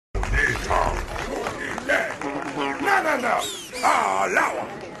Manda al agua.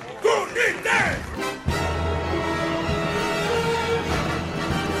 ¡Unite!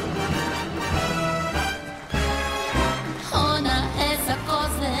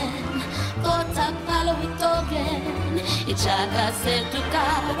 Ichaka setuka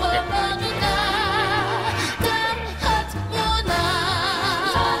womanuka Tahat muna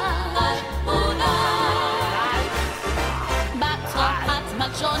Bato at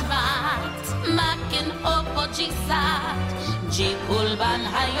magjonrat Makin opo jisat Jikulban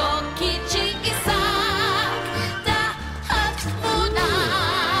hayoki chi isak Tahat muna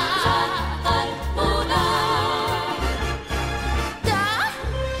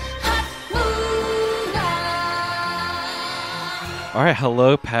All right,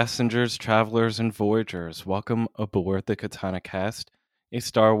 hello, passengers, travelers, and voyagers. Welcome aboard the Katana Cast, a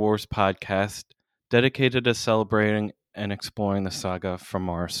Star Wars podcast dedicated to celebrating and exploring the saga from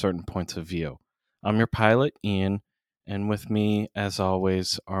our certain points of view. I'm your pilot, Ian, and with me, as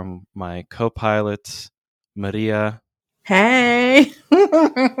always, are my co-pilots, Maria. Hey!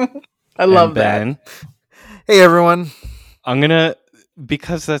 I love Ben. that. Hey, everyone. I'm gonna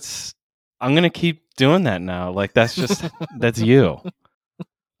keep doing that now. Like, that's just, that's you.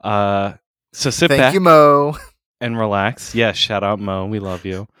 So sit back. Thank you, Mo. And relax. Yeah, shout out Mo. We love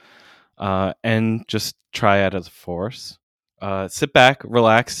you. And just try out as a force. Sit back,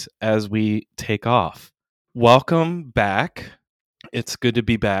 relax as we take off. Welcome back. It's good to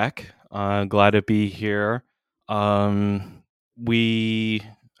be back. Glad to be here. We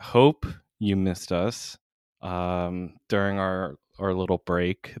hope you missed us during our little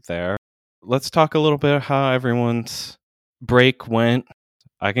break there. Let's talk a little bit how everyone's break went.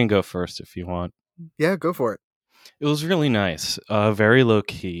 I can go first if you want. Yeah, go for it. It was really nice. Very low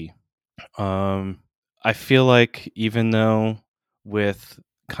key. I feel like even though with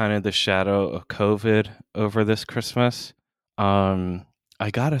kind of the shadow of COVID over this Christmas, I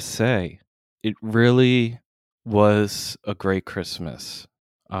gotta say, it really was a great Christmas.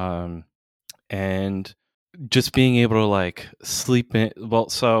 And just being able to like sleep in. Well,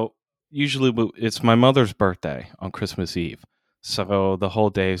 so usually it's my mother's birthday on Christmas Eve. So the whole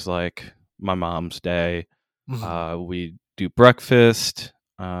day's like my mom's day. We do breakfast,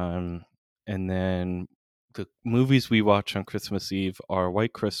 and then the movies we watch on Christmas Eve are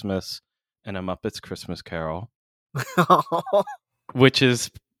White Christmas and A Muppet's Christmas Carol, which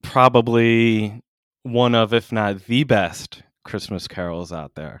is probably one of, if not the best Christmas carols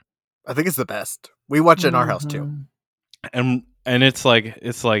out there. I think it's the best. We watch it in our house too. And it's like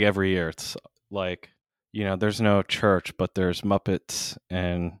every year. It's like, you know, there's no church, but there's Muppets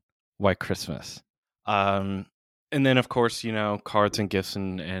and White Christmas. And then of course, you know, cards and gifts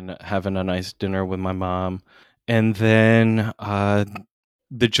and having a nice dinner with my mom. And then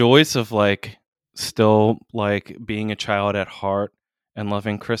the joys of like still like being a child at heart and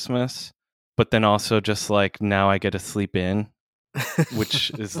loving Christmas, but then also just like now I get to sleep in,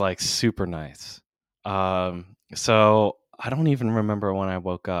 which is like super nice. So I don't even remember when I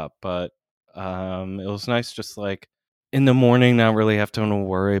woke up, but it was nice just like in the morning not really have to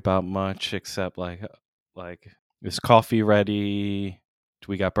worry about much except like is coffee ready? Do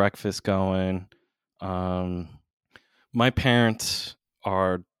we got breakfast going? My parents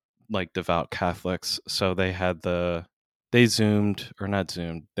are like devout Catholics, so they did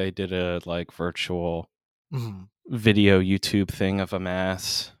a like virtual video YouTube thing of a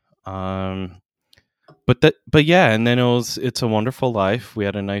mass. But yeah, and then It's a Wonderful Life. We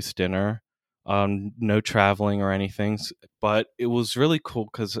had a nice dinner. No traveling or anything, but it was really cool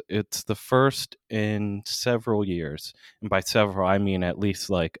because it's the first in several years, and by several I mean at least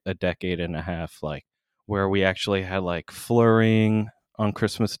like a decade and a half, like where we actually had like flurrying on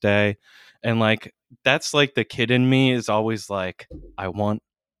Christmas Day, and like that's like the kid in me is always like, I want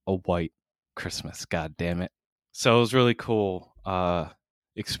a white Christmas, god damn it. So it was really cool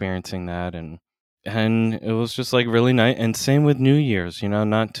experiencing that, and it was just like really nice. And same with New Year's, you know,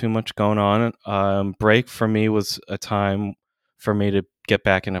 not too much going on. Break for me was a time for me to get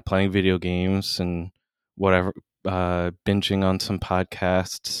back into playing video games and whatever, binging on some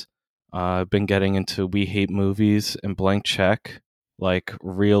podcasts. I've been getting into We Hate Movies and Blank Check, like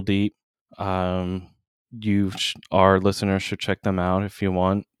real deep. Our listeners should check them out if you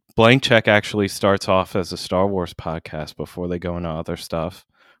want. Blank Check actually starts off as a Star Wars podcast before they go into other stuff,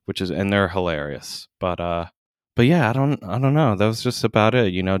 and they're hilarious. But yeah, I don't know. That was just about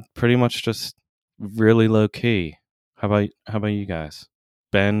it. You know, pretty much just really low key. How about you guys,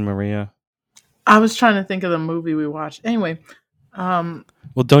 Ben, Maria? I was trying to think of the movie we watched. Anyway, well,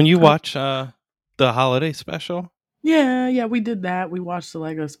 don't you watch the holiday special? Yeah, we did that. We watched the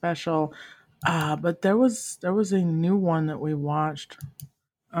Lego special. But there was a new one that we watched.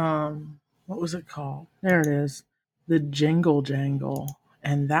 What was it called? There it is. The Jingle Jangle.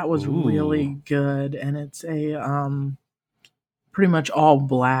 And that was really Ooh. good. And it's a pretty much all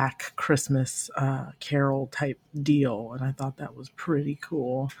black Christmas carol type deal. And I thought that was pretty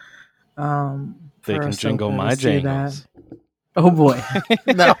cool. They for can Ahsoka jingle to my see jangles. Oh boy.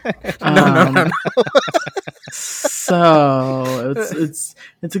 No. No. So it's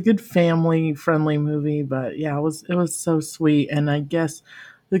a good family friendly movie, but yeah, it was so sweet. And I guess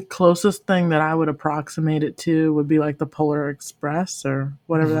the closest thing that I would approximate it to would be like the Polar Express or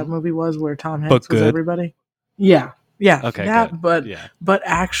whatever that movie was where Tom Hanks was good. everybody. Yeah. Yeah. Okay, that, good. but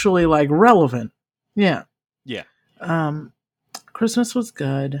actually like relevant. Yeah. Yeah. Christmas was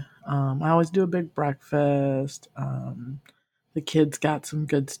good. I always do a big breakfast. The kids got some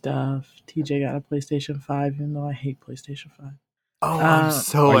good stuff. TJ got a PlayStation 5, even though I hate PlayStation 5. Oh, I'm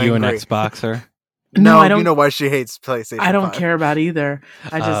so Are you an angry. Xboxer? No, I don't. You know why she hates PlayStation 5. I don't care about either.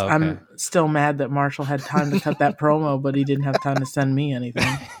 Okay. I'm still mad that Marshall had time to cut that promo, but he didn't have time to send me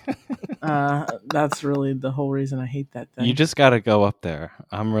anything. That's really the whole reason I hate that thing. You just got to go up there.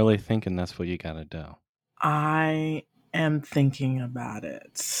 I'm really thinking that's what you got to do. I am thinking about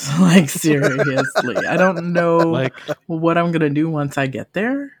it. Like, seriously. I don't know Like, what I'm going to do once I get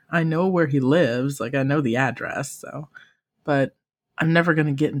there. I know where he lives. Like, I know the address, so. But I'm never going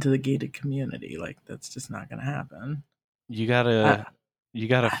to get into the gated community. Like, that's just not going to happen. you gotta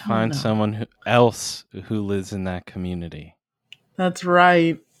find someone else who lives in that community. That's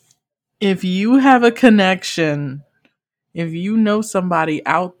right. If you have a connection, if you know somebody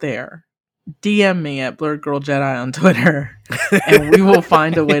out there, DM me at Blurred Girl Jedi on Twitter, and we will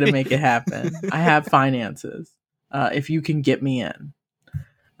find a way to make it happen. I have finances. If you can get me in.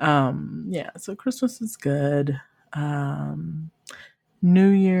 Yeah, so Christmas is good. New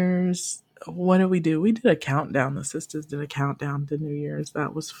Year's, what did we do? We did a countdown. The sisters did a countdown to New Year's.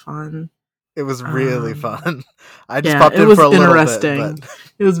 That was fun. It was really fun. I just Yeah, popped it in was for a little interesting. bit.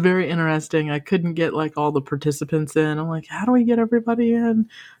 It was very interesting. I couldn't get like all the participants in. I'm like, how do we get everybody in?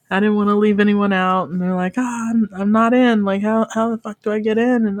 I didn't want to leave anyone out. And they're like, I'm not in. Like, how the fuck do I get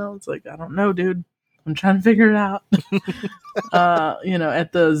in? And I was like, I don't know, dude. I'm trying to figure it out.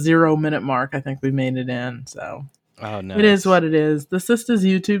 At the 0 minute mark, I think we made it in. So Oh, It is what it is. The Sisters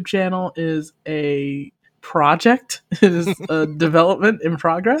YouTube channel is a project. It is a development in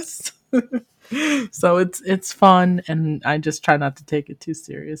progress. So it's fun, and I just try not to take it too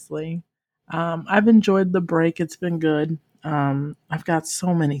seriously. I've enjoyed the break. It's been good. I've got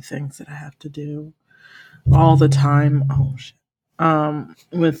so many things that I have to do all the time. Oh shit.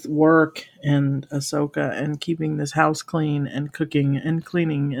 With work and Ahsoka and keeping this house clean and cooking and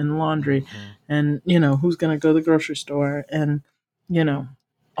cleaning and laundry and who's gonna go to the grocery store and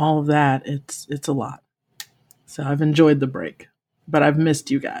all of that. It's a lot. So I've enjoyed the break, but I've missed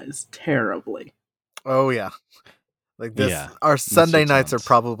you guys terribly. Oh yeah. Like this, Yeah, our Sunday you nights are tons.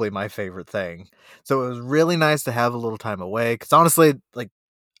 probably my favorite thing. So it was really nice to have a little time away. Because honestly, like,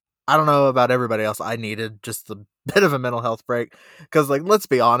 I don't know about everybody else. I needed just a bit of a mental health break. Because, like, let's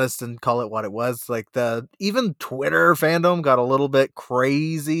be honest and call it what it was. Like, even Twitter fandom got a little bit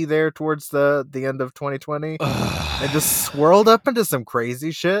crazy there towards the end of 2020. It just swirled up into some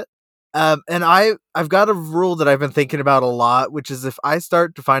crazy shit. And I've got a rule that I've been thinking about a lot, which is if I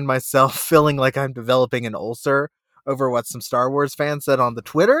start to find myself feeling like I'm developing an ulcer over what some Star Wars fans said on the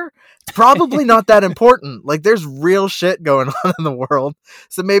Twitter, it's probably not that important. Like, there's real shit going on in the world.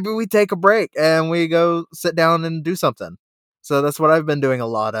 So maybe we take a break and we go sit down and do something. So that's what I've been doing a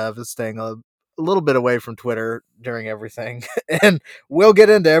lot of, is staying a little bit away from Twitter during everything. And we'll get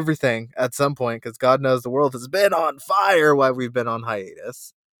into everything at some point, because God knows the world has been on fire while we've been on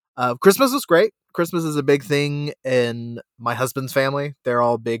hiatus. Christmas was great. Christmas is a big thing in my husband's family. They're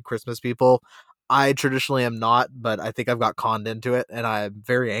all big Christmas people. I traditionally am not, but I think I've got conned into it, and I'm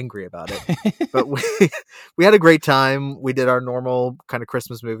very angry about it. But we had a great time. We did our normal kind of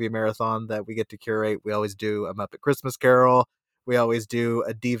Christmas movie marathon that we get to curate. We always do a Muppet Christmas Carol. We always do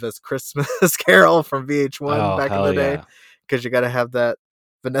a Divas Christmas Carol from VH1 back in the day, because you got to have that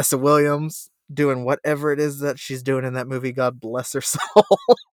Vanessa Williams doing whatever it is that she's doing in that movie. God bless her soul.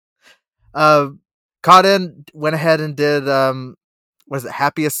 Caught in, went ahead and did what is it,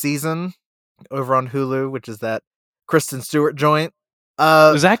 Happiest Season over on Hulu, which is that Kristen Stewart joint.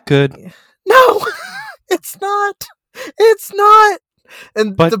 Is that good? No, it's not. It's not.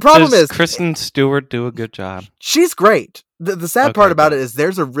 And But the problem does is Kristen Stewart do a good job? she's great. The sad Okay, part about good. it is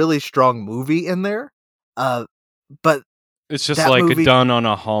there's a really strong movie in there. But It's just that like movie- done on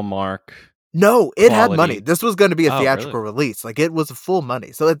a Hallmark. no, it had Quality. money. This was going to be a Oh, theatrical really? release. Like, it was full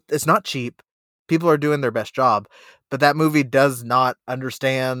money. So it's not cheap. people are doing their best job, but that movie does not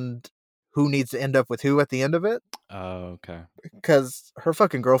understand who needs to end up with who at the end of it. Oh, okay. Because her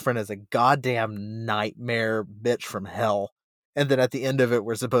fucking girlfriend is a goddamn nightmare bitch from hell. And then at the end of it,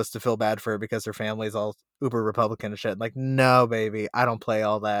 we're supposed to feel bad for her because her family's all uber Republican and shit. Like, no, baby, I don't play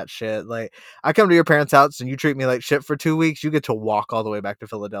all that shit. Like, I come to your parents' house and you treat me like shit for 2 weeks, you get to walk all the way back to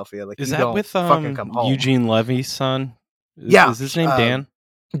Philadelphia. Like, Is you that don't with fucking come home. Eugene Levy's son? Yeah, Is his name Dan?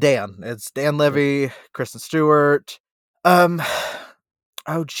 Dan. It's Dan Levy, Kristen Stewart.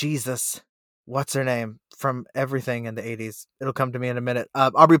 Oh Jesus, what's her name from everything in the 80s? It'll come to me in a minute.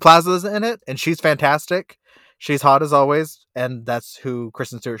 Aubrey Plaza's in it, and she's fantastic. She's hot as always, and that's who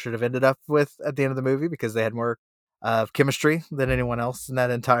Kristen Stewart should have ended up with at the end of the movie because they had more chemistry than anyone else in that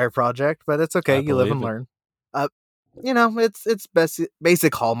entire project. But it's okay, you live and learn. It's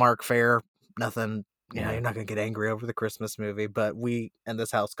basic Hallmark fare. Nothing. You're not gonna get angry over the Christmas movie, but we in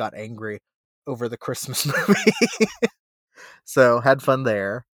this house got angry over the Christmas movie. So had fun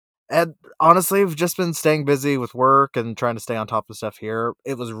there. And honestly, we've just been staying busy with work and trying to stay on top of stuff here.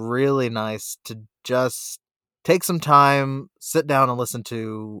 It was really nice to just take some time, sit down and listen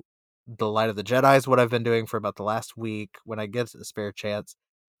to The Light of the Jedi is what I've been doing for about the last week when I get a spare chance.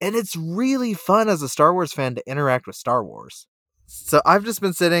 And it's really fun as a Star Wars fan to interact with Star Wars. So I've just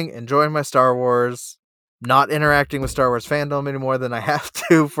been sitting, enjoying my Star Wars, not interacting with Star Wars fandom any more than I have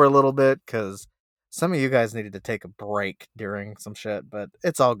to for a little bit, because some of you guys needed to take a break during some shit, but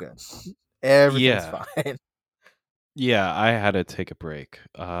it's all good. Everything's fine. Yeah, I had to take a break.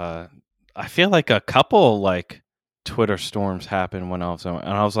 I feel like a couple like Twitter storms happened when I was on,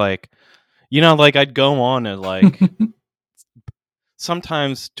 and I was like, like I'd go on and like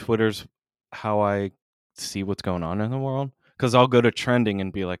sometimes Twitter's how I see what's going on in the world, because I'll go to trending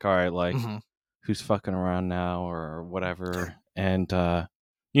and be like, all right, like who's fucking around now or whatever, and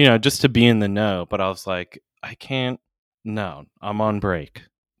just to be in the know. But I was like, I can't. No, I'm on break,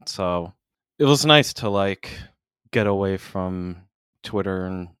 so it was nice to like get away from Twitter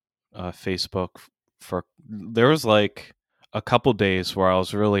and Facebook. There was like a couple days where I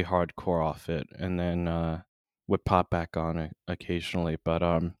was really hardcore off it, and then would pop back on occasionally. But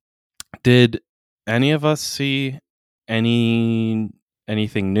did any of us see anything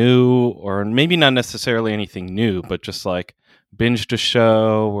new, or maybe not necessarily anything new, but just like binged a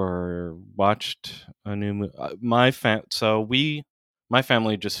show or watched a new movie? My family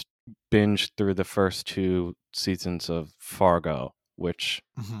just binged through the first 2 seasons of Fargo, which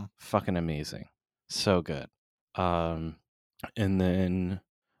fucking amazing, so good. And then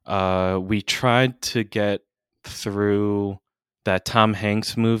we tried to get through that Tom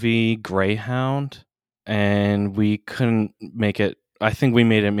Hanks movie Greyhound, and we couldn't make it. I think we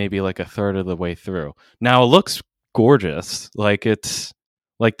made it maybe like a third of the way through. Now it looks gorgeous, like it's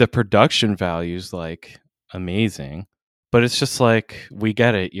like the production value's like amazing, but it's just like, we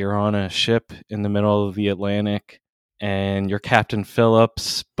get it. You're on a ship in the middle of the Atlantic, and you're Captain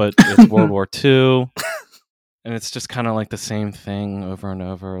Phillips, but it's World War II, and it's just kind of like the same thing over and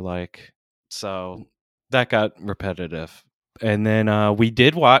over. Like, so that got repetitive. And then we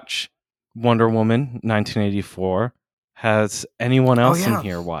did watch Wonder Woman 1984. Has anyone else in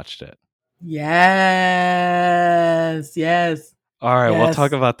here watched it? Yes. All right, we'll Yes.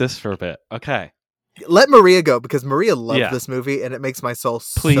 talk about this for a bit. Okay. Let Maria go, because Maria loved this movie, and it makes my soul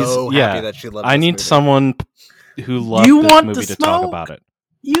so happy that she loves I this need movie. someone who loves You this want movie the to talk smoke? about it.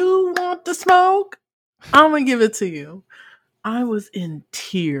 You want the smoke? I'm going to give it to you. I was in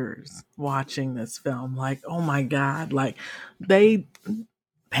tears watching this film. Like, oh my God. Like, Patty.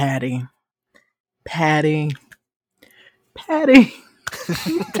 Patty,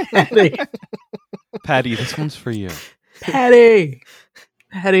 this one's for you. Patty.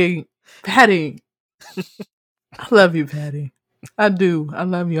 I love you, Patty. I do. I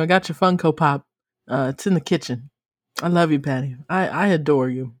love you. I got your Funko Pop. It's in the kitchen. I love you, Patty. I adore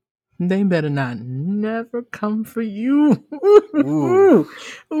you. They better not never come for you. Ooh.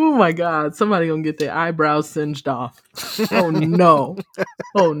 Oh my God. Somebody gonna get their eyebrows singed off. Oh no.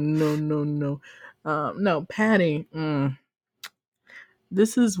 Oh no. No, Patty.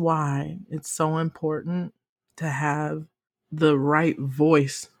 This is why it's so important to have the right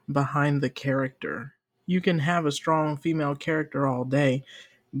voice behind the character. You can have a strong female character all day,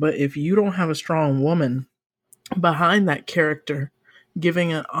 but if you don't have a strong woman behind that character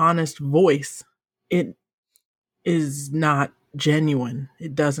giving an honest voice, it is not genuine.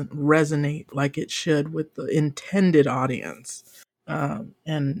 It doesn't resonate like it should with the intended audience.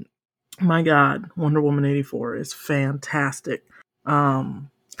 And my God, Wonder Woman 84 is fantastic.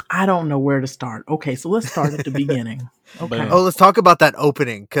 I don't know where to start. Okay, so let's start at the beginning. Okay. Boom. Oh, let's talk about that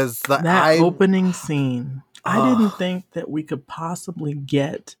opening because That opening scene, I didn't Ugh. think that we could possibly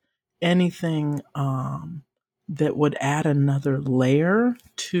get anything that would add another layer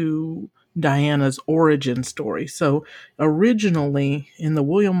to Diana's origin story. So originally in the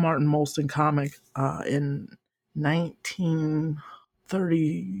William Martin Molson comic in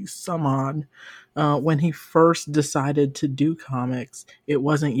 1930 some odd, when he first decided to do comics, it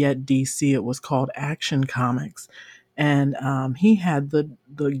wasn't yet DC, it was called Action Comics. And he had the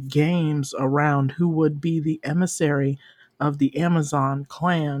games around who would be the emissary of the Amazon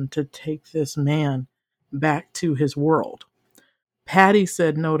clan to take this man back to his world. Patty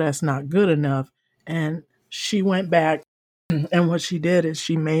said, no, that's not good enough. And she went back, and what she did is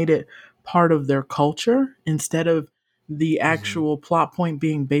she made it part of their culture. Instead of the actual plot point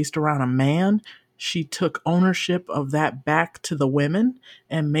being based around a man, she took ownership of that back to the women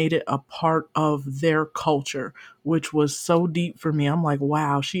and made it a part of their culture, which was so deep for me. I'm like,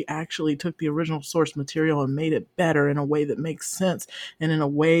 wow, she actually took the original source material and made it better in a way that makes sense and in a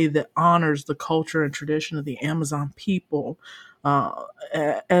way that honors the culture and tradition of the Amazon people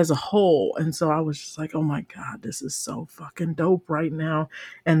as a whole. And so I was just like, oh my God, this is so fucking dope right now.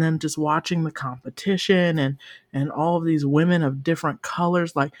 And then just watching the competition and all of these women of different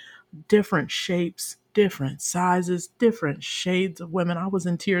colors, like different shapes, different sizes, different shades of women. I was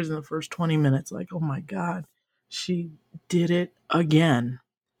in tears in the first 20 minutes. Like, oh my God, she did it again.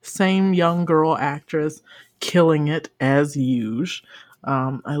 Same young girl actress, killing it as usual.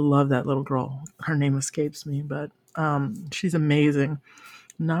 I love that little girl. Her name escapes me, but she's amazing.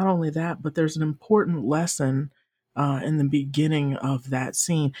 Not only that, but there's an important lesson in the beginning of that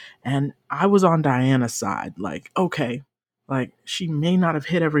scene. And I was on Diana's side. Like, okay, like she may not have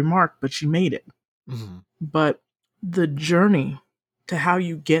hit every mark, but she made it. But the journey to how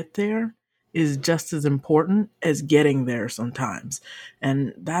you get there is just as important as getting there sometimes.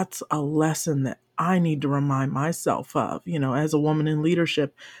 And that's a lesson that I need to remind myself of. You know, as a woman in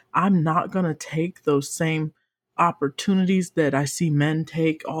leadership, I'm not going to take those same opportunities that I see men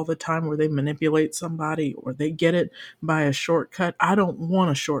take all the time where they manipulate somebody or they get it by a shortcut. I don't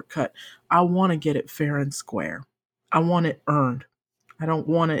want a shortcut. I want to get it fair and square. I want it earned. I don't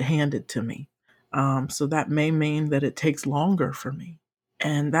want it handed to me. So that may mean that it takes longer for me.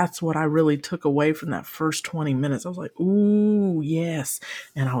 And that's what I really took away from that first 20 minutes. I was like, ooh, yes.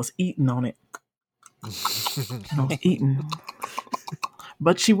 And I was eating on it. And I was eating.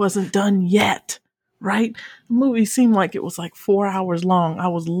 But she wasn't done yet, right? The movie seemed like it was like 4 hours long. I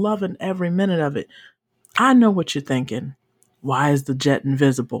was loving every minute of it. I know what you're thinking. Why is the jet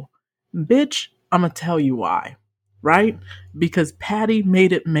invisible? Bitch, I'm going to tell you why, right? Because Patty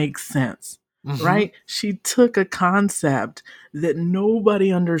made it make sense. Right? She took a concept that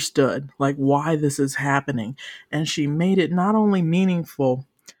nobody understood, like why this is happening, and she made it not only meaningful,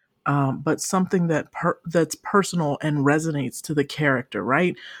 but something that's personal and resonates to the character.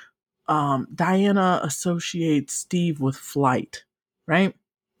 Right? Diana associates Steve with flight. Right?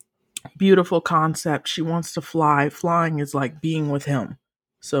 Beautiful concept. She wants to fly. Flying is like being with him.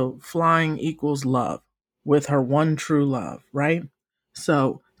 So flying equals love with her one true love. Right?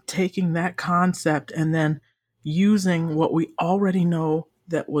 So taking that concept and then using what we already know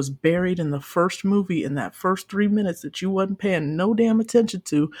that was buried in the first movie in that first 3 minutes that you wasn't paying no damn attention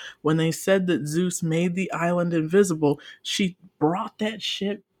to when they said that Zeus made the island invisible. She brought that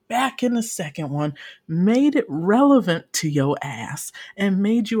shit back in the second one, made it relevant to your ass, and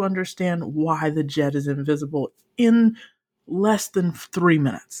made you understand why the jet is invisible in less than 3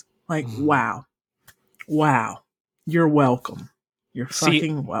 minutes. Like, wow. You're welcome. You're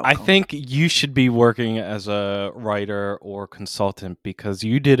fucking welcome. I think you should be working as a writer or consultant because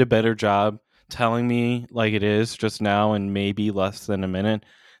you did a better job telling me like it is just now in maybe less than a minute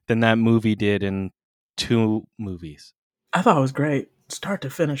than that movie did in 2 movies. I thought it was great. Start to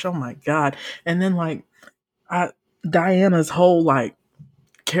finish. Oh my God. And then like Diana's whole like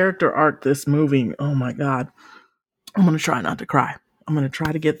character arc this movie. Oh my God. I'm going to try not to cry. I'm going to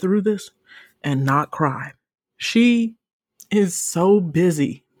try to get through this and not cry. She is so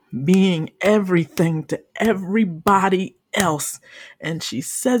busy being everything to everybody else. And she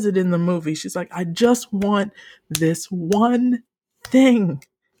says it in the movie. She's like, I just want this one thing.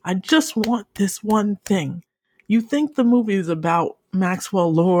 I just want this one thing. You think the movie is about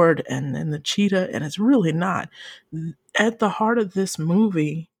Maxwell Lord and the cheetah, and it's really not. At the heart of this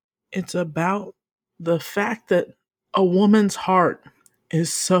movie, it's about the fact that a woman's heart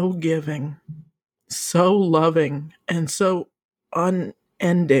is so giving, so loving, and so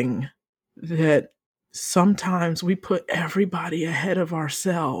unending that sometimes we put everybody ahead of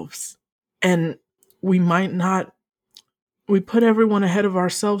ourselves, and we might not, we put everyone ahead of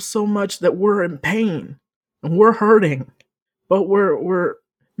ourselves so much that we're in pain and we're hurting, but we're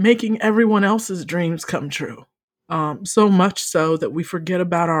making everyone else's dreams come true. So much so that we forget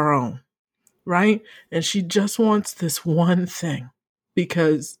about our own, right? And she just wants this one thing,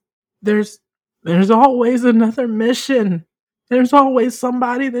 because there's always another mission. There's always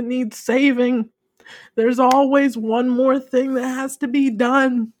somebody that needs saving. There's always one more thing that has to be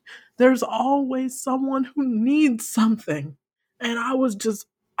done. There's always someone who needs something. And I was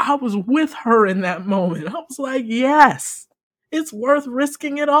with her in that moment. I was like, yes, it's worth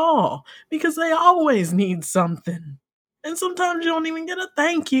risking it all, because they always need something. And sometimes you don't even get a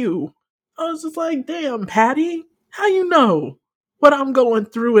thank you. I was just like, damn, Patty, how you know what I'm going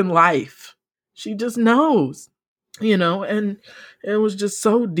through in life? She just knows, and it was just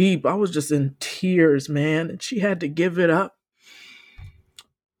so deep. I was just in tears, man. And she had to give it up,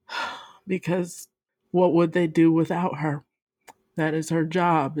 because what would they do without her? That is her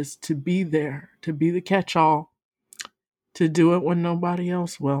job, is to be there, to be the catch-all, to do it when nobody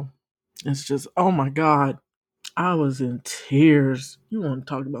else will. It's just, oh my God, I was in tears. You want to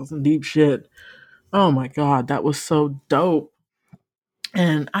talk about some deep shit? Oh my God, that was so dope.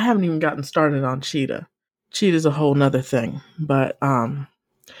 And I haven't even gotten started on Cheetah. Cheetah's a whole nother thing. But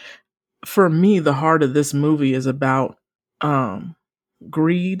for me, the heart of this movie is about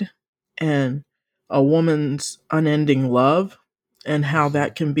greed and a woman's unending love, and how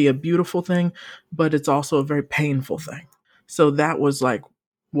that can be a beautiful thing, but it's also a very painful thing. So that was like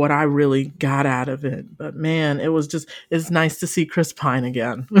what I really got out of it. But man, it's nice to see Chris Pine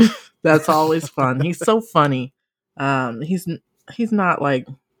again. That's always fun. He's so funny. He's not like,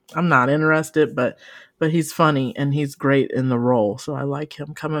 I'm not interested, but he's funny and he's great in the role. So I like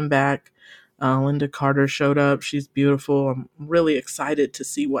him coming back. Lynda Carter showed up. She's beautiful. I'm really excited to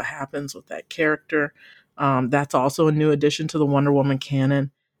see what happens with that character. That's also a new addition to the Wonder Woman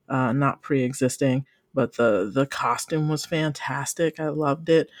canon, not pre-existing, but the costume was fantastic. I loved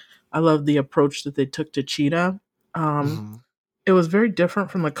it. I loved the approach that they took to Cheetah. It was very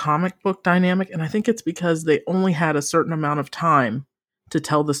different from the comic book dynamic, and I think it's because they only had a certain amount of time to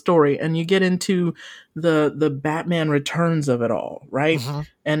tell the story, and you get into the Batman Returns of it all, right?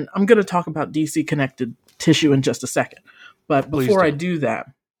 And I'm going to talk about DC connected tissue in just a second, but before I do that,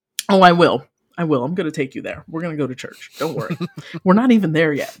 I will. I'm going to take you there. We're going to go to church. Don't worry. We're not even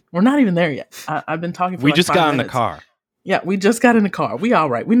there yet. I've been talking for We like just 5 got in minutes. the car. Yeah, we just got in the car. We all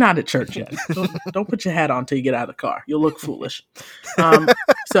right. We're not at church yet. Don't put your hat on till you get out of the car. You'll look foolish.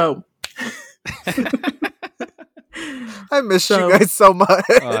 So I miss you guys so much.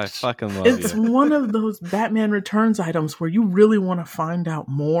 Oh, I fucking love it's you. one of those Batman Returns items where you really want to find out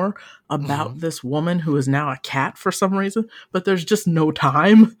more about this woman who is now a cat for some reason, but there's just no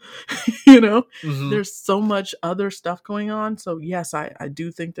time. There's so much other stuff going on. So yes, I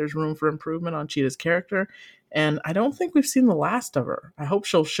do think there's room for improvement on Cheetah's character, and I don't think we've seen the last of her. I hope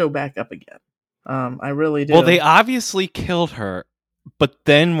she'll show back up again. I really do. Well, they obviously killed her, but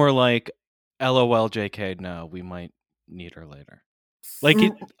then we're like, LOL, JK, no, we might need her later. Like,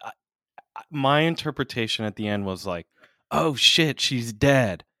 my interpretation at the end was like, oh shit, she's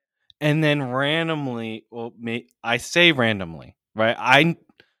dead. And then randomly, I say randomly, right? I'm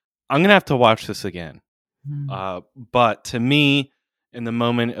going to have to watch this again. But to me, in the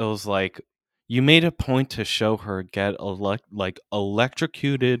moment, it was like, you made a point to show her get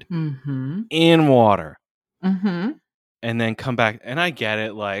electrocuted in water. And then come back, and I get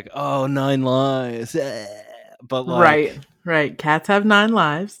it, like, oh, 9 lives, but like, right. Cats have 9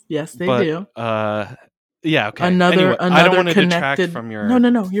 lives. Yes, they do. Yeah, okay. Another I don't want to connected... detract from your.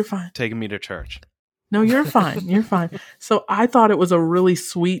 No, you're fine. Taking me to church. No, you're fine. You're fine. So I thought it was a really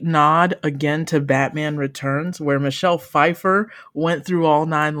sweet nod again to Batman Returns, where Michelle Pfeiffer went through all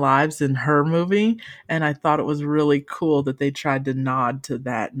 9 lives in her movie, and I thought it was really cool that they tried to nod to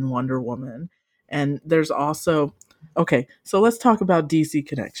that in Wonder Woman. And there's also. Okay, so let's talk about DC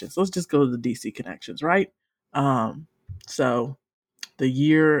connections. Let's just go to the DC connections, right? So the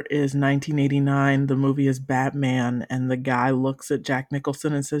year is 1989. The movie is Batman, and the guy looks at Jack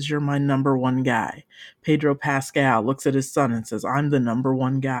Nicholson and says, "You're my number one guy." Pedro Pascal looks at his son and says, "I'm the number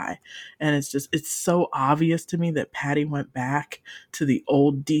one guy." And it's so obvious to me that Patty went back to the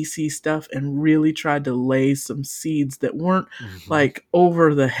old DC stuff and really tried to lay some seeds that weren't like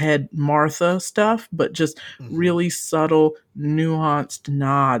over the head Martha stuff, but just really subtle nuanced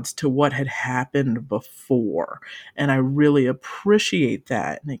nods to what had happened before. And I really appreciate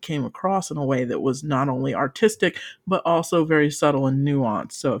that. And it came across in a way that was not only artistic, but also very subtle and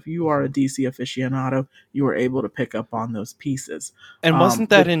nuanced. So if you are a DC aficionado, you were able to pick up on those pieces. And wasn't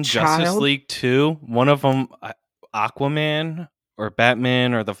that the in Justice child- League too? One of them, Aquaman or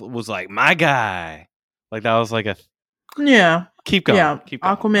Batman, was like my guy. Like that was like a Yeah. keep going. Yeah. Keep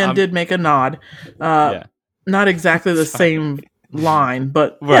going. Aquaman did make a nod. Yeah. Not exactly the Sorry. same line,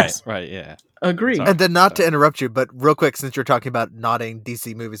 but Right. yes, Right. Yeah. agreed. Sorry. And then, not to interrupt you, but real quick, since you're talking about nodding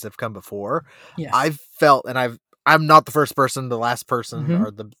DC movies that have come before, Yes. I've felt, and I'm not the first person, the last person, Mhm.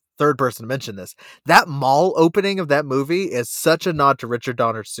 or the third person to mention this. That mall opening of that movie is such a nod to Richard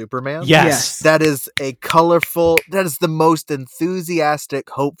Donner's Superman. Yes. That is a colorful, that is the most enthusiastic,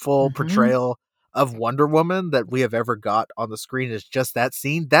 hopeful Mhm. portrayal of Wonder Woman that we have ever got on the screen. Is just that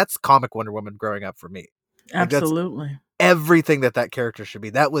scene. That's comic Wonder Woman growing up for me. Like, that's Absolutely. everything that character should be.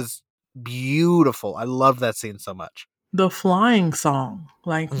 That was beautiful. I love that scene so much. The flying song,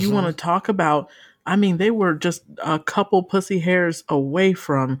 like you want to talk about, I mean, they were just a couple pussy hairs away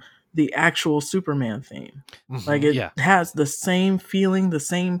from the actual Superman theme. Like it Yeah. has the same feeling, the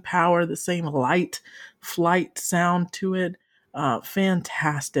same power, the same light flight sound to it.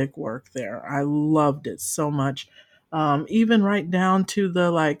 Fantastic work there. I loved it so much. Even right down to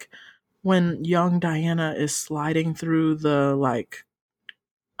the like when young Diana is sliding through the like,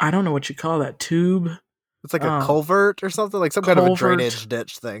 I don't know what you call that tube, It's like a culvert or something, like some kind of a culvert. drainage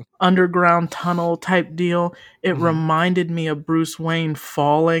ditch thing. underground tunnel type deal. It Mhm. reminded me of Bruce Wayne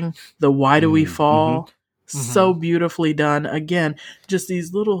falling, the Why Do We Fall? So beautifully done. Again, just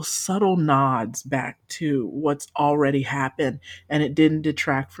these little subtle nods back to what's already happened. And it didn't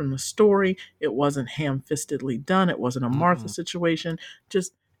detract from the story. It wasn't ham-fistedly done. It wasn't a Martha situation.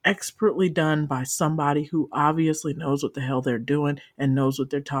 Just expertly done by somebody who obviously knows what the hell they're doing and knows what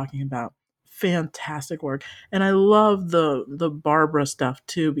they're talking about. Fantastic work. And I love the Barbara stuff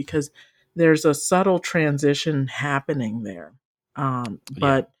too, because there's a subtle transition happening there.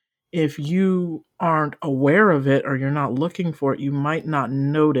 But if you aren't aware of it or you're not looking for it, you might not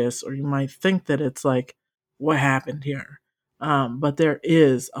notice, or you might think that it's like, what happened here? But there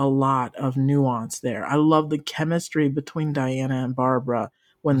is a lot of nuance there. I love the chemistry between Diana and Barbara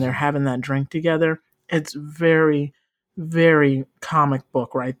when they're having that drink together. It's very, very comic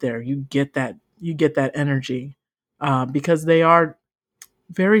book right there. You get that energy because they are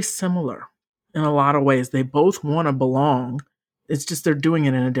very similar in a lot of ways. They both want to belong. It's just they're doing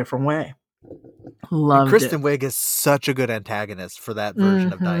it in a different way. Loved Kristen it. Wiig is such a good antagonist for that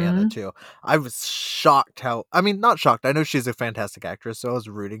version of Diana too. I was shocked not shocked. I know she's a fantastic actress, so I was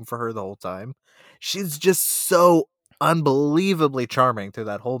rooting for her the whole time. She's just so unbelievably charming through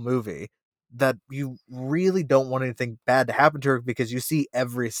that whole movie that you really don't want anything bad to happen to her, because you see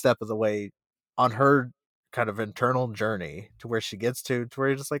every step of the way on her kind of internal journey to where she gets to where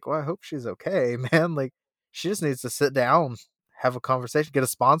you're just like, well, I hope she's okay, man. Like, she just needs to sit down, have a conversation, get a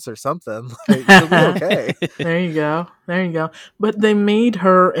sponsor, something. Like, she'll be okay. There you go. But they made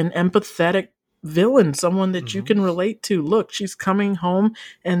her an empathetic villain, someone that you can relate to. Look, she's coming home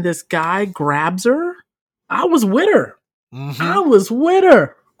and this guy grabs her. I was with her.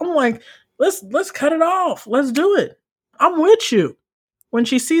 I'm like, let's cut it off. Let's do it. I'm with you. When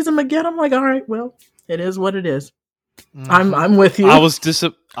she sees him again, I'm like, all right, well, it is what it is. I'm with you. I was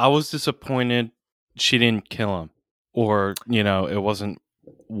disappointed she didn't kill him, or it wasn't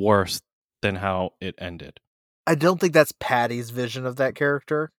worse than how it ended. I don't think that's Patty's vision of that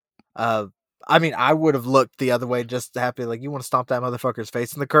character. I mean, I would have looked the other way, just happy, like, you want to stomp that motherfucker's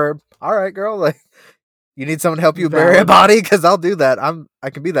face in the curb? All right, girl. Like, you need someone to help you bury a body? Because I'll do that. I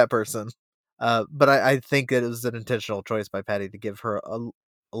can be that person. But I think it was an intentional choice by Patty to give her a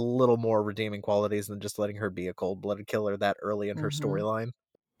little more redeeming qualities than just letting her be a cold-blooded killer that early in her storyline.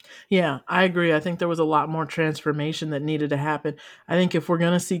 Yeah, I agree. I think there was a lot more transformation that needed to happen. I think if we're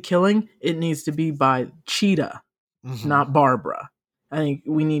going to see killing, it needs to be by Cheetah, not Barbara. I think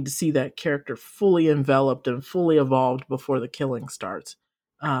we need to see that character fully enveloped and fully evolved before the killing starts.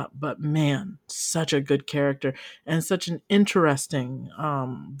 But man, such a good character and such an interesting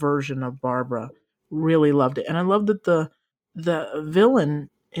version of Barbara. Really loved it. And I love that the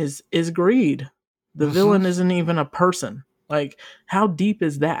villain is greed. The villain isn't even a person. Like, how deep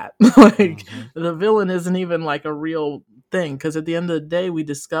is that? Like, the villain isn't even like a real thing. Because at the end of the day, we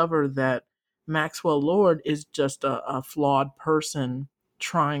discover that Maxwell Lord is just a flawed person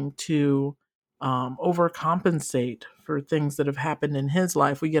trying to overcompensate for things that have happened in his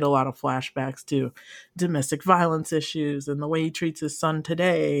life. We get a lot of flashbacks to domestic violence issues and the way he treats his son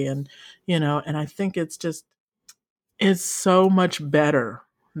today. And, and I think it's is so much better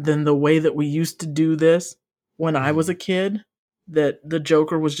than the way that we used to do this when I was a kid, that the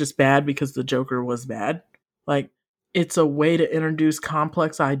Joker was just bad because the Joker was bad. Like, it's a way to introduce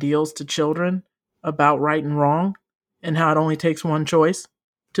complex ideals to children about right and wrong and how it only takes one choice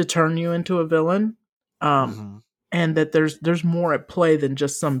to turn you into a villain. And that there's more at play than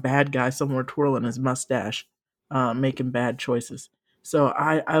just some bad guy somewhere twirling his mustache, making bad choices. So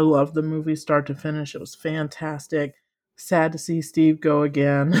I love the movie start to finish. It was fantastic. Sad to see Steve go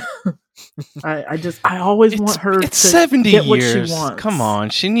again. I always want her it's to 70 get what years. she wants. Come on,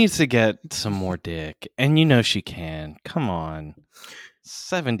 she needs to get some more dick, and you know she can. Come on,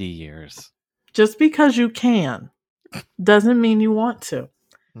 70 years. Just because you can doesn't mean you want to.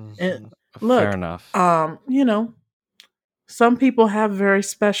 And look, fair enough. You know, some people have very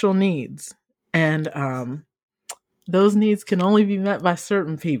special needs, and those needs can only be met by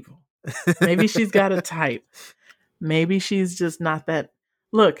certain people. Maybe she's got a type. Maybe she's just not that.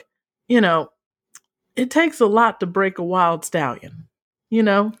 Look, you know, it takes a lot to break a wild stallion. You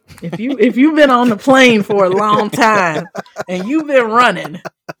know, if you've been on the plane for a long time and you've been running,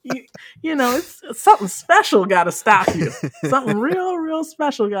 you know, it's something special got to stop you. Something real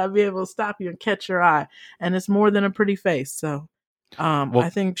special got to be able to stop you and catch your eye. And it's more than a pretty face. So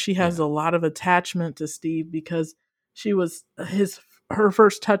I think she has a lot of attachment to Steve because she was her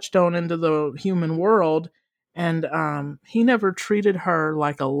first touchstone into the human world. And he never treated her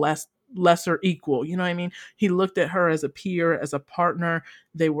like a lesser equal. You know what I mean? He looked at her as a peer, as a partner.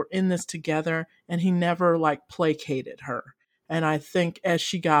 They were in this together, and he never like placated her. And I think as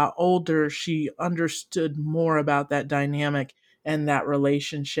she got older, she understood more about that dynamic and that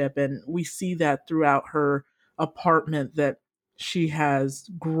relationship. And we see that throughout her apartment, that she has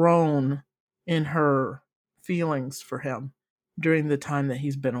grown in her feelings for him during the time that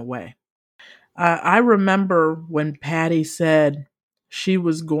he's been away. I remember when Patty said she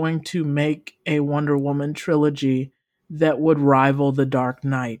was going to make a Wonder Woman trilogy that would rival The Dark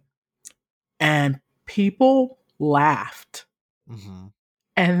Knight. And people laughed.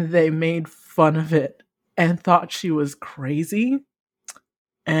 And they made fun of it and thought she was crazy.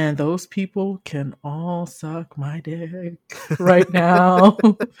 And those people can all suck my dick right now.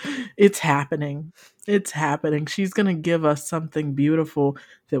 It's happening. It's happening. She's going to give us something beautiful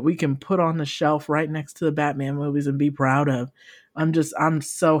that we can put on the shelf right next to the Batman movies and be proud of. I'm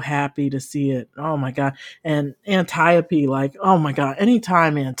so happy to see it. Oh my God. And Antiope, like, oh my God.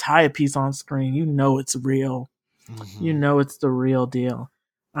 Anytime Antiope's on screen, you know it's real. You know it's the real deal.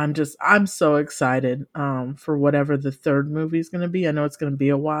 I'm so excited for whatever the third movie is going to be. I know it's going to be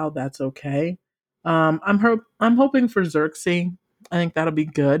a while. That's okay. I'm hoping for Xerxes. I think that'll be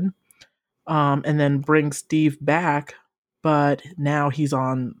good. And then bring Steve back, but now he's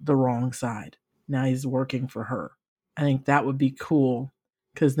on the wrong side. Now he's working for her. I think that would be cool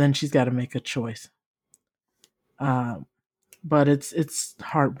because then she's got to make a choice. But it's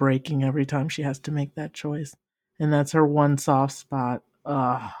heartbreaking every time she has to make that choice. And that's her one soft spot.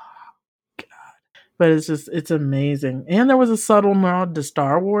 Oh, God. But it's amazing. And there was a subtle nod to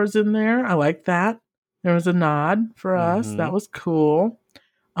Star Wars in there. I like that. There was a nod for us. That was cool.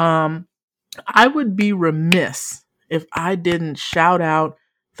 I would be remiss if I didn't shout out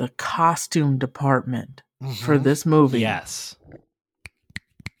the costume department for this movie. Yes.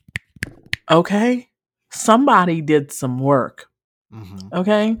 Okay? Somebody did some work.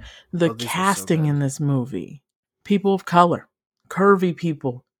 Okay? The casting in this movie. People of color. Curvy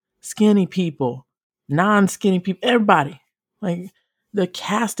people. Skinny people. Non-skinny people. Everybody. Like, the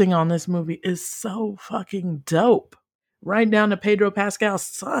casting on this movie is so fucking dope. Right down to Pedro Pascal's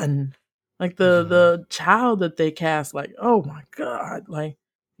son. Like, the child that they cast. Like, oh my God. Like,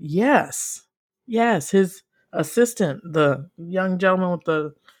 yes. Yes, his assistant, the young gentleman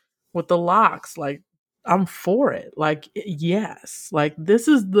with the locks, like, I'm for it. Like, yes. Like, this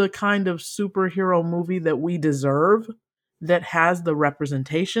is the kind of superhero movie that we deserve, that has the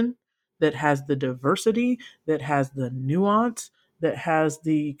representation, that has the diversity, that has the nuance, that has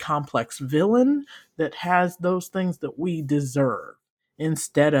the complex villain, that has those things that we deserve.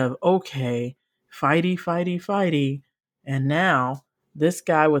 Instead of, okay, fighty, and now this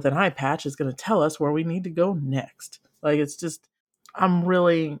guy with an eye patch is going to tell us where we need to go next. Like, it's just, I'm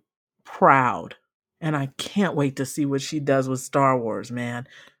really proud. And I can't wait to see what she does with Star Wars, man.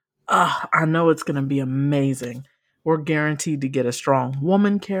 I know it's going to be amazing. We're guaranteed to get a strong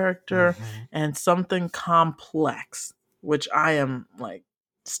woman character and something complex, which I am, like,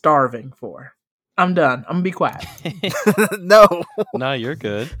 starving for. I'm done. I'm going to be quiet. No. No, you're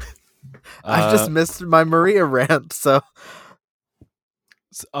good. I just missed my Maria rant, so...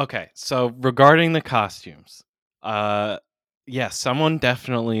 Okay, so regarding the costumes, Yeah, someone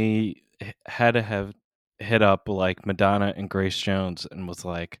definitely had to have hit up like Madonna and Grace Jones and was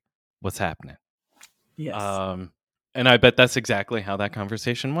like, "What's happening?" Yes. And I bet that's exactly how that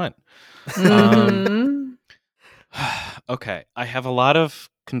conversation went. Mhm. Okay, I have a lot of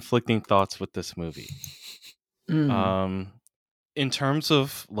conflicting thoughts with this movie. Mm. In terms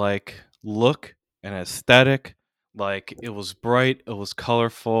of like look and aesthetic, like it was bright, it was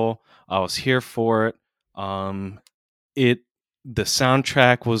colorful. I was here for it. It the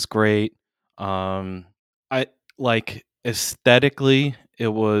soundtrack was great. I like aesthetically, it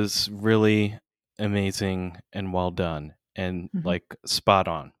was really amazing and well done and Mhm. like spot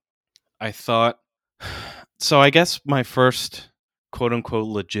on. I thought so. I guess my first quote unquote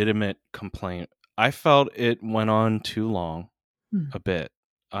legitimate complaint, I felt it went on too long Mm. a bit.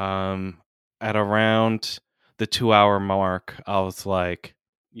 At around the 2 hour mark, I was like,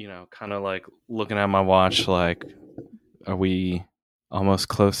 kind of like looking at my watch, like, are we almost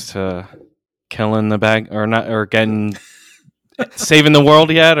close to killing the bag or not, or getting saving the world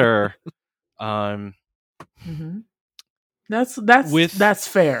yet? Or, Mhm. That's with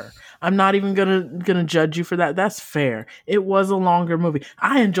fair. I'm not even gonna judge you for that. That's fair. It was a longer movie.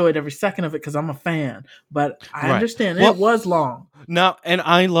 I enjoyed every second of it because I'm a fan, but I right. understand it Well, was long. no, and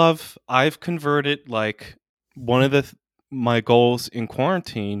I've converted like one of my goals in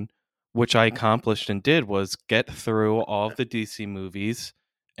quarantine, which I accomplished and did, was get through all of the DC movies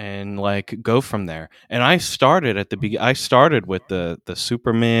and like go from there. And I started at I started with the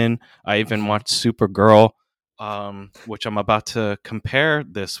Superman. I even watched Supergirl, which I'm about to compare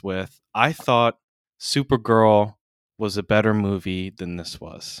this with. I thought Supergirl was a better movie than this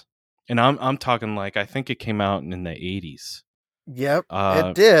was. And I'm talking like I think it came out in the 80s. Yep, it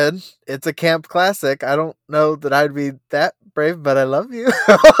Uh, did. It's a camp classic. I don't know that I'd be that brave, but I love you.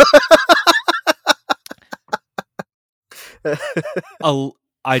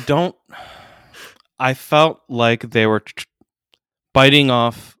 I don't. I felt like they were biting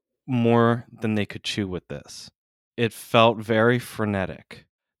off more than they could chew with this. It felt very frenetic.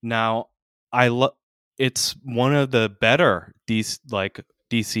 Now, I love. It's one of the better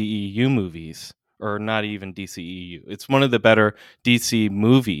DCEU movies, or not even DCEU. It's one of the better DC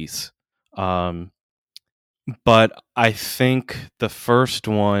movies. Um, but I think the first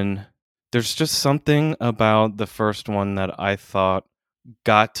one, there's just something about the first one that I thought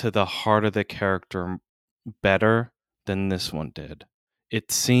got to the heart of the character better than this one did.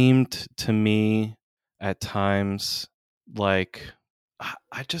 It seemed to me at times like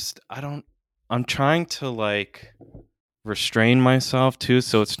I don't, I'm trying to like restrain myself too,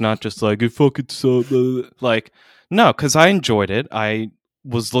 so it's not just like it fucking so like no, because I enjoyed it. I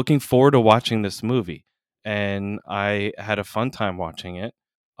was looking forward to watching this movie, and I had a fun time watching it.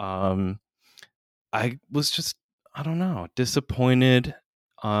 Um, I was just, I don't know, disappointed.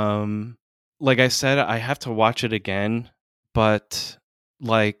 Um, like I said, I have to watch it again, but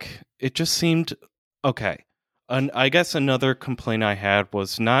like it just seemed okay. And I guess another complaint I had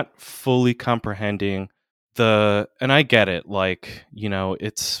was not fully comprehending and I get it, like,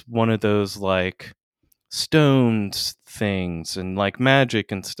 it's one of those like stones things and like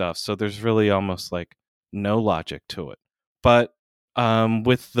magic and stuff. So there's really almost like no logic to it. But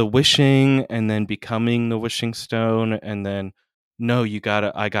with the wishing and then becoming the wishing stone and then no,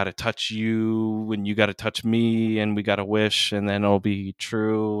 I gotta touch you and you gotta touch me and we gotta wish and then it'll be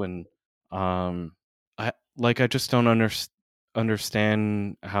true. And I just don't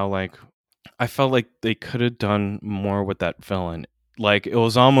understand how like I felt like they could have done more with that villain. Like it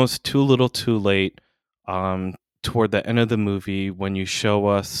was almost too little too late toward the end of the movie when you show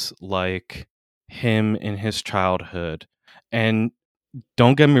us like him in his childhood. And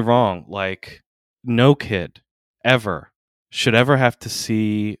don't get me wrong, like no kid ever should ever have to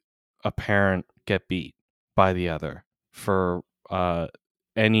see a parent get beat by the other for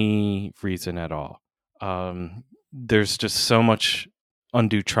any reason at all. There's just so much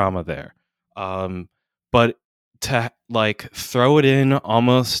undue trauma there. But to like throw it in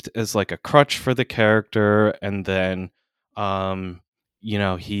almost as like a crutch for the character, and then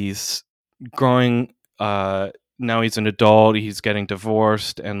he's growing now he's an adult, he's getting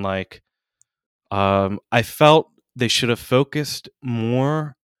divorced, and like I felt they should have focused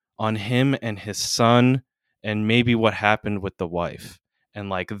more on him and his son and maybe what happened with the wife. And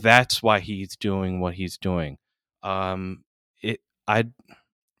like that's why he's doing what he's doing. Um it I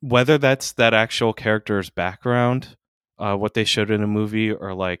Whether that's that actual character's background, what they showed in a movie,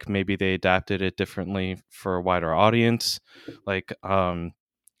 or like maybe they adapted it differently for a wider audience, like I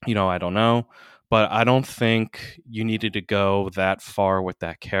don't know, but I don't think you needed to go that far with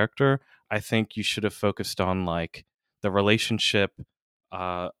that character. I think you should have focused on like the relationship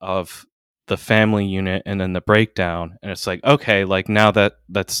of the family unit and then the breakdown. And it's like, okay, like now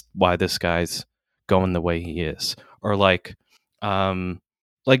that's why this guy's going the way he is. Or like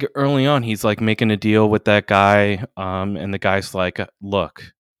early on, he's like making a deal with that guy, and the guy's like,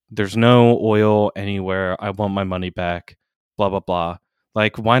 "Look, there's no oil anywhere. I want my money back." Blah blah blah.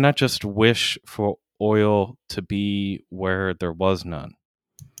 Like, why not just wish for oil to be where there was none?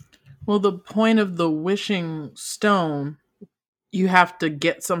 Well, the point of the wishing stone, you have to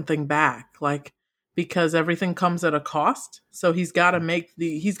get something back, like because everything comes at a cost. So he's got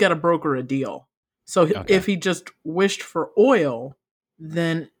to broker a deal. So Okay. if he just wished for oil,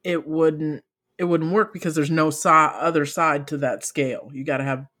 then it wouldn't work because there's no other side to that scale. You got to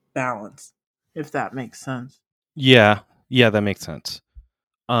have balance, if that makes sense. Yeah, that makes sense.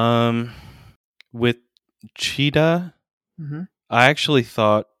 With Cheetah, Mm-hmm. I actually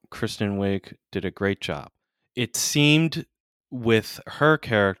thought Kristen Wiig did a great job. It seemed with her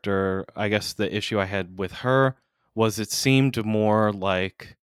character, I guess the issue I had with her was it seemed more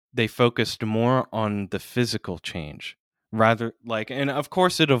like they focused more on the physical change rather like, and of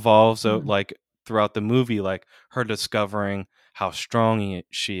course it evolves out like throughout the movie, like her discovering how strong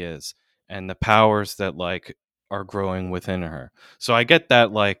she is and the powers that like are growing within her. So I get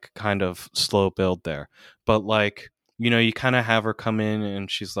that like kind of slow build there, but like, you know, you kind of have her come in and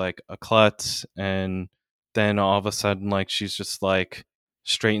she's like a klutz, and then all of a sudden like she's just like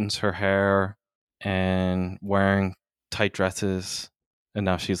straightens her hair and wearing tight dresses, and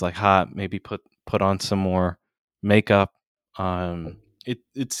now she's like hot, maybe put on some more makeup.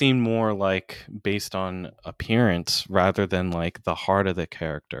 It seemed more like based on appearance rather than like the heart of the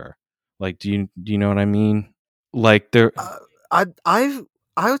character. Like, do you know what I mean? Like there I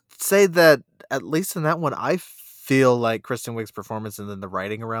would say that at least in that one, I feel like Kristen Wiig's performance and then the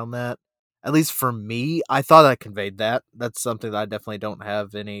writing around that, at least for me, I thought I conveyed that. That's something that I definitely don't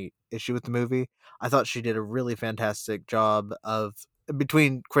have any issue with the movie. I thought she did a really fantastic job of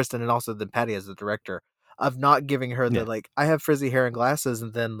between Kristen and also then Patty as the director of not giving her the Yeah. like I have frizzy hair and glasses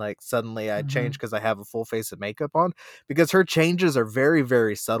and then like suddenly I Mhm. change because I have a full face of makeup on, because her changes are very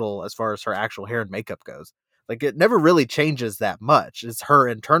very subtle as far as her actual hair and makeup goes. Like it never really changes that much. It's her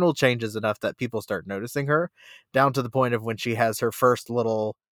internal changes enough that people start noticing her, down to the point of when she has her first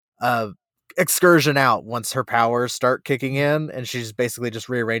little uh excursion out once her powers start kicking in and she's basically just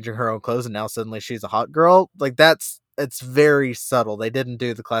rearranging her own clothes and now suddenly she's a hot girl. Like it's very subtle. They didn't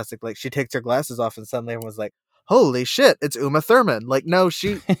do the classic like she takes her glasses off and suddenly everyone's like, holy shit, it's Uma Thurman. Like no,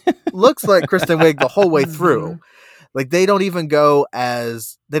 she looks like Kristen Wiig the whole way through. Like they don't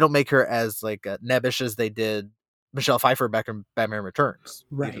make her as like nebbish as they did Michelle Pfeiffer back in Batman Returns,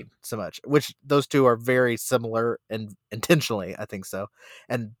 Right. even so much. Which those two are very similar and intentionally, I think so.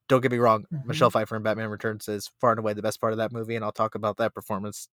 And don't get me wrong, Mhm. Michelle Pfeiffer in Batman Returns is far and away the best part of that movie, and I'll talk about that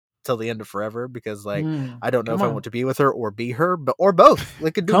performance till the end of forever because like I don't know if I want to be with her or be her, or both. They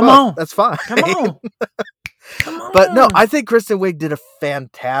could do Come both. on. That's fine. Come on. Come on. But no, I think Kristen Wiig did a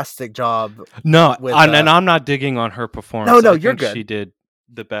fantastic job. No, with, and I'm not digging on her performance. No, I you're think good. She did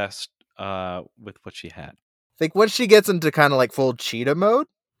the best with what she had. I think once she gets into kind of like full cheetah mode,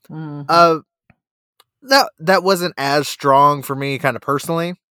 Mhm. that wasn't as strong for me kind of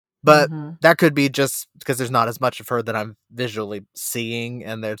personally, but Mhm. that could be just because there's not as much of her that I'm visually seeing,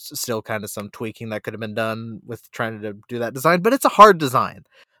 and there's still kind of some tweaking that could have been done with trying to do that design, but it's a hard design.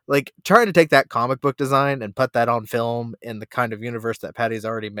 Like trying to take that comic book design and put that on film in the kind of universe that Patty's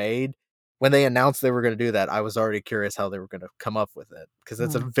already made. When they announced they were going to do that, I was already curious how they were going to come up with it, because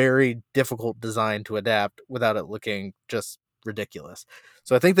it's a very difficult design to adapt without it looking just ridiculous.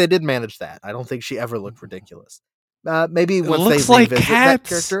 So I think they did manage that. I don't think she ever looked ridiculous. Maybe once looks they like revisit Cats. that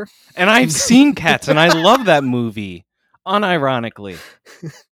character. And I've seen Cats, and I love that movie, unironically.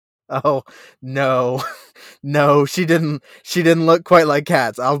 Oh no, no, she didn't look quite like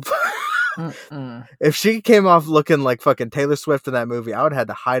Cats. If she came off looking like fucking Taylor Swift in that movie, I would have had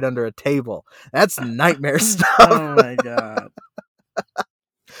to hide under a table. That's nightmare stuff. Oh my god.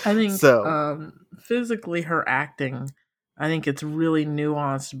 I think So. Physically her acting, I think it's really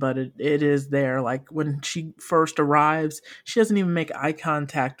nuanced, but it is there. Like when she first arrives, she doesn't even make eye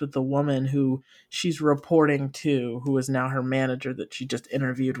contact with the woman who she's reporting to, who is now her manager that she just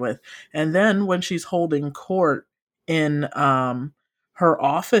interviewed with. And then when she's holding court in her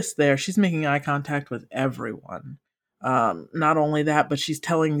office there, she's making eye contact with everyone. Not only that, but she's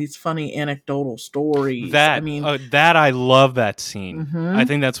telling these funny anecdotal stories. That I love that scene. Mhm. I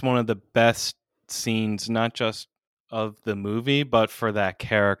think that's one of the best scenes, not just of the movie, but for that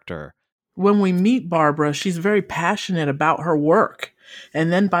character. when we meet Barbara, she's very passionate about her work.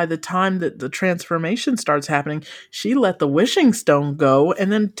 And then by the time that the transformation starts happening, she let the wishing stone go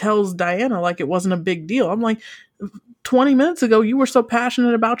and then tells Diana like it wasn't a big deal. I'm like, 20 minutes ago, you were so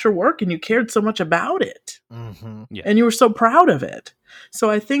passionate about your work and you cared so much about it. Mm-hmm. Yeah. And you were so proud of it. So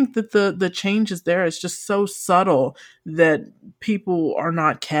I think that the changes there is just so subtle that people are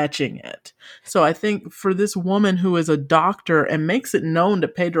not catching it. So I think for this woman who is a doctor and makes it known to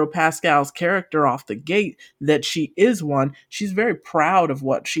Pedro Pascal's character off the gate that she is one, she's very proud of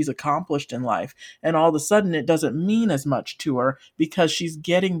what she's accomplished in life. And all of a sudden it doesn't mean as much to her because she's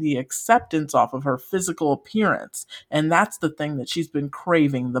getting the acceptance off of her physical appearance. And that's the thing that she's been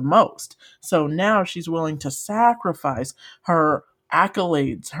craving the most. So now she's willing to sacrifice her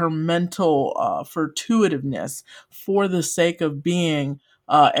accolades, her mental fortuitiveness for the sake of being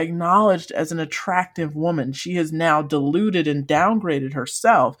acknowledged as an attractive woman. She has now diluted and downgraded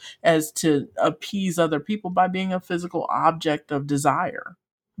herself as to appease other people by being a physical object of desire.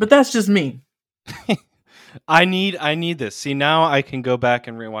 But that's just me. I need this. See, now I can go back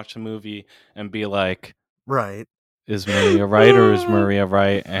and rewatch the movie and be like, Right. is Maria right or is Maria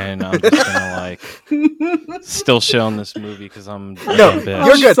right? And I'm just gonna like still shit on this movie because I'm No, a bitch.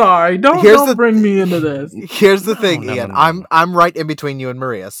 You're I'm good. sorry. Don't bring me into this. Here's the thing, no, Ian. no. I'm right in between you and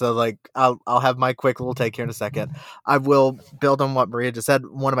Maria. So like I'll have my quick little take here in a second. I will build on what Maria just said.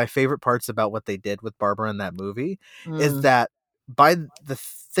 One of my favorite parts about what they did with Barbara in that movie is that by the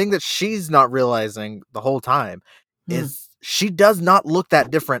thing that she's not realizing the whole time is she does not look that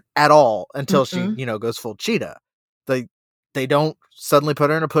different at all until she, goes full cheetah. They don't suddenly put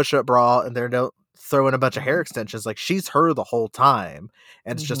her in a push-up bra and they don't throw in a bunch of hair extensions. Like, she's her the whole time,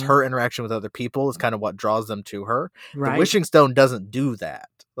 and it's just her interaction with other people is kind of what draws them to her. Right. The wishing stone doesn't do that.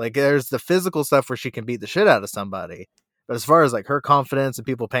 Like, there's the physical stuff where she can beat the shit out of somebody, but as far as like her confidence and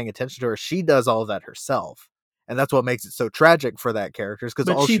people paying attention to her, she does all of that herself, and that's what makes it so tragic for that character, is because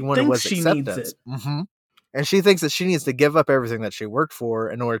all she wanted was acceptance. And she thinks that she needs to give up everything that she worked for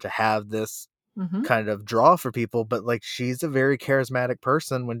in order to have this kind of draw for people. But like, she's a very charismatic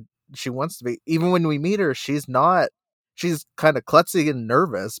person when she wants to be. Even when we meet her, she's not. She's kind of klutzy and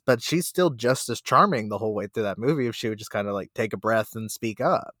nervous, but she's still just as charming the whole way through that movie if she would just kind of like take a breath and speak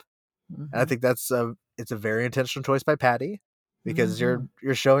up. And I think it's a very intentional choice by Patty, because you're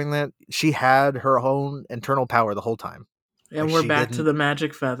showing that she had her own internal power the whole time. And like, we're back to the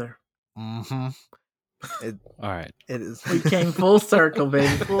magic feather. All right. It is. We came full circle, baby.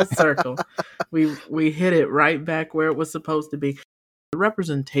 Full circle. We hit it right back where it was supposed to be. The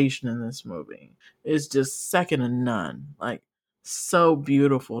representation in this movie is just second to none. Like, so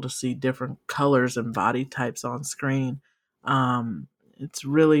beautiful to see different colors and body types on screen. It's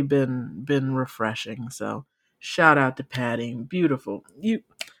really been refreshing. So shout out to Patty. Beautiful.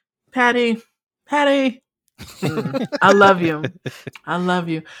 Patty. I love you.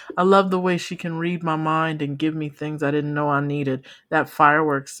 I love the way she can read my mind and give me things I didn't know I needed. That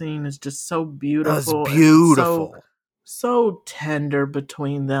fireworks scene is just so beautiful. That's beautiful. So tender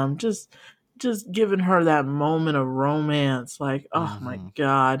between them. Just giving her that moment of romance. Like, oh my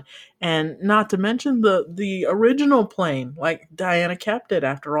God. And not to mention the original plane. Like, Diana kept it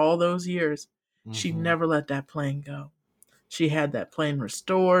after all those years. She never let that plane go. She had that plane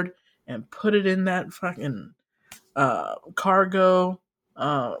restored and put it in that fucking cargo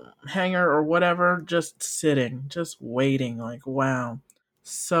hangar or whatever, just sitting, just waiting. Like, wow,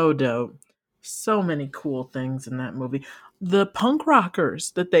 so dope. So many cool things in that movie. The punk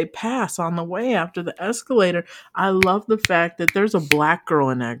rockers that they pass on the way after the escalator. I love the fact that there's a black girl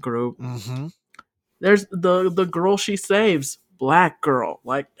in that group. There's the girl she saves, black girl.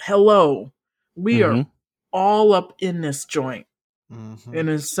 Like, hello, we are all up in this joint. And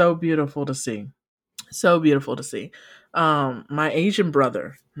it's so beautiful to see. So beautiful to see. My Asian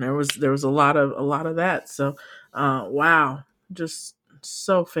brother, there was a lot of that. So, wow, just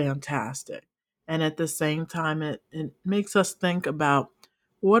so fantastic. And at the same time, it makes us think about,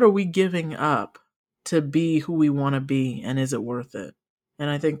 what are we giving up to be who we want to be, and is it worth it? And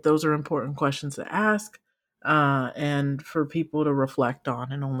I think those are important questions to ask, and for people to reflect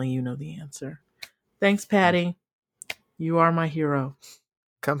on, and only you know the answer. Thanks, Patty. You are my hero.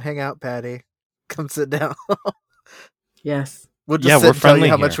 Come hang out, Patty. Come sit down. Yes. We'll just sit we're and tell you friendly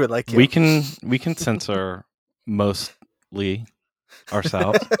how here. much we like you. We can censor mostly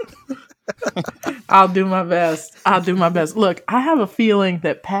ourselves. I'll do my best. Look, I have a feeling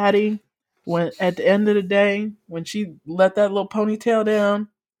that Patty, when at the end of the day, when she let that little ponytail down,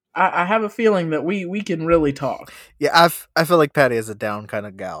 I have a feeling that we can really talk. Yeah, I feel like Patty is a down kind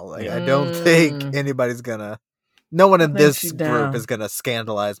of gal. Like, I don't think anybody's gonna No one I in think this she's group down. is going to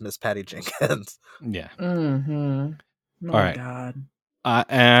scandalize Miss Patty Jenkins. Yeah. Mm-hmm. Oh All my right. god.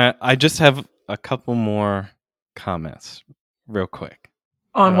 I just have a couple more comments, real quick.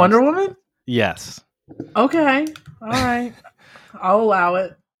 On And Wonder Woman? Yes. Okay. All right. I'll allow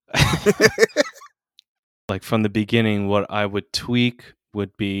it. Like from the beginning, what I would tweak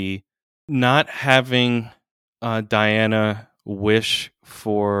would be not having Diana wish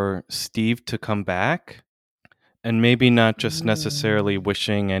for Steve to come back, and maybe not just necessarily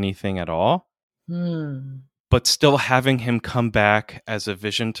wishing anything at all, but still having him come back as a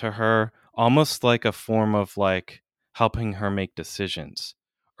vision to her, almost like a form of like helping her make decisions,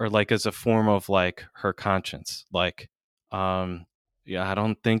 or like as a form of like her conscience, like yeah, I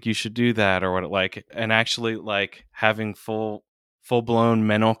don't think you should do that, or what, like, and actually like having full blown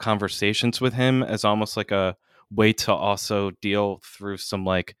mental conversations with him as almost like a way to also deal through some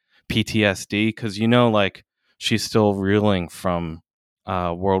like PTSD, because like she's still reeling from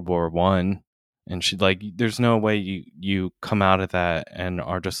World War One, and she like there's no way you come out of that and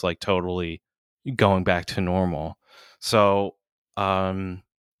are just like totally going back to normal. So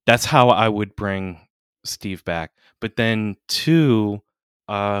that's how I would bring Steve back. But then two,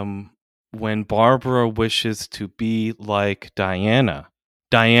 when Barbara wishes to be like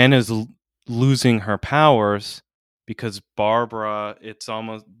Diana's losing her powers, because Barbara, it's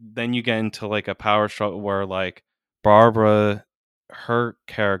almost, then you get into like a power struggle where like Barbara, her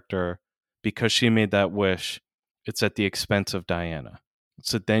character, because she made that wish, it's at the expense of Diana.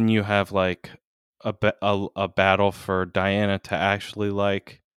 So then you have like a battle for Diana to actually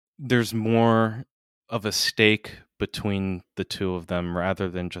like, there's more of a stake between the two of them rather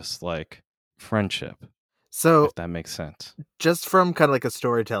than just like friendship, So, if that makes sense. just from kind of like a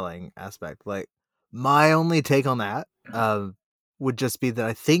storytelling aspect, like my only take on that would just be that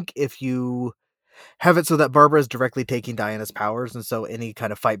I think if you have it so that Barbara is directly taking Diana's powers, and so any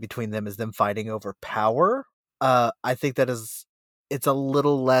kind of fight between them is them fighting over power, I think it's a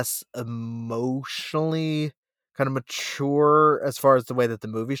little less emotionally kind of mature as far as the way that the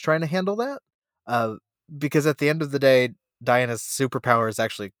movie's trying to handle that. Uh, because at the end of the day, Diana's superpower is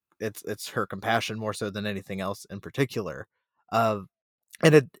actually it's her compassion more so than anything else in particular. Uh,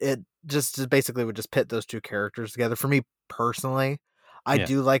 and it just basically would just pit those two characters together. For me personally, I Yeah.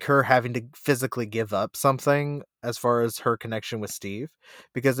 do like her having to physically give up something as far as her connection with Steve,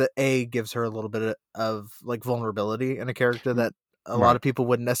 because it gives her a little bit of like vulnerability in a character that a lot Right. of people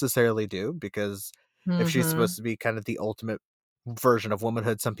wouldn't necessarily do, because if she's supposed to be kind of the ultimate version of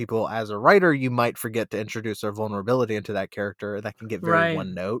womanhood, some people as a writer you might forget to introduce their vulnerability into that character, and that can get very Right.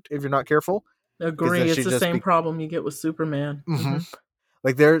 one note if you're not careful. Agree. then It's she'd the just same be- problem you get with Superman. Mhm.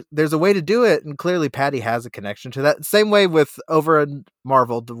 Like there's a way to do it, and clearly Patty has a connection to that. Same way with over in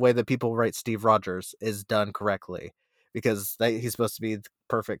Marvel, the way that people write Steve Rogers is done correctly, because he's supposed to be the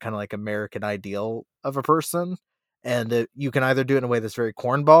perfect kind of like American ideal of a person, and you can either do it in a way that's very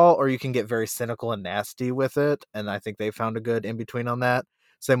cornball, or you can get very cynical and nasty with it. And I think they found a good in between on that.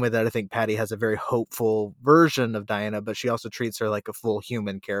 Same way that I think Patty has a very hopeful version of Diana, but she also treats her like a full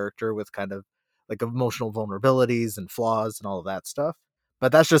human character with kind of like emotional vulnerabilities and flaws and all of that stuff.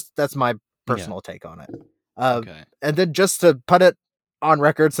 But that's my personal take on it. Okay. And then just to put it on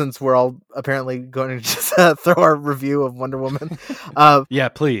record, since we're all apparently going to just throw our review of Wonder Woman, Yeah,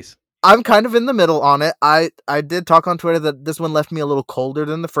 please. I'm kind of in the middle on it. I did talk on Twitter that this one left me a little colder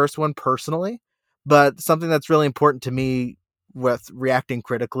than the first one personally, but something that's really important to me with reacting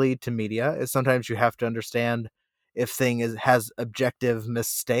critically to media is sometimes you have to understand if has objective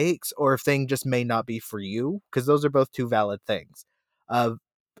mistakes, or if thing just may not be for you, because those are both two valid things. Uh,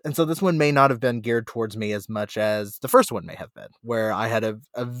 and so this one may not have been geared towards me as much as the first one may have been, where I had a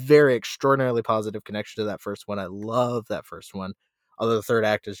very extraordinarily positive connection to that first one. I love that first one. Although the third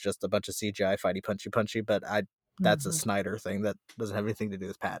act is just a bunch of CGI fighty punchy, but that's a Snyder thing that doesn't have anything to do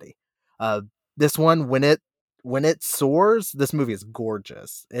with Patty. This one, when it soars, this movie is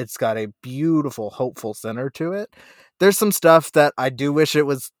gorgeous. It's got a beautiful, hopeful center to it. There's some stuff that I do wish it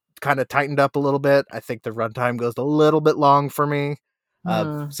was kind of tightened up a little bit. I think the runtime goes a little bit long for me.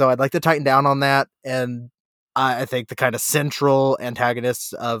 So I'd like to tighten down on that. And I think the kind of central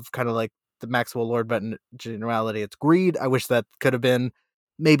antagonists of kind of like the Maxwell Lord, but in generality, it's Greed. I wish that could have been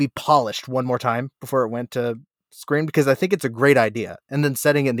maybe polished one more time before it went to screen, because I think it's a great idea. And then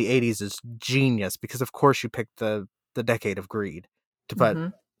setting it in the 80s is genius, because of course you picked the decade of Greed to put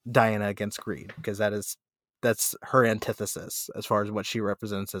Diana against Greed, because that's her antithesis as far as what she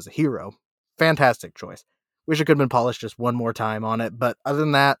represents as a hero. Fantastic choice. Wish it could have been polished just one more time on it, but other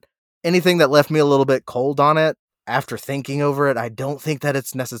than that, anything that left me a little bit cold on it, after thinking over it, I don't think that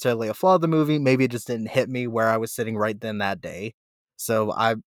it's necessarily a flaw of the movie. Maybe it just didn't hit me where I was sitting right then that day. So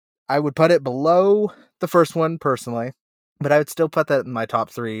I would put it below the first one personally, but I would still put that in my top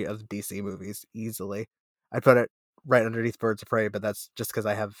 3 of DC movies easily. I'd put it right underneath Birds of Prey, but that's just because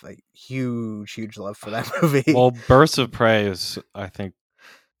I have a huge love for that movie. Well, Birds of Prey is, I think,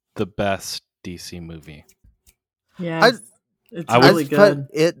 the best DC movie. Yeah, it's I would really good.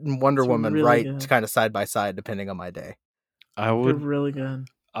 Put it and Wonder It's Woman really right good. kind of side by side, depending on my day. I They're would. really good.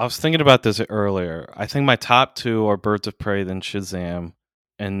 I was thinking about this earlier. I think my top 2 are Birds of Prey, then Shazam,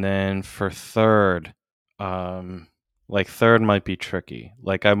 and then for third, third might be tricky.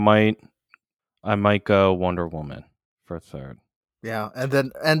 Like I might go Wonder Woman for third. Yeah,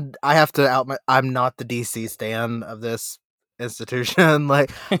 and I have to I'm not the DC stan of this institution.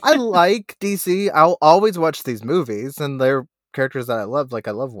 Like, I like DC. I'll always watch these movies, and they're characters that I love. Like,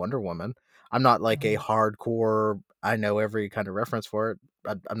 I love Wonder Woman. I'm not like a hardcore. I know every kind of reference for it.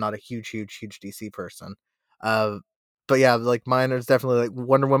 I'm not a huge DC person. But yeah, like mine is definitely like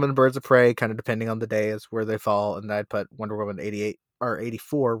Wonder Woman, Birds of Prey, kind of depending on the day is where they fall, and I'd put Wonder Woman 88 or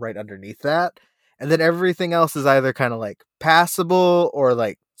 84 right underneath that. And then everything else is either kind of like passable or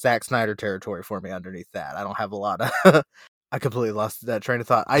like Zack Snyder territory for me underneath that. I don't have a lot of I completely lost that train of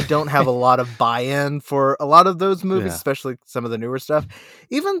thought. I don't have a lot of buy-in for a lot of those movies, Yeah. especially some of the newer stuff.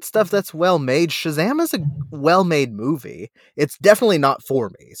 Even stuff that's well made. Shazam is a well-made movie. It's definitely not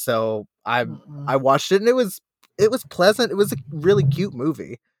for me. So I watched it and it was pleasant. It was a really cute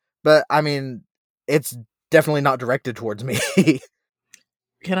movie. But I mean, it's definitely not directed towards me.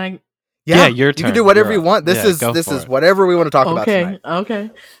 Can I? Yeah, your You turn. can do whatever You're you up. want. This Yeah, is go for it. whatever we want to talk about tonight.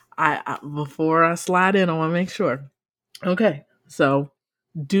 Okay. I before I slide in, I want to make sure. Okay, so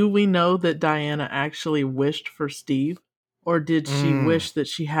do we know that Diana actually wished for Steve, or did she wish that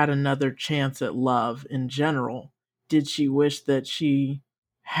she had another chance at love in general? Did she wish that she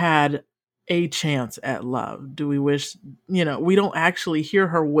had a chance at love? Do we wish? We don't actually hear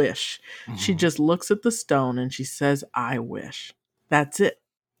her wish. She just looks at the stone and she says, "I wish." That's it.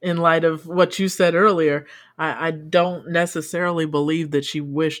 In light of what you said earlier, I don't necessarily believe that she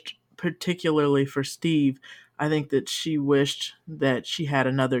wished particularly for Steve. I think that she wished that she had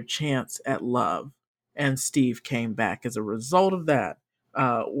another chance at love, and Steve came back as a result of that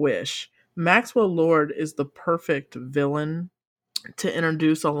wish. Maxwell Lord is the perfect villain to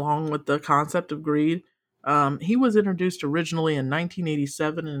introduce along with the concept of greed. He was introduced originally in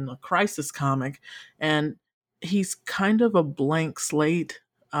 1987 in a Crisis comic, and he's kind of a blank slate.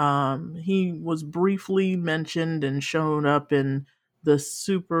 He was briefly mentioned and shown up in the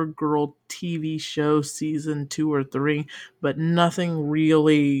Supergirl TV show season 2 or 3, but nothing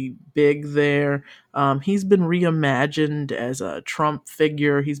really big there. He's been reimagined as a Trump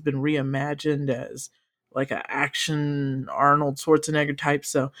figure. He's been reimagined as like an action Arnold Schwarzenegger type.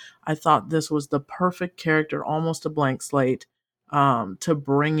 So I thought this was the perfect character, almost a blank slate, to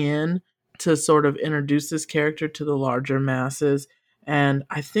bring in to sort of introduce this character to the larger masses. And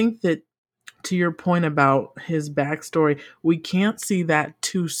I think that, to your point about his backstory, we can't see that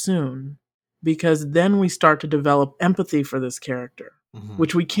too soon, because then we start to develop empathy for this character,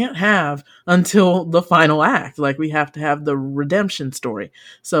 which we can't have until the final act. Like, we have to have the redemption story.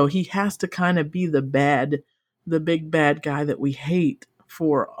 So he has to kind of be the big bad guy that we hate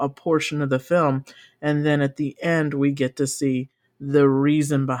for a portion of the film. And then at the end, we get to see the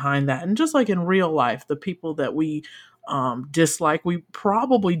reason behind that. And just like in real life, the people that we dislike, we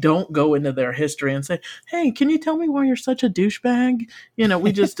probably don't go into their history and say, "Hey, can you tell me why you're such a douchebag?"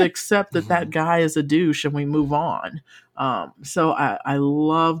 We just accept that guy is a douche and we move on. So I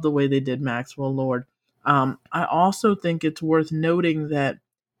love the way they did Maxwell Lord. I also think it's worth noting that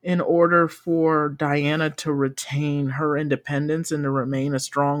in order for Diana to retain her independence and to remain a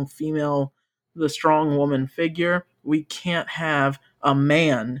strong female, the strong woman figure, we can't have a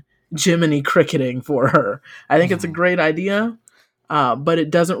man Jiminy cricketing for her. I think it's a great idea, but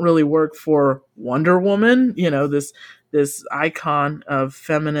it doesn't really work for Wonder Woman. This icon of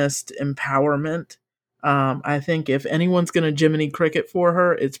feminist empowerment. I think if anyone's going to Jiminy cricket for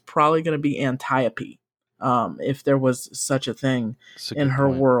her, it's probably going to be Antiope, if there was such a thing in her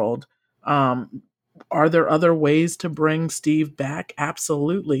world. Are there other ways to bring Steve back?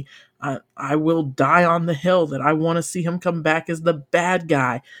 Absolutely. I will die on the hill that I want to see him come back as the bad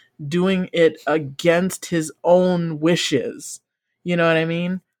guy, doing it against his own wishes. You know what I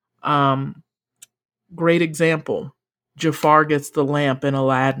mean? Great example. Jafar gets the lamp in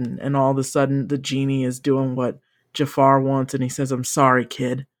Aladdin, and all of a sudden the genie is doing what Jafar wants, and he says, "I'm sorry,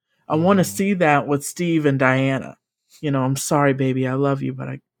 kid." I want to see that with Steve and Diana. I'm sorry, baby, I love you, but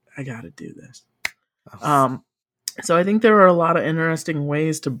I got to do this. So I think there are a lot of interesting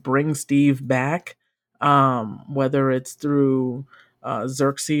ways to bring Steve back, whether it's through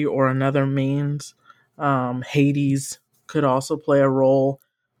Xerxes or another means. Hades could also play a role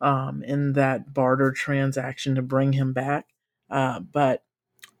in that barter transaction to bring him back. But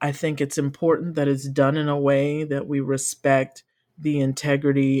I think it's important that it's done in a way that we respect the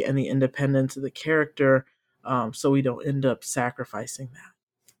integrity and the independence of the character, so we don't end up sacrificing that.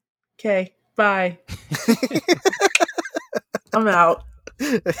 Okay, bye. I'm out.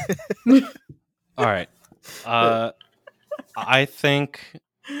 All right. I think,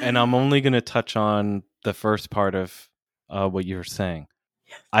 and I'm only going to touch on the first part of what you were saying.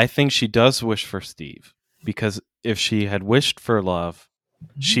 I think she does wish for Steve, because if she had wished for love,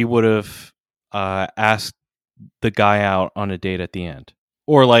 she would have asked the guy out on a date at the end,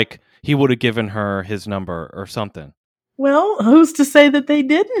 or like he would have given her his number or something. Well, who's to say that they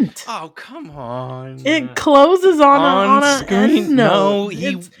didn't? Oh, come on! It closes on a screen. end note.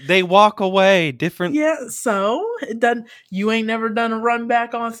 No, they walk away different. Yeah, so it doesn't. You ain't never done a run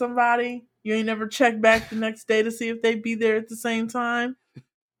back on somebody. You ain't never checked back the next day to see if they be there at the same time.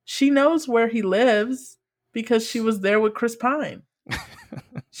 She knows where he lives because she was there with Chris Pine.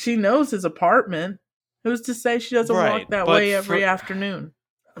 She knows his apartment. Who's to say she doesn't walk that way every afternoon?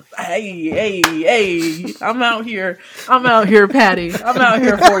 Hey, I'm out here, Patty. I'm out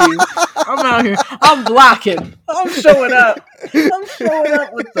here for you. I'm out here. I'm blocking. I'm showing up. I'm showing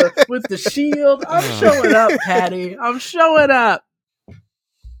up with the shield. I'm showing up, Patty. I'm showing up.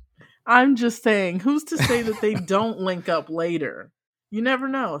 I'm just saying, who's to say that they don't link up later? You never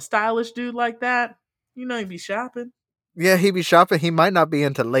know. A stylish dude like that, he'd be shopping. Yeah, he'd be shopping. He might not be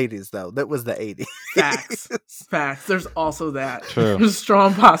into ladies, though. That was the 80s. Facts. There's also that. True. There's a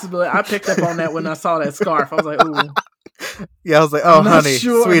strong possibility. I picked up on that when I saw that scarf. I was like, ooh. Yeah, I was like, oh, honey,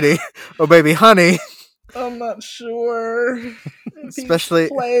 sweetie. Oh, baby, honey. I'm not sure. Especially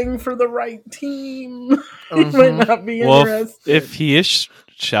he's playing for the right team. He might not be interested. If he is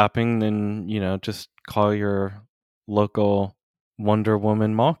shopping, then, just call your local Wonder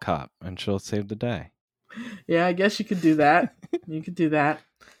Woman mall cop and she'll save the day. Yeah, I guess you could do that. You could do that.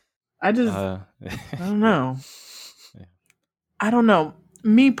 I just, I don't know. Yeah. I don't know.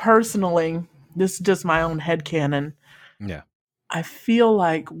 Me personally, this is just my own headcanon. Yeah. I feel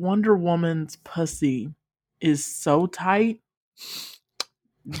like Wonder Woman's pussy is so tight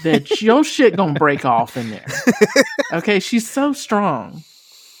that your shit gonna break off in there. Okay, she's so strong.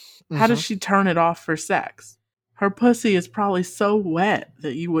 How does she turn it off for sex? Her pussy is probably so wet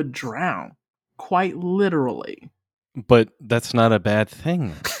that you would drown. Quite literally. But that's not a bad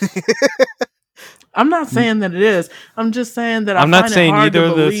thing. I'm not saying that it is. I'm just saying that I'm not saying either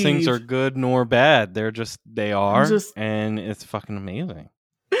of those believe. things are good nor bad. They are, and it's fucking amazing.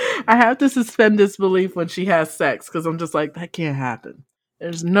 I have to suspend disbelief when she has sex, because I'm just like, that can't happen.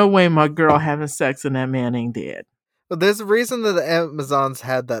 There's no way my girl having sex and that man ain't dead. Well, there's a reason that the Amazons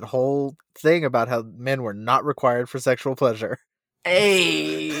had that whole thing about how men were not required for sexual pleasure.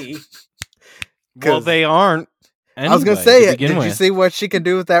 Hey. Well, they aren't. Anyway, I was going to say it. Did with. You see what she can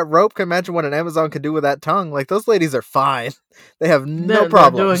do with that rope? Can you imagine what an Amazon can do with that tongue? Like, those ladies are fine. They have no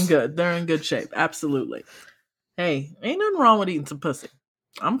problems. They're doing good. They're in good shape. Absolutely. Hey, ain't nothing wrong with eating some pussy.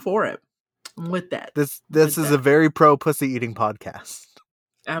 I'm for it. I'm with that. This is a very pro pussy eating podcast.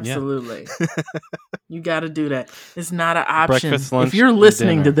 Absolutely. Yeah. You got to do that. It's not an option. Breakfast, lunch, if you're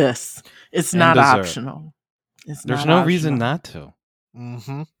listening dinner, to this, it's not optional. There's no reason not to.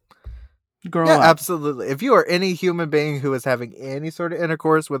 Mm-hmm. Grow up. Absolutely. If you are any human being who is having any sort of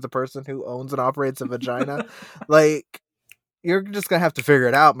intercourse with a person who owns and operates a vagina, like, you're just going to have to figure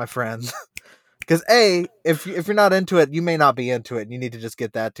it out, my friends. Because if you're not into it, you may not be into it. You need to just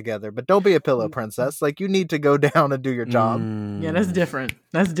get that together. But don't be a pillow princess. Like, you need to go down and do your job. Yeah, that's different.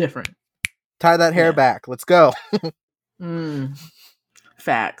 Tie that hair back. Let's go.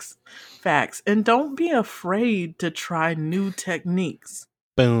 Facts. And don't be afraid to try new techniques.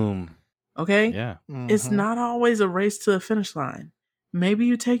 Boom. Okay? Yeah. Mm-hmm. It's not always a race to the finish line. Maybe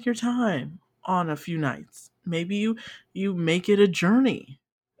you take your time on a few nights. Maybe you make it a journey.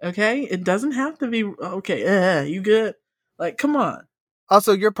 Okay? It doesn't have to be, okay, you good? Like, come on.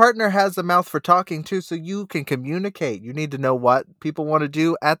 Also, your partner has a mouth for talking too, so you can communicate. You need to know what people want to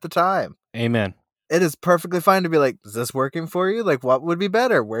do at the time. Amen. It is perfectly fine to be like, is this working for you? Like, what would be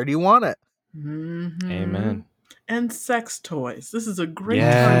better? Where do you want it? Mm-hmm. Amen. And sex toys. This is a great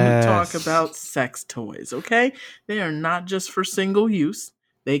time to talk about sex toys, okay? They are not just for single use.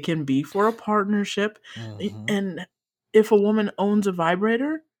 They can be for a partnership. Mm-hmm. And if a woman owns a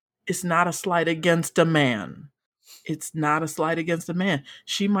vibrator, it's not a slight against a man. It's not a slight against a man.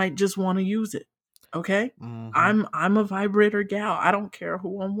 She might just want to use it. Okay? Mhm. I'm a vibrator gal. I don't care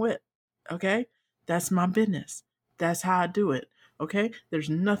who I'm with. Okay? That's my business. That's how I do it. Okay? There's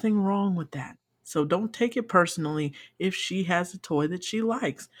nothing wrong with that. So don't take it personally if she has a toy that she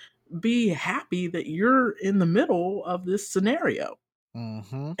likes. Be happy that you're in the middle of this scenario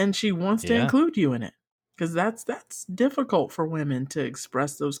Mhm. and she wants to Yeah. include you in it. Because that's difficult for women to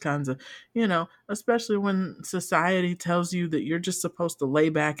express those kinds of, especially when society tells you that you're just supposed to lay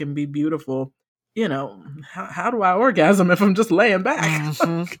back and be beautiful. How do I orgasm if I'm just laying back?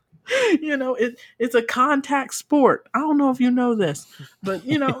 Mhm. It's a contact sport. I don't know if you know this, but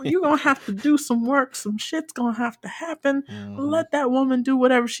you're gonna have to do some work. Some shit's gonna have to happen. Mhm. Let that woman do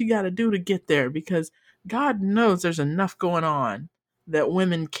whatever she got to do to get there, because God knows there's enough going on that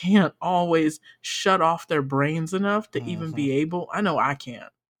women can't always shut off their brains enough to even Mhm. be able. I know I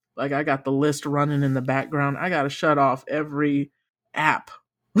can't. Like, I got the list running in the background. I got to shut off every app.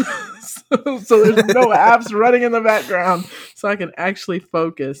 so there's no apps running in the background so I can actually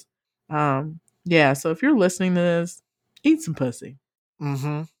focus. Yeah, so if you're listening to this, eat some pussy.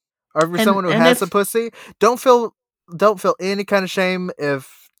 Mhm. Or if you're And someone who and has if a pussy, don't feel any kind of shame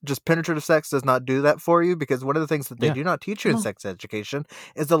if just penetrative sex does not do that for you, because one of the things that they Yeah. do not teach you Come in on. sex education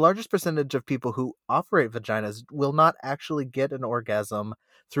is the largest percentage of people who operate vaginas will not actually get an orgasm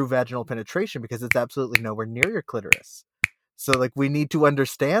through vaginal penetration because it's absolutely nowhere near your clitoris. So like, we need to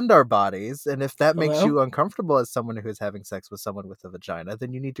understand our bodies, and if that makes Hello? you uncomfortable as someone who is having sex with someone with a vagina,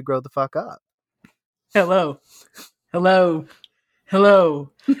 then you need to grow the fuck up. Hello. Hello.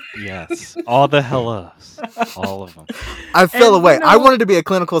 Yes. All the hellos. All of them. I fell And, away. I wanted to be a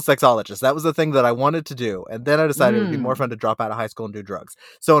clinical sexologist. That was the thing that I wanted to do. And then I decided it would be more fun to drop out of high school and do drugs.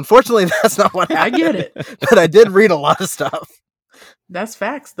 So unfortunately, that's not what I happened. get it. But I did read a lot of stuff. That's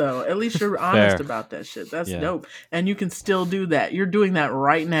facts, though. At least you're honest Fair. about that shit. That's Yeah. dope. And you can still do that. You're doing that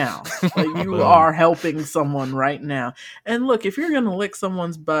right now. Like, you Boom. are helping someone right now. And look, if you're going to lick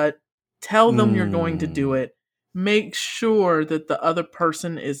someone's butt, tell them you're going to do it. Make sure that the other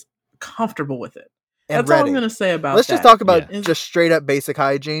person is comfortable with it. And That's all I'm ready. going to say about Let's that. just talk about Yeah. just straight up basic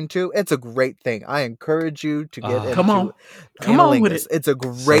hygiene too. It's a great thing. I encourage you to get into Come on. Come on with analingus. it. It's a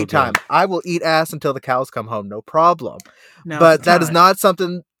great good. time. I will eat ass until the cows come home, no problem. Now's But the that is time. not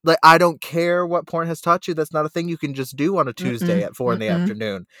something like, I don't care what porn has taught you. That's not a thing you can just do on a Tuesday at 4 in the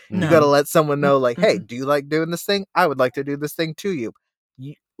afternoon. No. You got to let someone know, like, hey, Mm-mm. do you like doing this thing? I would like to do this thing to you.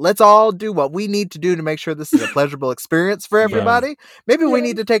 Let's all do what we need to do to make sure this is a pleasurable experience for everybody. Maybe we Yeah.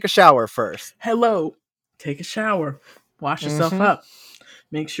 need to take a shower first. Hello. Take a shower. Wash yourself Mhm. up.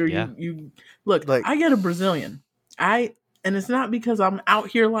 Make sure Yeah. you look. Like- I get a Brazilian. And it's not because I'm out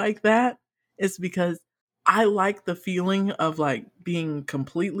here like that. It's because I like the feeling of like being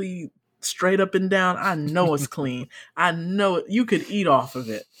completely straight up and down. I know it's clean. I know it. You could eat off of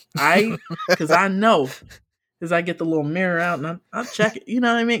it. Because I know. Because I get the little mirror out and I'll check it. You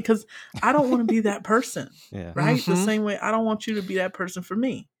know what I mean? Because I don't want to be that person. Yeah. Right? The Mhm. same way I don't want you to be that person for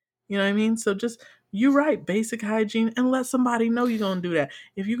me. You know what I mean? So just, you're right, basic hygiene, and let somebody know you're going to do that.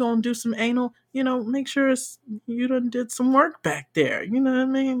 If you're going to do some anal, make sure you done did some work back there. You know what I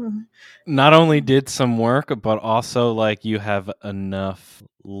mean? Not only did some work, but also like you have enough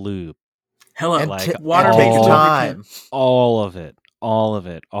lube. Hello. And Like, take water-based your all- time. All of it,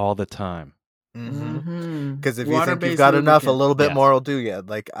 all the time. Mm-hmm. Because if you think you've got enough, a little bit Yes. more will do you.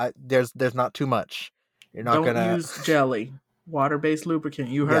 Like, there's not too much. You're not Don't gonna use jelly. Water-based lubricant.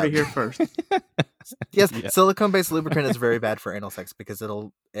 You heard it here first. Yes, Yeah. silicone-based lubricant is very bad for anal sex because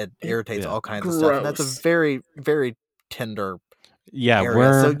it irritates Yeah. all kinds of stuff. And that's Gross. a very, very tender Yeah, area.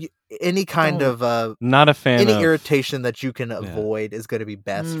 we're So any kind Don't. of not a fan any of irritation that you can avoid is going to be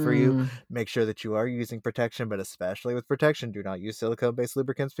best for you. Mm. Make sure that you are using protection, but especially with protection, do not use silicone-based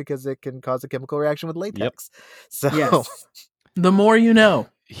lubricants because it can cause a chemical reaction with latex. So Yes. The more you know.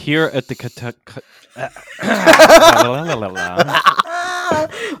 here at the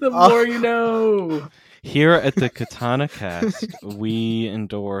The more you know. Here at the Katana Cast, we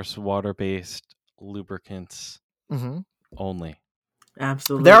endorse water-based lubricants Mhm. only.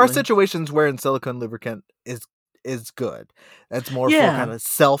 Absolutely. There are situations wherein silicone lubricant is good. That's more for Yeah. kind of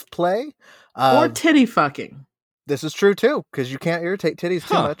self-play. Or titty fucking. This is true too, because you can't irritate titties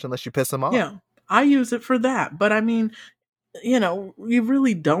too Huh. much unless you piss them off. Yeah. I use it for that. But I mean, you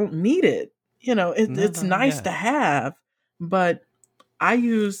really don't need it. It's nice yeah. to have, but I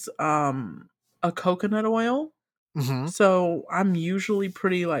use a coconut oil. Mm-hmm. So I'm usually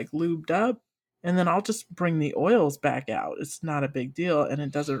pretty like lubed up, and then I'll just bring the oils back out. It's not a big deal, and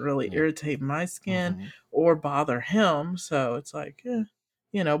it doesn't really Yeah. irritate my skin Mm-hmm. or bother him. So it's like,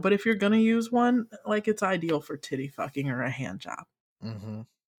 but if you're gonna use one, like, it's ideal for titty fucking or a hand job. Mm-hmm.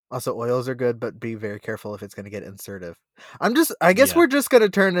 Also, oils are good, but be very careful if it's going to get insertive. I guess Yeah. we're just going to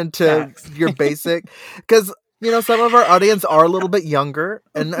turn into Facts. your basic, because, some of our audience are a little bit younger,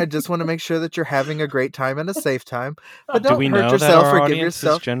 and I just want to make sure that you're having a great time and a safe time. But Do don't we hurt know that yourself our or give audience is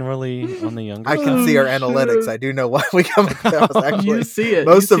yourself. generally on the younger I side? can see our Oh, analytics. shit. I do know why we come across. Actually, You see it.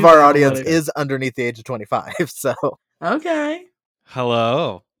 most You of see our the audience analytics. is underneath the age of 25. So, Okay.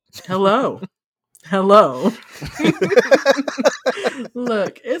 Hello. Hello. Hello.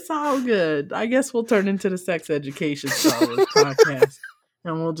 Look, it's all good. I guess we'll turn into the sex education Star Wars podcast,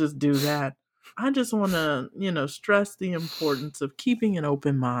 and we'll just do that. I just want to, stress the importance of keeping an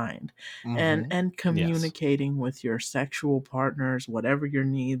open mind Mhm. and communicating with your sexual partners, whatever your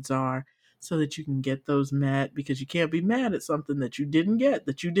needs are, so that you can get those met. Because you can't be mad at something that you didn't get,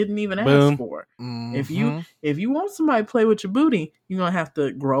 that you didn't even Boom. ask for. If Mhm. you want somebody to play with your booty, you're gonna have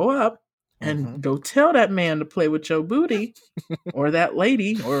to grow up and go tell that man to play with your booty, or that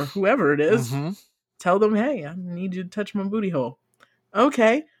lady, or whoever it is. Mhm. Tell them, hey, I need you to touch my booty hole.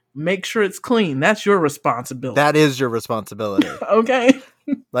 Okay, make sure it's clean. That's your responsibility. That is your responsibility. Okay.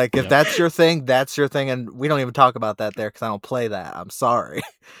 Like, if Yep. that's your thing, that's your thing, and we don't even talk about that there because I don't play that. I'm sorry.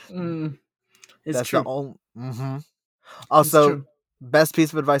 It's That's true. the only. It's Also, true. best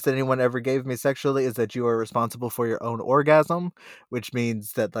piece of advice that anyone ever gave me sexually is that you are responsible for your own orgasm, which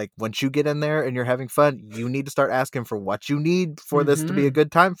means that, like, once you get in there and you're having fun, you need to start asking for what you need for this to be a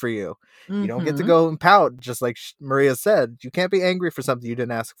good time for you. You don't get to go and pout, just like Maria said. You can't be angry for something you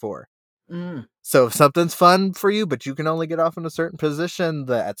didn't ask for. So if something's fun for you, but you can only get off in a certain position,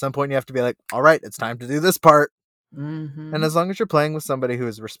 that at some point you have to be like, all right, it's time to do this part. And as long as you're playing with somebody who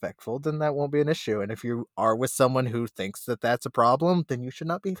is respectful, then that won't be an issue. And if you are with someone who thinks that that's a problem, then you should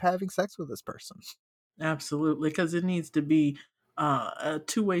not be having sex with this person. Absolutely, because it needs to be a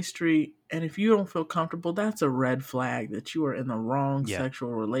two-way street. And if you don't feel comfortable, that's a red flag that you are in the wrong Yeah.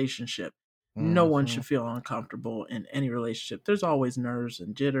 sexual relationship. No one should feel uncomfortable in any relationship. There's always nerves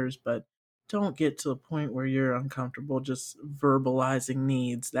and jitters, but don't get to the point where you're uncomfortable just verbalizing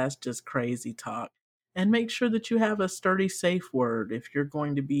needs. That's just crazy talk. And make sure that you have a sturdy safe word if you're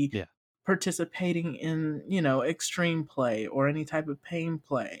going to be Yeah. participating in, extreme play or any type of pain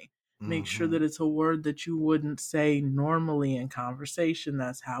play. Make sure that it's a word that you wouldn't say normally in conversation.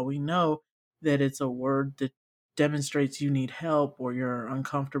 That's how we know that it's a word that demonstrates you need help or you're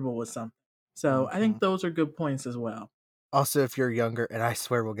uncomfortable with something. So I think those are good points as well. Also, if you're younger, and I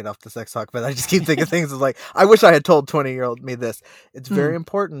swear we'll get off the sex talk, but I just keep thinking things like, I wish I had told 20-year-old me this. It's very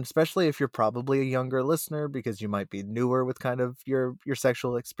important, especially if you're probably a younger listener, because you might be newer with kind of your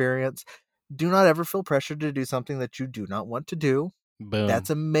sexual experience. Do not ever feel pressured to do something that you do not want to do. Boom. That's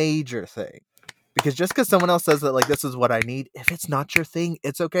a major thing. Because just because someone else says that, like, this is what I need, if it's not your thing,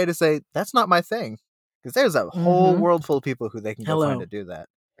 it's okay to say, that's not my thing. Because there's a whole world full of people who they can go find to do that.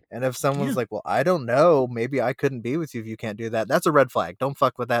 And if someone's like, well, I don't know, maybe I couldn't be with you if you can't do that, that's a red flag. Don't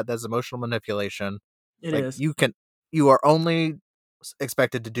fuck with that. That's emotional manipulation. It like, is. You are only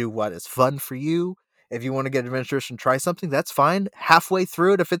expected to do what is fun for you. If you want to get adventurous and try something, that's fine. Halfway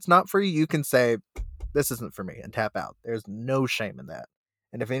through it, if it's not for you, you can say, this isn't for me, and tap out. There's no shame in that.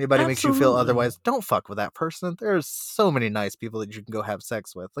 And if anybody makes you feel otherwise, don't fuck with that person. There's so many nice people that you can go have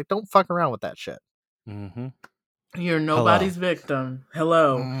sex with. Like, don't fuck around with that shit. You're nobody's victim.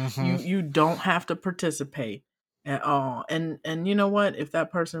 Hello. You don't have to participate at all. And you know what? If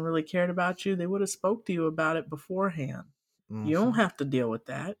that person really cared about you, they would have spoke to you about it beforehand. You don't have to deal with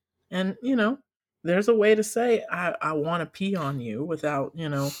that. And there's a way to say I want to pee on you without,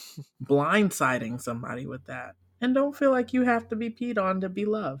 blindsiding somebody with that. And don't feel like you have to be peed on to be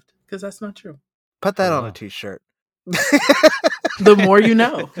loved, because that's not true. Put that on a t-shirt. The more you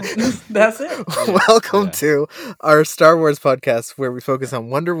know. That's it. Welcome to our Star Wars podcast, where we focus on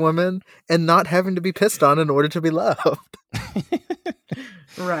Wonder Woman and not having to be pissed on in order to be loved.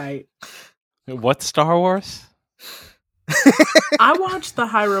 Right. What Star Wars? I watched the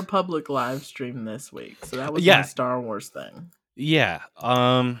High Republic live stream this week, so that was my Star Wars thing. Yeah.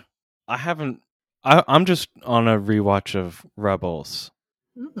 I haven't. I'm just on a rewatch of Rebels.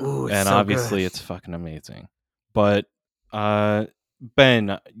 Ooh, and so obviously good. it's fucking amazing. But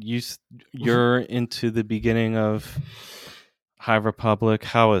Ben, you're into the beginning of High Republic.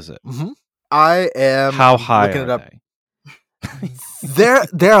 How is it? I am. How high looking are it up. they?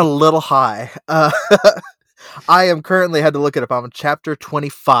 They're a little high. I am currently had to look it up. I'm on chapter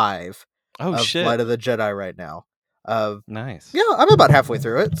 25 Oh of shit! Flight of the Jedi right now. Nice. Yeah, I'm about halfway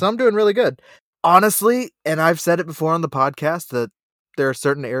through it, so I'm doing really good. Honestly, and I've said it before on the podcast, that there are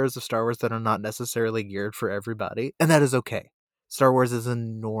certain eras of Star Wars that are not necessarily geared for everybody, and that is okay. Star Wars is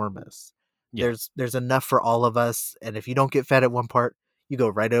enormous. Yeah. There's enough for all of us, and if you don't get fed at one part, you go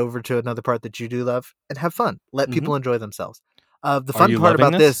right over to another part that you do love and have fun. Let people enjoy themselves. The Are fun you part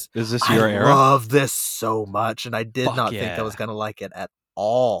loving about this? this, Is this your I era? love this so much, and I did Fuck not think I was yeah. going to like it at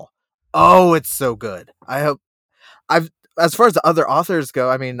all. Oh, it's so good. I hope as far as the other authors go,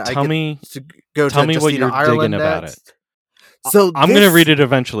 I mean, I Tell get me to go tell to me what Justina you're Ireland digging about it. next. So I'm going to read it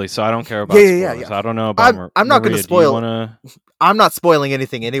eventually, so I don't care about Yeah. spoilers. I don't know about I'm not going to Maria. spoil. Do you want to? I'm not spoiling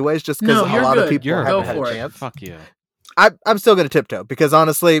anything anyways, just because No, a you're lot of good. people You're a haven't Go had a for it. chance. Fuck you. I'm still going to tiptoe because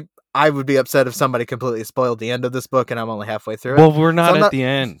honestly, I would be upset if somebody completely spoiled the end of this book and I'm only halfway through it. Well, we're not I'm at not- the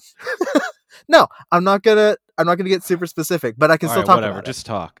end. No, I'm not gonna get super specific, but I can All still right, talk whatever. about Just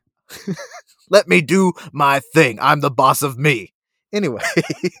talk. it. Let me do my thing. I'm the boss of me. Anyway,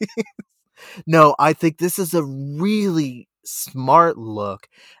 no, I think this is a really smart look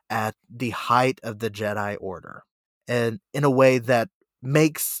at the height of the Jedi Order, and in a way that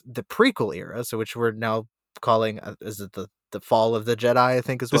makes the prequel era, so which we're now calling, is it the fall of the Jedi? I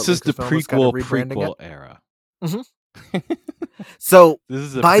think is what This is the Lucasfilm was kind of prequel rebranding it. era. Mhm. So This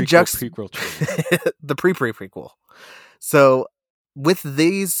is a by prequel trilogy. the prequel. So with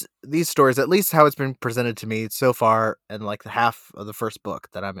these stories, at least how it's been presented to me so far, and like the half of the first book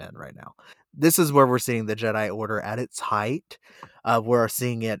that I'm in right now, this is where we're seeing the Jedi Order at its height. We're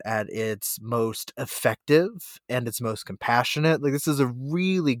seeing it at its most effective and its most compassionate. Like, this is a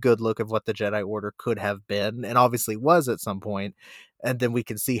really good look of what the Jedi Order could have been, and obviously was at some point. And then we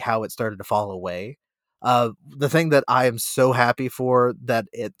can see how it started to fall away. The thing that I am so happy for, that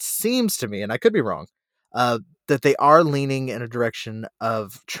it seems to me, and I could be wrong, that they are leaning in a direction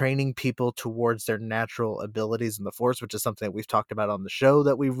of training people towards their natural abilities in the Force, which is something that we've talked about on the show,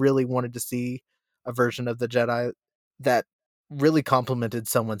 that we really wanted to see a version of the Jedi that really complemented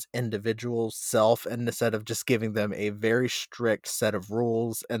someone's individual self, and instead of just giving them a very strict set of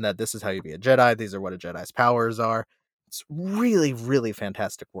rules and that this is how you be a Jedi, these are what a Jedi's powers are. It's really, really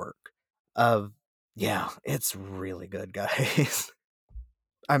fantastic work. Yeah, it's really good, guys.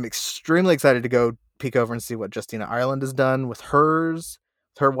 I'm extremely excited to go peek over and see what Justina Ireland has done with her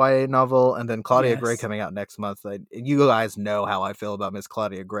YA novel, and then Claudia Gray Yes. coming out next month. You guys know how I feel about Miss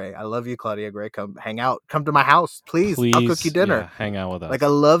Claudia Gray. I love you, Claudia Gray. Come hang out. Come to my house, please. I'll cook you dinner. Yeah, hang out with us. Like, I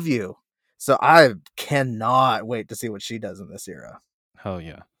love you. So I cannot wait to see what she does in this era. Hell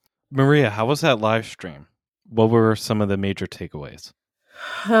yeah. Maria, how was that live stream? What were some of the major takeaways?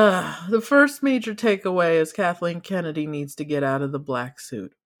 The first major takeaway is Kathleen Kennedy needs to get out of the black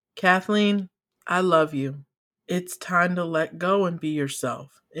suit. Kathleen, I love you. It's time to let go and be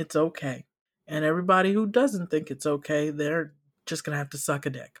yourself. It's okay. And everybody who doesn't think it's okay, they're just going to have to suck a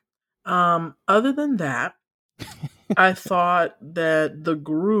dick. Other than that, I thought that the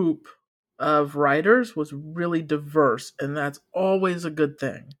group of writers was really diverse, and that's always a good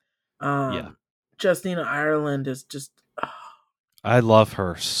thing. Yeah. Justina Ireland is just I love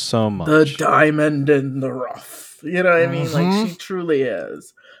her so much. the diamond in the rough. You know what I mean? Like, she truly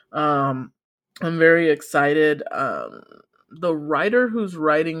is. I'm very excited. The writer who's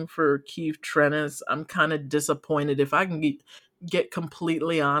writing for Keith Trennis, I'm kind of disappointed. If I can get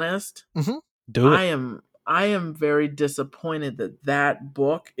completely honest, Do it. I am very disappointed that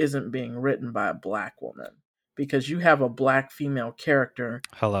book isn't being written by a black woman, because you have a black female character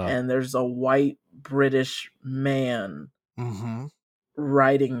Hello. and there's a white British man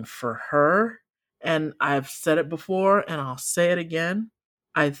writing for her. And I've said it before and I'll say it again.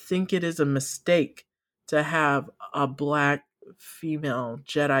 I think it is a mistake to have a black female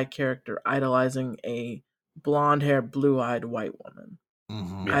Jedi character idolizing a blonde-haired, blue-eyed white woman.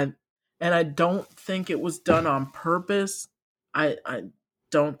 I don't think it was done on purpose. I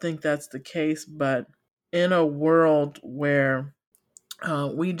don't think that's the case, but in a world where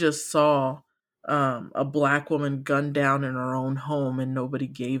we just saw a black woman gunned down in her own home and nobody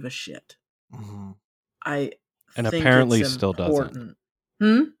gave a shit. I And think apparently it's still important.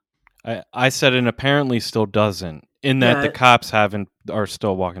 doesn't. I said, and apparently still doesn't, in that the cops are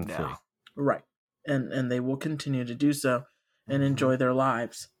still walking free. Right. And they will continue to do so and enjoy their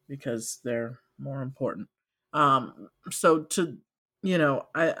lives because they're more important. So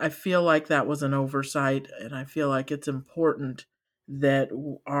I feel like that was an oversight, and I feel like it's important that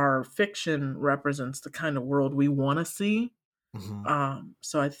our fiction represents the kind of world we want to see.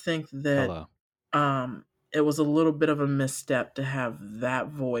 So I think that it was a little bit of a misstep to have that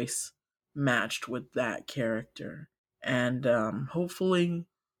voice matched with that character. And hopefully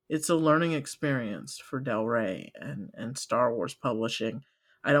it's a learning experience for Del Rey and Star Wars Publishing.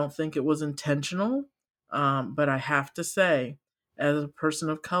 I don't think it was intentional, but I have to say, as a person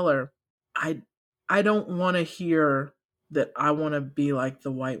of color, I don't want to hear that I want to be like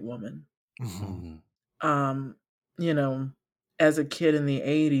the white woman. as a kid in the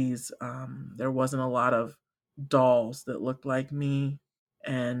 80s, there wasn't a lot of dolls that looked like me,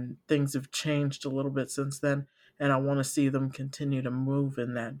 and things have changed a little bit since then. And I want to see them continue to move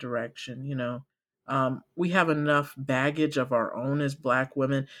in that direction. We have enough baggage of our own as Black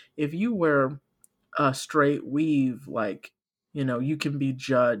women. If you wear a straight weave, like, you can be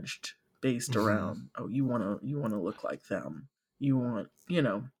judged based around, oh, you want to look like them. You want,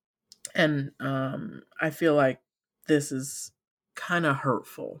 and I feel like this is kind of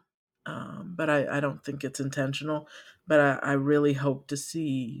hurtful, but I don't think it's intentional. But I really hope to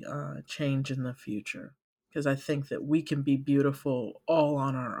see change in the future, because I think that we can be beautiful all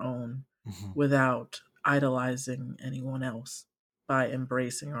on our own without idolizing anyone else, by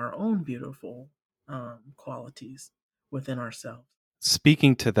embracing our own beautiful qualities within ourselves.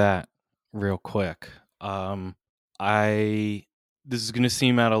 Speaking to that real quick, I this is going to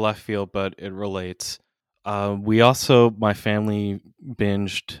seem out of left field, but it relates. We also, my family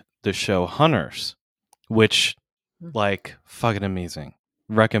binged the show Hunters, which, like, fucking amazing.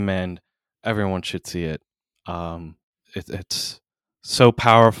 Recommend. Everyone should see it. It's so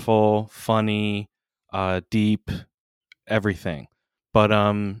powerful, funny, deep, everything. But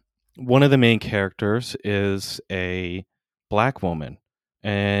one of the main characters is a Black woman,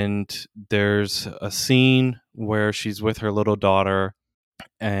 and there's a scene where she's with her little daughter,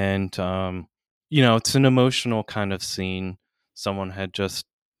 and it's an emotional kind of scene. Someone had just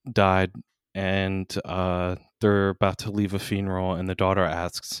died, and they're about to leave a funeral, and the daughter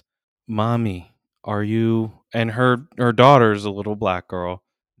asks, "Mommy, are you?" And her daughter's a little Black girl,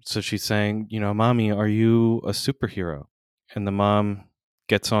 so she's saying, "Mommy, are you a superhero?" And the mom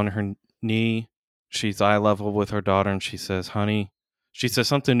gets on her knee. She's eye level with her daughter, and she says, "Honey," she says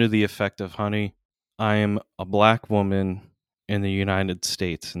something to the effect of, "Honey, I am a Black woman in the United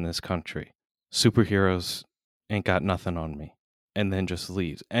States, in this country. Superheroes ain't got nothing on me." And then just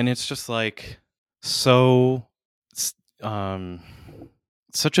leaves. And it's just like so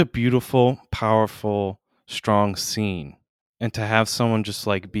such a beautiful, powerful, strong scene. And to have someone just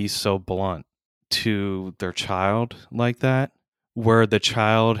like be so blunt to their child like that, where the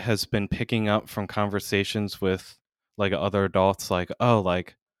child has been picking up from conversations with like other adults, like, oh,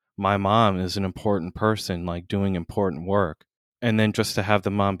 like my mom is an important person, like doing important work. And then just to have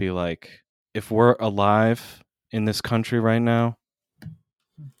the mom be like, if we're alive in this country right now,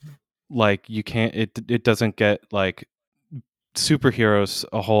 like you can't, it doesn't get like superheroes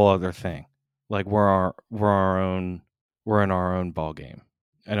a whole other thing. Like we're in our own ball game.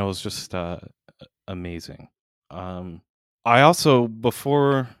 And it was just amazing. I also,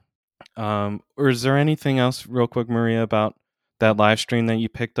 before or is there anything else real quick, Maria, about that live stream that you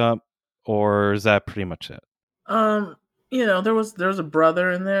picked up, or is that pretty much it? There was a brother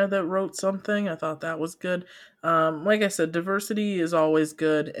in there that wrote something. I thought that was good. Like I said, diversity is always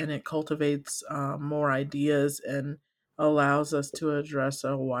good, and it cultivates more ideas and allows us to address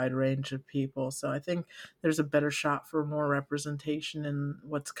a wide range of people. So I think there's a better shot for more representation in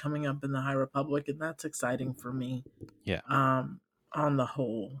what's coming up in the High Republic, and that's exciting for me. Yeah. On the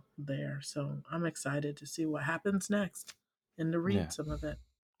whole there. So I'm excited to see what happens next and to read some of it.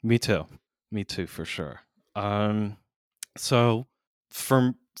 Me too for sure. So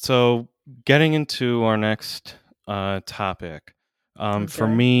getting into our next topic, for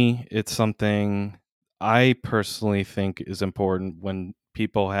me, it's something I personally think is important when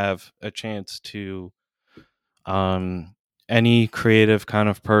people have a chance to, any creative kind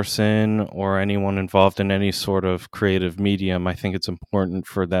of person or anyone involved in any sort of creative medium, I think it's important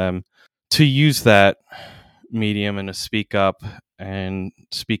for them to use that medium and to speak up and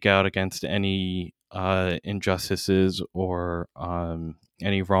speak out against any injustices or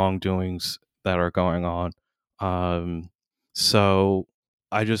any wrongdoings that are going on. So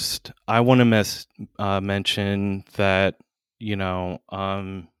I want to mention that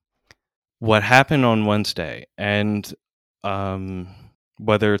what happened on Wednesday, and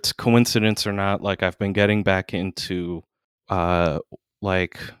whether it's coincidence or not, like I've been getting back into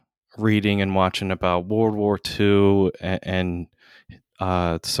like reading and watching about World War II and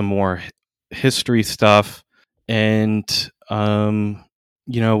some more history stuff. And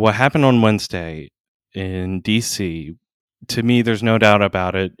what happened on Wednesday in DC, to me, there's no doubt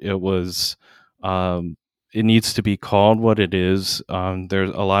about it. It was it needs to be called what it is.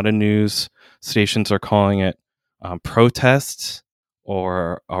 There's a lot of news stations are calling it protests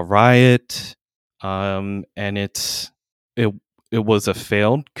or a riot, and it was a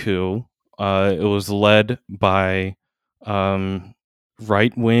failed coup. It was led by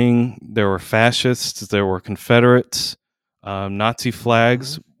right wing. There were fascists. There were Confederates. Nazi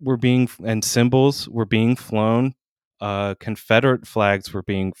flags were being and symbols were being flown. Confederate flags were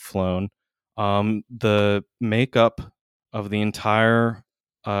being flown. The makeup of the entire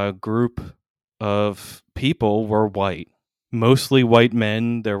group of people were white, mostly white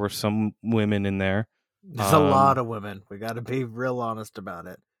men. There were some women in there. There's a lot of women. We got to be real honest about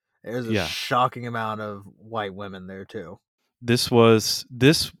it. There's a Yeah. shocking amount of white women there too.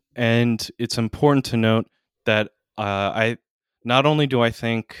 And it's important to note that I not only do I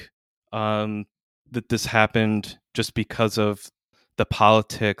think that this happened just because of the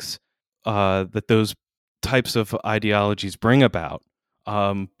politics that those types of ideologies bring about,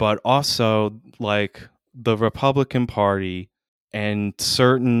 but also like the Republican Party and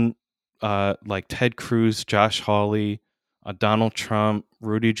certain like Ted Cruz, Josh Hawley, Donald Trump,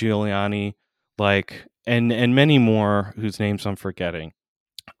 Rudy Giuliani, like and many more whose names I'm forgetting,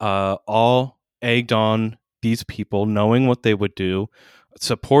 all egged on these people, knowing what they would do,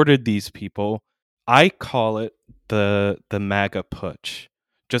 supported these people. I call it the MAGA putsch,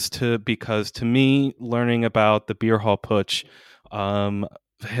 because to me, learning about the beer hall putsch,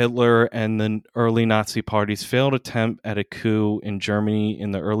 Hitler and the early Nazi party's failed attempt at a coup in Germany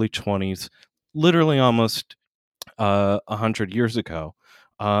in the early 20s, literally almost 100 years ago.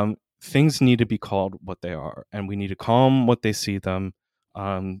 Things need to be called what they are, and we need to call them what they see them.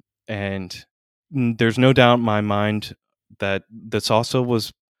 And there's no doubt in my mind that this also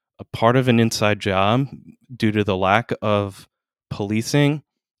was a part of an inside job due to the lack of policing.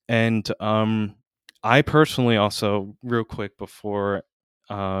 And I personally also, real quick before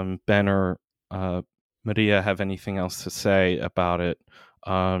Ben or Maria have anything else to say about it,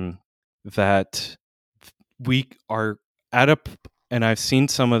 that we are at and I've seen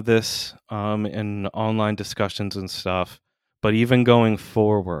some of this in online discussions and stuff, but even going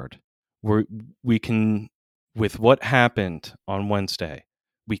forward, we can, with what happened on Wednesday,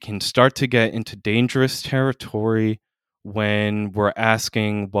 we can start to get into dangerous territory when we're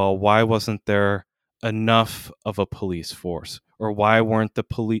asking, well, why wasn't there enough of a police force, or why weren't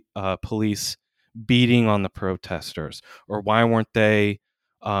the police beating on the protesters, or why weren't they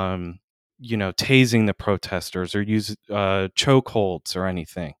tasing the protesters or use chokeholds or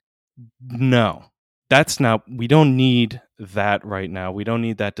anything. No, we don't need that right now. We don't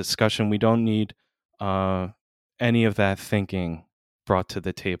need that discussion. We don't need any of that thinking brought to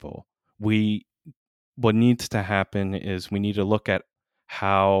the table. What needs to happen is we need to look at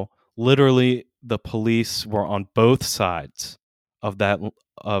how literally the police were on both sides of they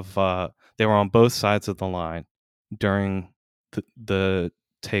were on both sides of the line during the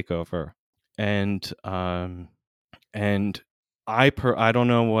takeover. And I don't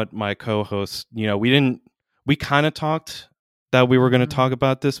know what my co-hosts, we kind of talked that we were going to talk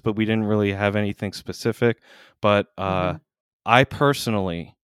about this, but we didn't really have anything specific. But I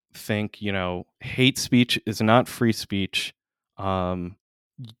personally think, hate speech is not free speech.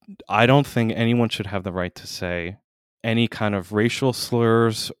 I don't think anyone should have the right to say any kind of racial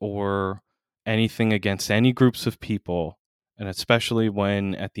slurs or anything against any groups of people. And especially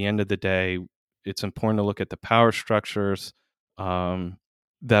when at the end of the day, it's important to look at the power structures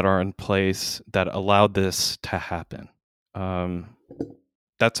that are in place that allowed this to happen.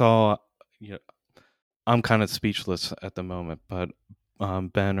 That's all. I'm kind of speechless at the moment, but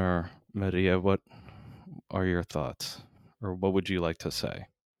Ben or Maria, what are your thoughts, or what would you like to say?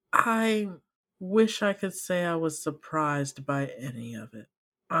 I wish I could say I was surprised by any of it.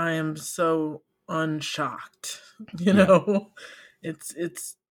 I am so unshocked.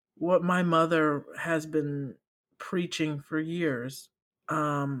 It's what my mother has been preaching for years.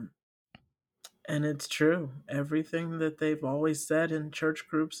 And it's true. Everything that they've always said in church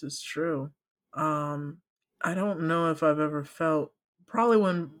groups is true. I don't know if I've ever felt, probably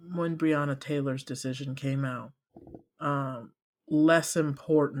when Breonna Taylor's decision came out, less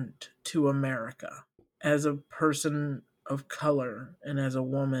important to America. As a person of color and as a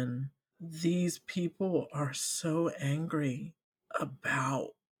woman, these people are so angry about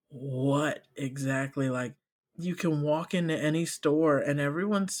what exactly. Like, you can walk into any store and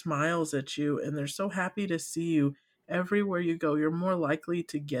everyone smiles at you and they're so happy to see you everywhere you go. You're more likely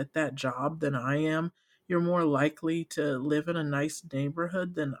to get that job than I am. You're more likely to live in a nice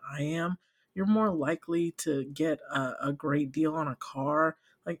neighborhood than I am. You're more likely to get a great deal on a car.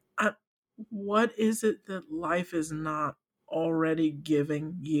 Like, what is it that life is not already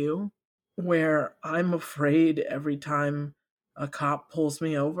giving you, where I'm afraid every time a cop pulls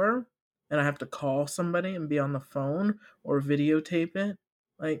me over and I have to call somebody and be on the phone or videotape it?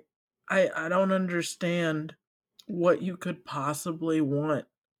 Like, I don't understand what you could possibly want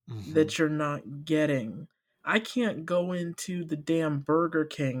that you're not getting. I can't go into the damn Burger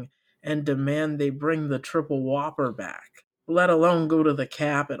King and demand they bring the triple whopper back, let alone go to the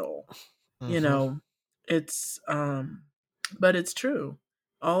Capitol. You Mhm. know, it's but it's true.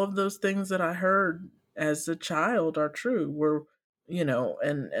 All of those things that I heard as a child are true. Were,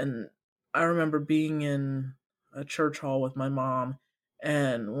 and I remember being in a church hall with my mom,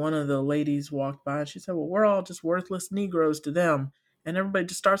 and one of the ladies walked by and she said, "Well, we're all just worthless Negroes to them," and everybody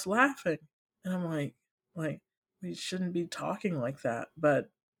just starts laughing, and I'm like we shouldn't be talking like that, but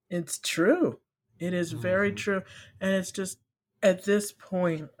it's true. It is very Mhm. true, and it's just at this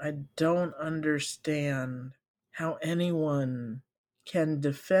point, I don't understand how anyone can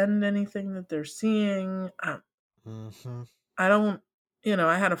defend anything that they're seeing. Mhm. I don't,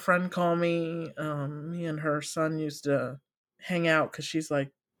 I had a friend call me. Me and her son used to hang out because she's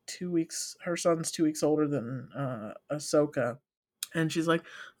like 2 weeks, her son's 2 weeks older than Ahsoka. And she's like,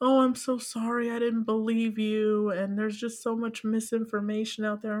 "Oh, I'm so sorry. I didn't believe you. And there's just so much misinformation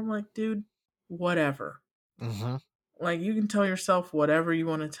out there." I'm like, dude, whatever. Mhm. Like, you can tell yourself whatever you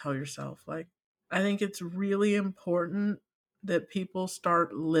want to tell yourself. Like, I think it's really important that people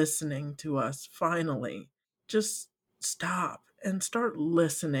start listening to us finally. Just stop and start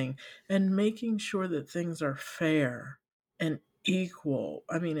listening and making sure that things are fair and equal.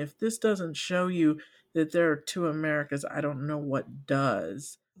 I mean, if this doesn't show you that there are two Americas, I don't know what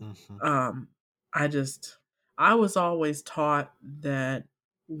does. Mhm. um I just, I was always taught that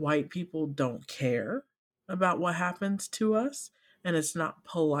white people don't care about what happens to us, and it's not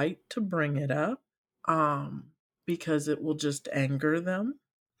polite to bring it up, um because it will just anger them,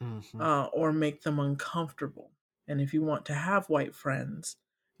 Mhm. or make them uncomfortable. And if you want to have white friends,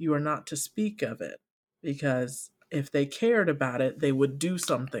 you are not to speak of it, because if they cared about it, they would do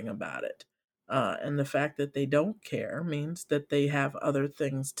something about it. And the fact that they don't care means that they have other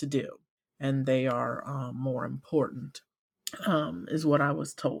things to do, and they are more important, is what I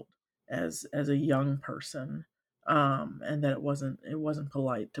was told as a young person, and that it wasn't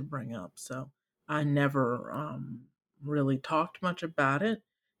polite to bring up. So I never really talked much about it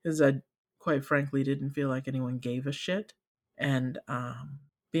because I, quite frankly, didn't feel like anyone gave a shit. And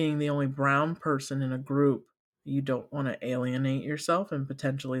being the only brown person in a group, you don't want to alienate yourself and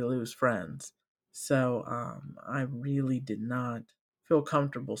potentially lose friends. So I really did not feel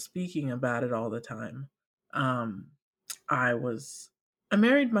comfortable speaking about it all the time. Um, I was I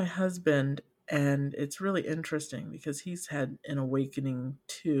married my husband, and it's really interesting because he's had an awakening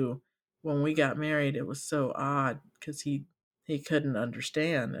too. When we got married, it was so odd because he couldn't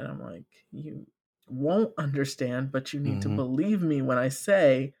understand, and I'm like, you won't understand, but you need to Hmm. believe me when I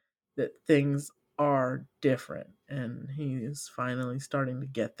say that things are different, and he is finally starting to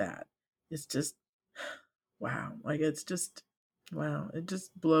get that. It's just wow, like it's just wow, it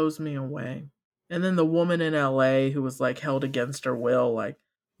just blows me away. And then the woman in LA who was like held against her will, like,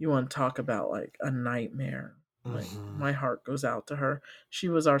 you want to talk about like a nightmare. Like, Mhm. my heart goes out to her. She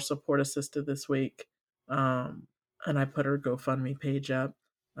was our support assistant this week. Um and I put her GoFundMe page up.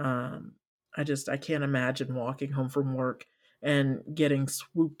 Um I can't imagine walking home from work and getting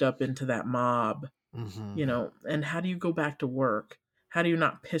swooped up into that mob, Mhm. and how do you go back to work? How do you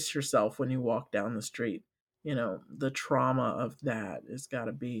not piss yourself when you walk down the street? The trauma of that has got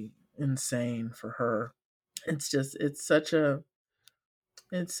to be insane for her. It's just, it's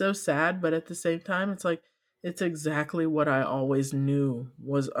so sad, but at the same time, it's like, it's exactly what I always knew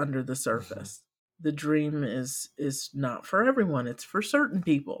was under the Mhm. surface. The dream is not for everyone, it's for certain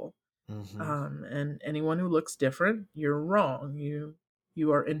people. Mhm. And anyone who looks different, you're wrong. You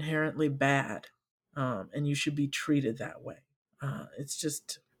are inherently bad, and you should be treated that way.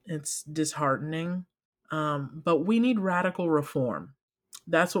 It's disheartening. But we need radical reform.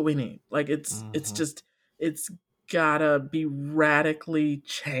 That's what we need. Like, Mhm. it's gotta be radically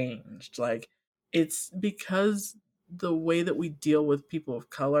changed. Like, it's because the way that we deal with people of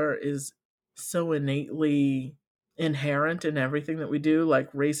color is so innately inherent in everything that we do.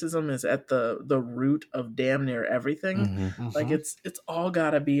 Like, racism is at the root of damn near everything. Hmm. Like, Mhm. it's all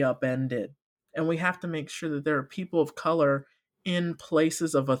got to be upended, and we have to make sure that there are people of color in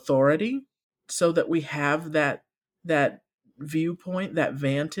places of authority, so that we have that viewpoint, that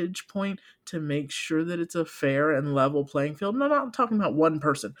vantage point, to make sure that it's a fair and level playing field. No, not talking about one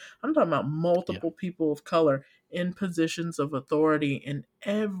person. I'm talking about Yeah. multiple people of color in positions of authority in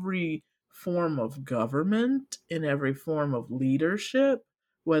every form of government, in every form of leadership,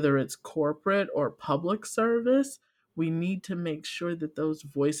 whether it's corporate or public service. We need to make sure that those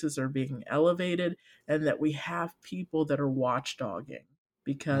voices are being elevated, and that we have people that are watchdogging.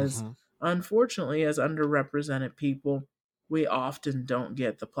 Because Mhm. unfortunately, as underrepresented people, we often don't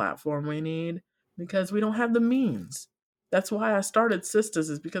get the platform we need because we don't have the means. That's why I started Sisters,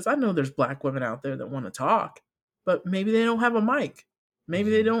 is because I know there's black women out there that want to talk, but maybe they don't have a mic. Maybe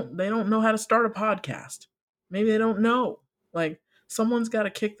they don't know how to start a podcast. Maybe they don't know. Like, someone's got to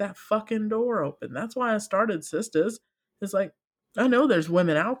kick that fucking door open. That's why I started Sisters. It's like, I know there's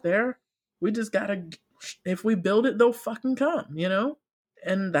women out there. We just got to, if we build it, they'll fucking come, you know?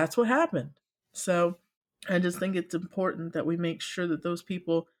 And that's what happened. So I just think it's important that we make sure that those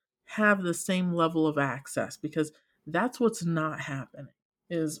people have the same level of access, because that's what's not happening.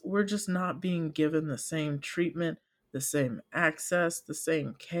 Is we're just not being given the same treatment, the same access, the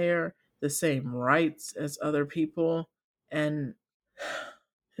same care, the same rights as other people. And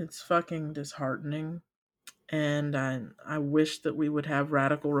it's fucking disheartening. And I wish that we would have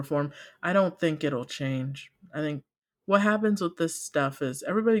radical reform. I don't think it'll change. I think what happens with this stuff is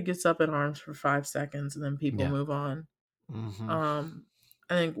everybody gets up in arms for 5 seconds and then people move on. I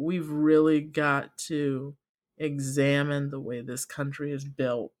think we've really got to examine the way this country is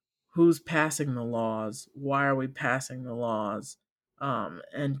built. Who's passing the laws? Why are we passing the laws?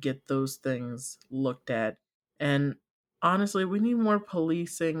 And get those things looked at. And honestly, we need more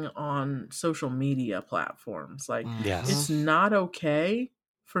policing on social media platforms. Like, Yes. it's not okay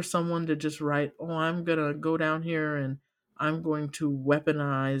for someone to just write, oh, I'm going to go down here and I'm going to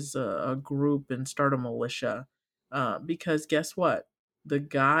weaponize a group and start a militia. Because guess what? The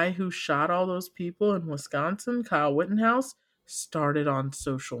guy who shot all those people in Wisconsin, Kyle Rittenhouse, started on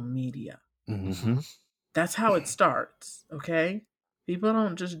social media. Mm-hmm. That's how it starts, okay? People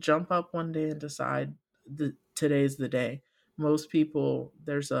don't just jump up one day and decide today's the day. Most people,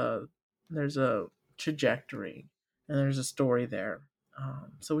 there's a trajectory and there's a story there.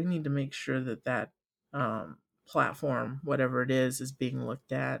 So we need to make sure that platform, whatever it is being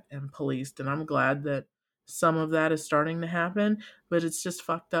looked at and policed. And I'm glad that some of that is starting to happen, but it's just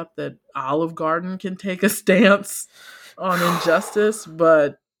fucked up that Olive Garden can take a stance on injustice,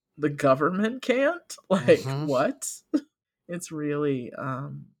 but the government can't. Like, what? It's really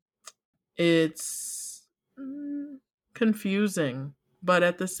it's confusing, but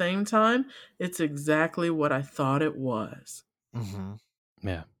at the same time, it's exactly what I thought it was.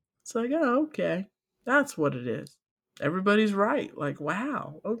 Yeah. It's like, oh, okay, that's what it is. Everybody's right. Like,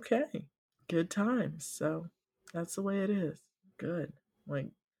 wow, okay, good times. So that's the way it is. Good. Like,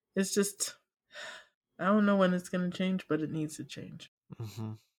 it's just, I don't know when it's going to change, but it needs to change.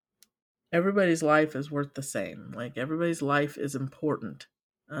 Everybody's life is worth the same. Like, everybody's life is important.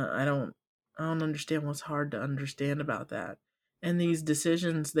 I don't understand what's hard to understand about that. And these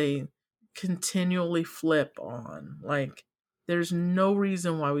decisions, they continually flip on. Like, there's no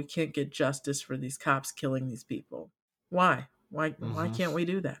reason why we can't get justice for these cops killing these people. Why? Why can't we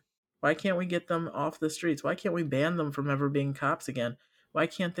do that? Why can't we get them off the streets? Why can't we ban them from ever being cops again? Why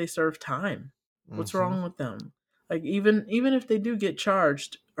can't they serve time? What's wrong with them? Like, even if they do get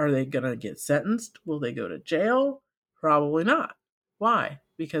charged, are they going to get sentenced? Will they go to jail? Probably not. Why?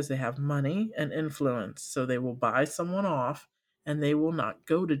 Because they have money and influence, so they will buy someone off and they will not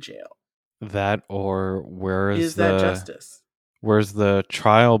go to jail. That, or Is that justice? Where's the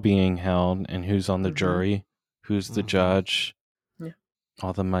trial being held, and who's on the jury? Who's the judge? Yeah.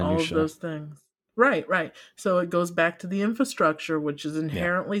 All the minutia. All of those things. Right. So it goes back to the infrastructure, which is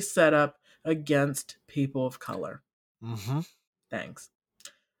inherently set up against people of color. Thanks.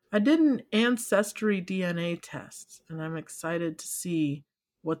 I did an ancestry DNA test, and I'm excited to see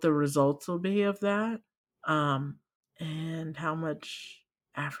what the results will be of that, and how much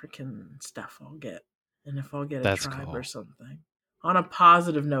African stuff I'll get, and if I'll get a tribe or something. On a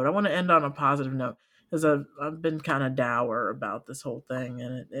positive note, I want to end on a positive note, because I've been kind of dour about this whole thing,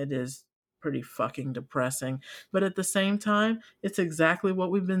 and it is pretty fucking depressing. But at the same time, it's exactly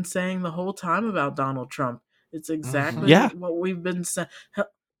what we've been saying the whole time about Donald Trump. It's exactly what we've been saying.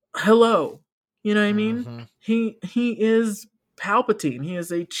 Hello, you know what I mean? He is Palpatine. He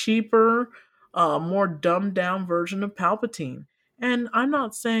is a cheaper, more dumbed down version of Palpatine. And I'm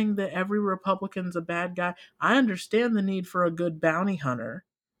not saying that every Republican's a bad guy. I understand the need for a good bounty hunter,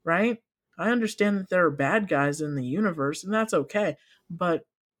 right? I understand that there are bad guys in the universe, and that's okay. But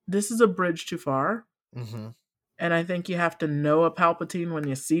this is a bridge too far. And I think you have to know a Palpatine when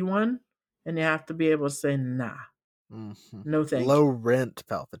you see one, and you have to be able to say, nah. No thank Low you. rent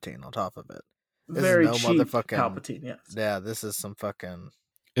Palpatine on top of it. This Very is cheap Palpatine, yes. Yeah, this is some fucking...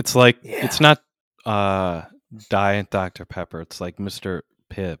 It's like, it's not Diet Dr. Pepper. It's like Mr.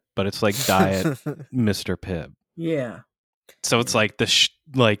 Pibb, but it's like Diet Mr. Pibb. Yeah. So it's like the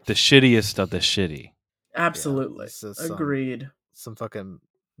shittiest of the shitty. Absolutely. Yeah, agreed. Some fucking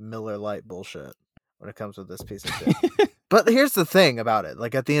Miller Lite bullshit when it comes with this piece of shit. But here's the thing about it.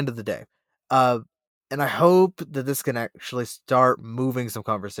 Like, at the end of the day, And I hope that this can actually start moving some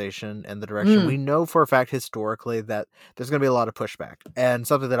conversation in the direction. We know for a fact historically that there's going to be a lot of pushback, and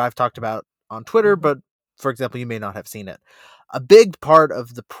something that I've talked about on Twitter, but for example, you may not have seen it. A big part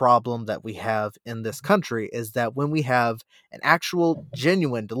of the problem that we have in this country is that when we have an actual,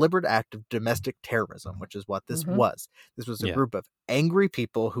 genuine, deliberate act of domestic terrorism, which is what this was a group of angry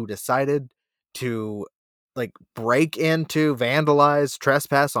people who decided to like break into, vandalize,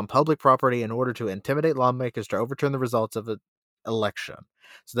 trespass on public property in order to intimidate lawmakers to overturn the results of an election.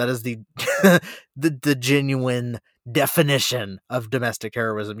 So that is the the genuine definition of domestic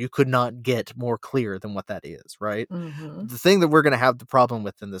terrorism. You could not get more clear than what that is, right? The thing that we're going to have the problem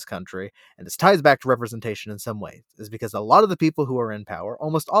with in this country, and this ties back to representation in some ways, is because a lot of the people who are in power,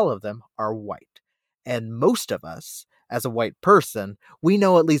 almost all of them, are white. And most of us, as a white person, we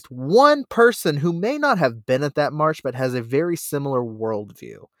know at least one person who may not have been at that march, but has a very similar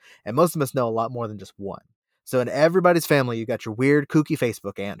worldview. And most of us know a lot more than just one. So in everybody's family, you got your weird, kooky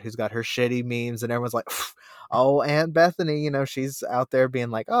Facebook aunt who's got her shitty memes, and everyone's like, oh, Aunt Bethany, she's out there being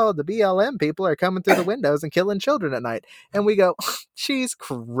like, oh, the BLM people are coming through the windows and killing children at night. And we go, she's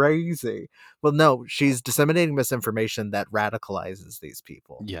crazy. Well, no, she's disseminating misinformation that radicalizes these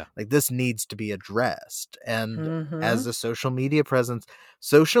people. Yeah. Like, this needs to be addressed. And as a social media presence,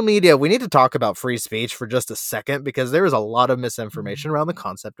 we need to talk about free speech for just a second, because there is a lot of misinformation around the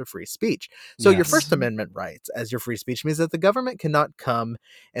concept of free speech. So your First Amendment rights as your free speech means that the government cannot come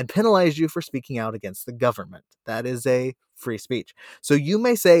and penalize you for speaking out against the government. That is a free speech. So you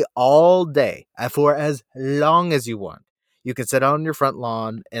may say all day, for as long as you want, you can sit on your front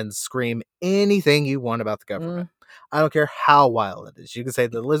lawn and scream anything you want about the government. I don't care how wild it is. You can say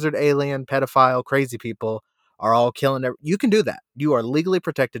the lizard, alien, pedophile, crazy people are all killing. You can do that. You are legally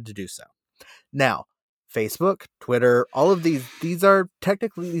protected to do so. Now, Facebook, Twitter, all of these are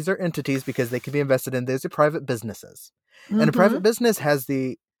entities because they can be invested in. These are private businesses. And a private business has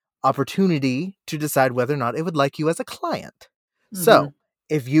the opportunity to decide whether or not it would like you as a client. So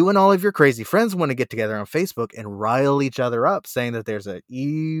if you and all of your crazy friends want to get together on Facebook and rile each other up, saying that there's an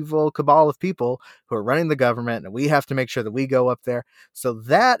evil cabal of people who are running the government and we have to make sure that we go up there, so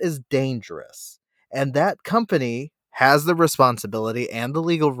that is dangerous. And that company has the responsibility and the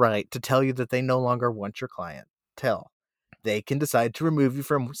legal right to tell you that they no longer want your clientele. They can decide to remove you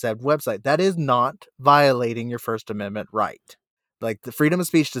from said website. That is not violating your First Amendment right. Like, the freedom of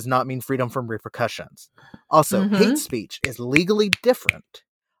speech does not mean freedom from repercussions. Also, hate speech is legally different.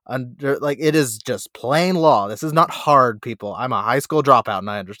 It is just plain law. This is not hard, people. I'm a high school dropout and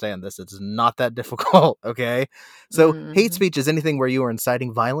I understand this. It's not that difficult, okay? So hate speech is anything where you are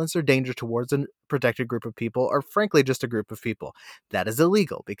inciting violence or danger towards a protected group of people, or frankly, just a group of people. That is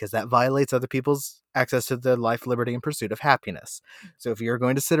illegal because that violates other people's access to their life, liberty, and pursuit of happiness. So if you're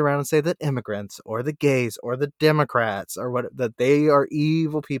going to sit around and say that immigrants or the gays or the Democrats or that they are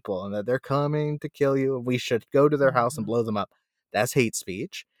evil people and that they're coming to kill you, we should go to their house and blow them up, that's hate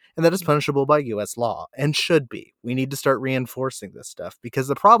speech. And that is punishable by U.S. law, and should be. We need to start reinforcing this stuff, because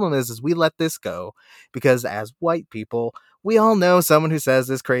the problem is we let this go because as white people, we all know someone who says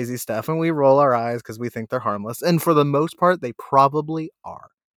this crazy stuff and we roll our eyes because we think they're harmless. And for the most part, they probably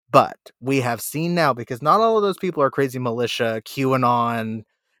are. But we have seen now, because not all of those people are crazy militia, QAnon,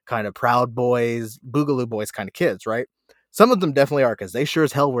 kind of Proud Boys, Boogaloo Boys kind of kids, right? Some of them definitely are, because they sure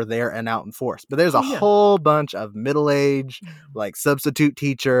as hell were there and out in force. But there's a whole bunch of middle-aged, like, substitute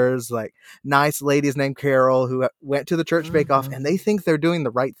teachers, like, nice ladies named Carol who went to the church bake-off, and they think they're doing the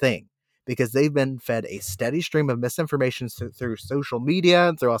right thing because they've been fed a steady stream of misinformation through social media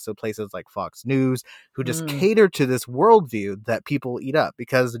and through also places like Fox News, who just cater to this worldview that people eat up,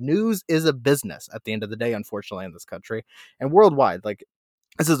 because news is a business at the end of the day, unfortunately, in this country and worldwide. Like,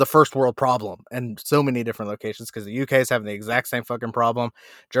 this is a first world problem in so many different locations, because the UK is having the exact same fucking problem.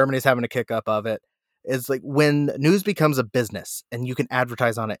 Germany's having a kick up of it. It's like, when news becomes a business and you can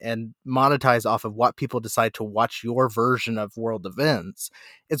advertise on it and monetize off of what people decide to watch your version of world events,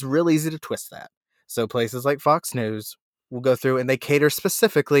 it's real easy to twist that. So places like Fox News will go through and they cater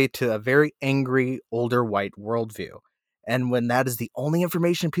specifically to a very angry, older white worldview. And when that is the only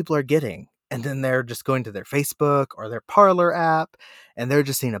information people are getting, and then they're just going to their Facebook or their Parler app, and they're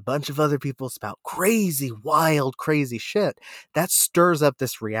just seeing a bunch of other people spout crazy, wild, crazy shit, that stirs up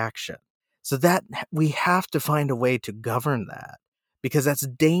this reaction. So that we have to find a way to govern that, because that's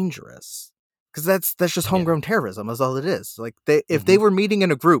dangerous. Because that's just homegrown terrorism is all it is. Like, if they were meeting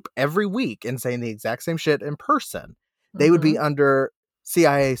in a group every week and saying the exact same shit in person, they would be under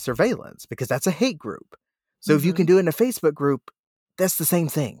CIA surveillance, because that's a hate group. So if you can do it in a Facebook group, that's the same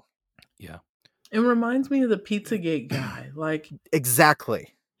thing. Yeah. It reminds me of the Pizzagate guy. Like,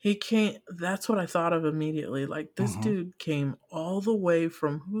 exactly. He can't. That's what I thought of immediately. Like, this Mhm. dude came all the way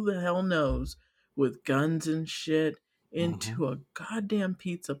from who the hell knows with guns and shit Mhm. into a goddamn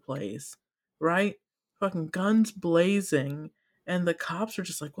pizza place, right? Fucking guns blazing. And the cops are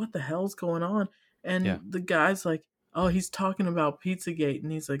just like, what the hell's going on? Yeah. And the guy's like, oh, he's talking about Pizzagate.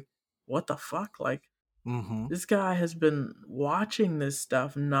 And he's like, what the fuck? Like, Mhm. this guy has been watching this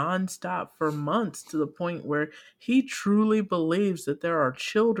stuff nonstop for months to the point where he truly believes that there are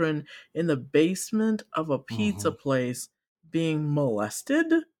children in the basement of a pizza Mhm. place being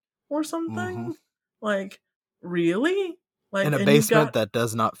molested or Mhm. something. Like, really? In Like, a and you've basement got, that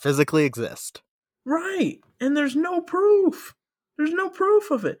does not physically exist. right. And there's no proof. There's no proof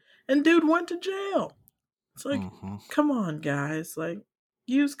of it. And dude went to jail. It's like, Mhm. come on, guys. Like,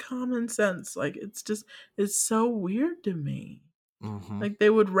 use common sense. Like, it's so weird to me. Mhm. Like, they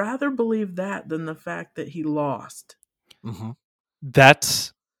would rather believe that than the fact that he lost. Mhm.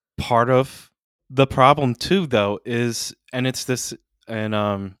 That's part of the problem too, though, is and it's this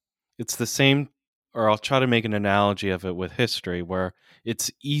and it's the same, or I'll try to make an analogy of it with history, where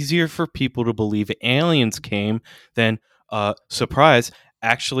it's easier for people to believe aliens came than surprise,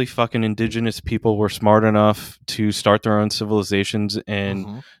 actually fucking indigenous people were smart enough to start their own civilizations and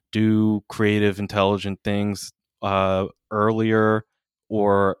Mhm. do creative, intelligent things earlier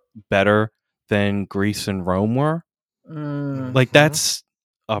or better than Greece and Rome were. Like, Mhm. that's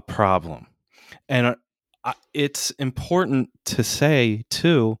a problem. And it's important to say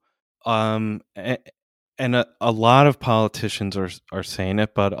too, and a lot of politicians are saying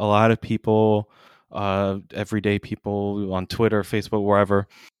it, but a lot of people, everyday people on Twitter, Facebook, wherever,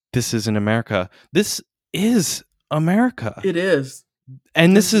 this isn't America. This is America. It is.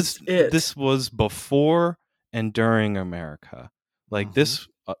 And This is it. this was before and during America. Like, Mhm.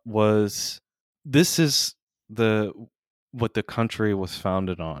 this is the what the country was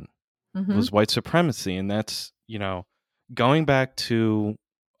founded on, Mm-hmm. was white supremacy. And that's, going back to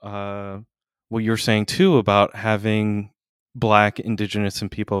what you're saying too about having Black, indigenous,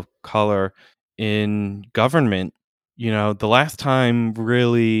 and people of color in government. The last time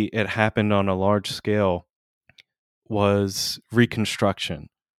really it happened on a large scale was Reconstruction,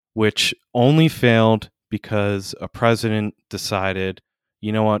 which only failed because a president decided,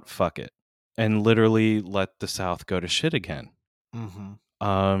 you know what, fuck it, and literally let the South go to shit again. Mhm.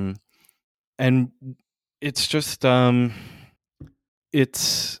 Um, and it's just,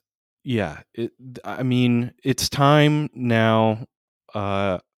 it's, yeah, I mean, it's time now,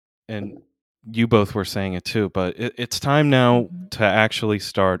 and you both were saying it too, but it's time now Mm-hmm. to actually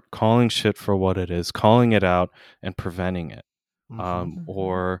start calling shit for what it is, calling it out, and preventing it, Mhm. Mm-hmm.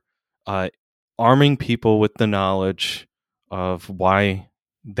 or uh, arming people with the knowledge of why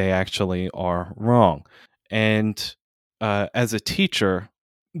they actually are wrong. And as a teacher,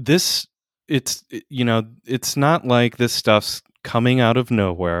 this it's not like this stuff's coming out of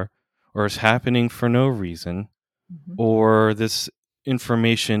nowhere or is happening for no reason, Mm-hmm. or this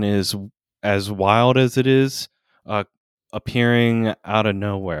information is as wild as it is uh, appearing out of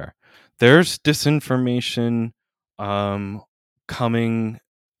nowhere. There's disinformation um, coming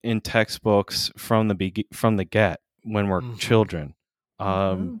in textbooks from from the get when we're Mhm. children.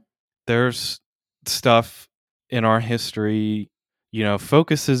 Mm-hmm. There's stuff in our history,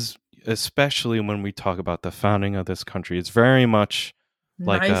 focuses, especially when we talk about the founding of this country. It's very much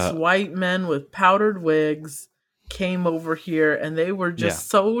like Nice white men with powdered wigs came over here and they were yeah, just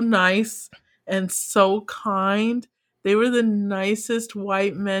so nice and so kind. They were the nicest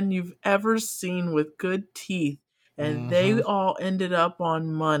white men you've ever seen with good teeth. And they Mhm. all ended up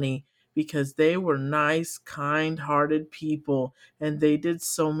on money because they were nice, kind hearted people. And they did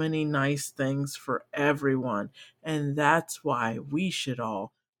so many nice things for everyone. And that's why we should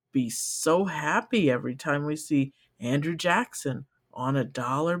all be so happy every time we see Andrew Jackson on a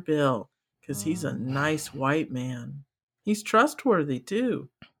dollar bill because he's a Mhm. nice white man. He's trustworthy too.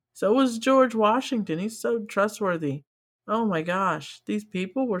 So was George Washington. He's so trustworthy. Oh my gosh, these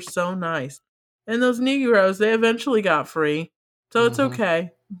people were so nice. And those Negroes, they eventually got free. So it's Mhm.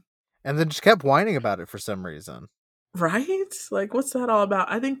 okay. And then just kept whining about it for some reason. Right? Like, what's that all about?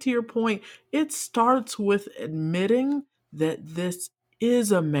 I think to your point, it starts with admitting that this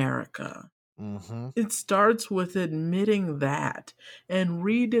is America. Mhm. It starts with admitting that. And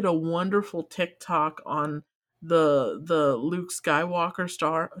Reed did a wonderful TikTok on the Luke Skywalker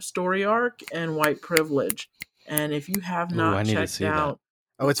story arc and white privilege. And if you have ooh, I not need to checked see that. out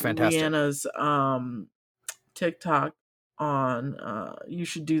Oh, it's fantastic. Rihanna's TikTok on you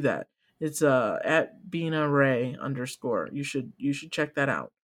should do that. It's at Bina Ray underscore. You should check that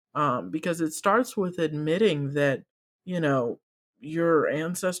out. Because it starts with admitting that, you know, your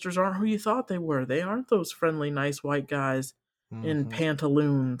ancestors aren't who you thought they were. They aren't those friendly, nice white guys in Mhm.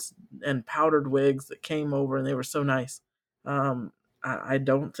 pantaloons and powdered wigs that came over and they were so nice. I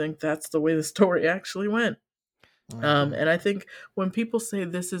don't think that's the way the story actually went. Mhm. And I think when people say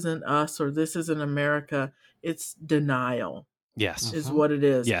this isn't us or this isn't America, it's denial, Yes. is Mhm. what it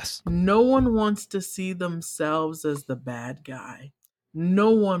is. Yes. No one wants to see themselves as the bad guy.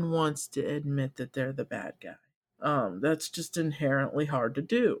 No one wants to admit that they're the bad guy. That's just inherently hard to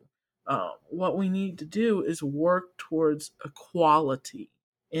do. What we need to do is work towards equality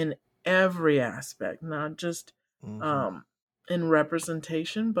in every aspect, not just Mhm. um, in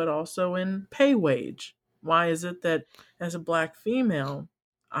representation, but also in pay wage. Why is it that as a black female,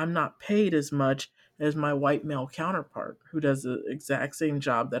 I'm not paid as much as my white male counterpart who does the exact same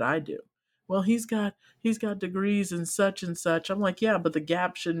job that I do? Well, he's got degrees in such and such. I'm like, yeah, but the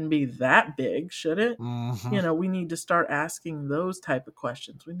gap shouldn't be that big, should it? Mhm. We need to start asking those type of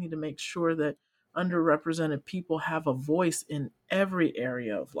questions. We need to make sure that underrepresented people have a voice in every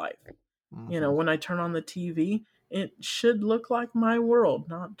area of life. Mhm. When I turn on the TV, it should look like my world,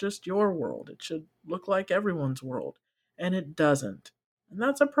 not just your world. It should look like everyone's world. And it doesn't. And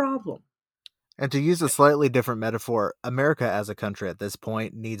that's a problem. And to use a slightly different metaphor, America as a country at this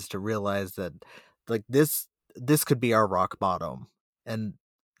point needs to realize that like this could be our rock bottom. And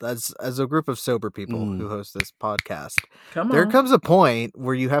as a group of sober people who host this podcast, Come there on. comes a point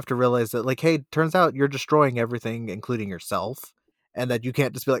where you have to realize that, like, hey, turns out you're destroying everything, including yourself. And that you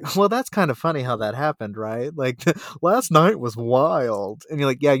can't just be like, well, that's kind of funny how that happened, right? Like, last night was wild. And you're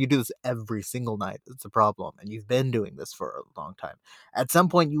like, yeah, you do this every single night. It's a problem. And you've been doing this for a long time. At some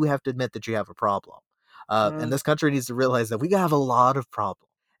point, you have to admit that you have a problem. And this country needs to realize that we have a lot of problems.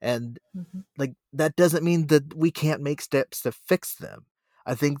 And Mhm. like that doesn't mean that we can't make steps to fix them.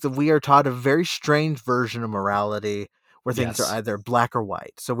 I think that we are taught a very strange version of morality where things are Yes. either black or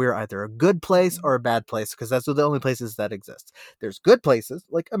white. So we're either a good place or a bad place because that's the only places that exist. There's good places,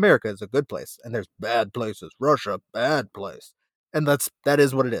 like America is a good place, and there's bad places. Russia, bad place. And that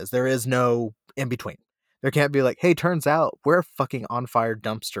is what it is. There is no in between. There can't be like, hey, turns out we're a fucking on fire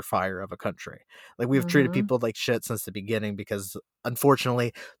dumpster fire of a country. Like we've treated Mhm. people like shit since the beginning because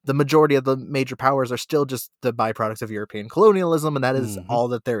unfortunately the majority of the major powers are still just the byproducts of European colonialism, and that is all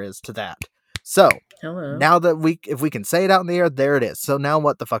that there is to that. So Hello. now that if we can say it out in the air, there it is. So now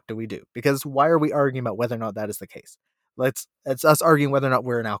what the fuck do we do? Because why are we arguing about whether or not that is the case? It's us arguing whether or not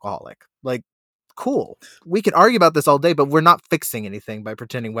we're an alcoholic. Like, cool. We can argue about this all day, but we're not fixing anything by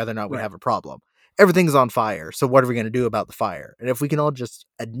pretending whether or not we Right. have a problem. Everything's on fire. So what are we going to do about the fire? And if we can all just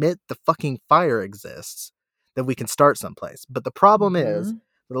admit the fucking fire exists, then we can start someplace. But the problem is Mhm.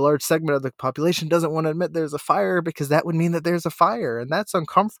 that a large segment of the population doesn't want to admit there's a fire because that would mean that there's a fire, and that's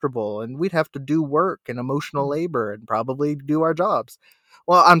uncomfortable, and we'd have to do work and emotional labor and probably do our jobs.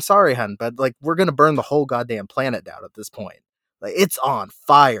 Well, I'm sorry, hun, but like we're gonna burn the whole goddamn planet down at this point. Like it's on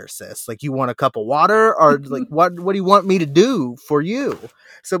fire, sis. Like you want a cup of water, or like what do you want me to do for you?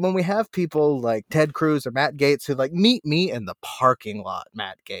 So when we have people like Ted Cruz or Matt Gaetz who like meet me in the parking lot,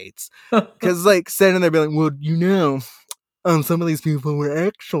 Matt Gaetz, because like standing there being like, well, some of these people were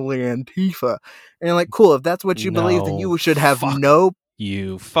actually Antifa, and you're like, cool. If that's what you believe, then No. you should have Fuck no.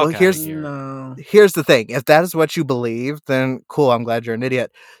 You fuck Well, out here's- of here. No. Here's the thing: if that is what you believe, then cool. I'm glad you're an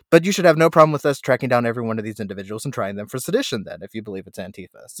idiot, but you should have no problem with us tracking down every one of these individuals and trying them for sedition. Then, if you believe it's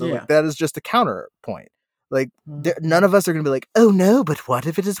Antifa, so Yeah. like that is just a counterpoint. Like Mhm. none of us are gonna be like, oh no, but what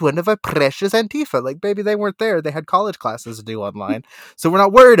if it is one of our precious Antifa? Like, baby, they weren't there. They had college classes to do online, so we're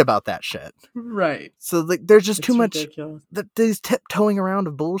not worried about that shit. Right. So like, there's just It's too much ridiculous. these tiptoeing around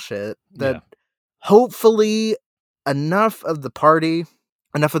of bullshit that Yeah. hopefully enough of the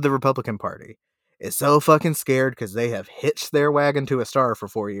Republican Party is so fucking scared because they have hitched their wagon to a star for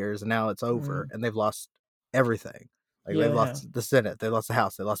 4 years and now it's over and they've lost everything. Like Yeah, they've they lost the Senate, they lost the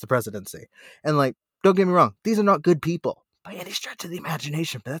House, they lost the presidency. And like, don't get me wrong, these are not good people by any stretch of the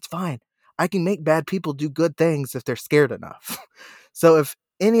imagination, but that's fine. I can make bad people do good things if they're scared enough. So if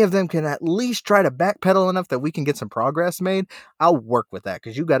any of them can at least try to backpedal enough that we can get some progress made, I'll work with that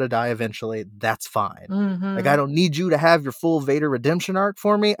because you got to die eventually. That's fine. Mhm. Like, I don't need you to have your full Vader redemption arc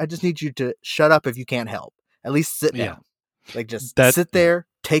for me. I just need you to shut up if you can't help. At least sit Yeah. down. Like, just That- sit there,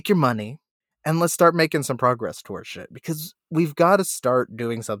 take your money, and let's start making some progress towards shit. Because we've got to start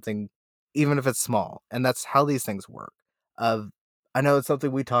doing something, even if it's small. And that's how these things work. I know it's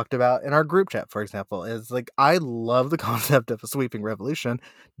something we talked about in our group chat, for example, is like, I love the concept of a sweeping revolution.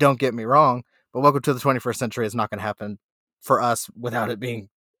 Don't get me wrong, but Welcome to the 21st Century is not going to happen for us without it being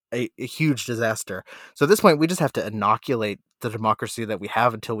a huge disaster. So at this point, we just have to inoculate the democracy that we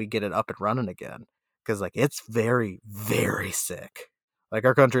have until we get it up and running again. because like it's very, very sick. Like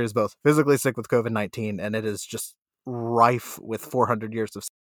our country is both physically sick with COVID-19, and it is just rife with 400 years of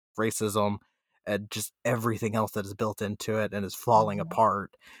racism and just everything else that is built into it and is falling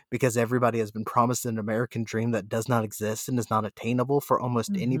apart because everybody has been promised an American dream that does not exist and is not attainable for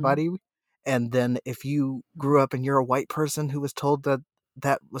almost anybody. And then if you grew up and you're a white person who was told that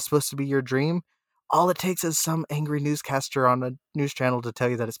that was supposed to be your dream, all it takes is some angry newscaster on a news channel to tell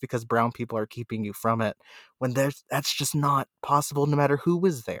you that it's because brown people are keeping you from it, when that's just not possible no matter who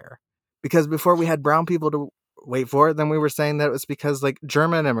was there. Because before we had brown people to wait for it, then we were saying that it was because like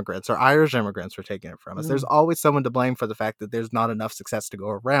German immigrants or Irish immigrants were taking it from us. There's always someone to blame for the fact that there's not enough success to go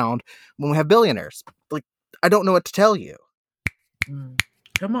around when we have billionaires. Like, I don't know what to tell you.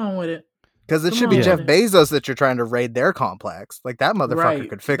 Come on with it. Because it should be Jeff Bezos that you're trying to raid their complex. Like, that motherfucker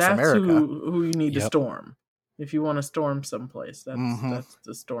could fix America. That's who you need to storm. If you want to storm someplace, that's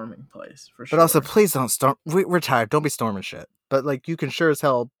the storming place, for sure. But also, please don't storm. We're tired. Don't be storming shit. But, like, you can sure as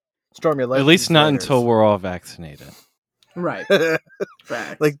hell storm your At least not until we're all vaccinated. Right.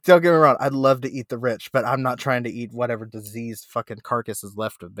 Facts. Like, don't get me wrong. I'd love to eat the rich, but I'm not trying to eat whatever diseased fucking carcass is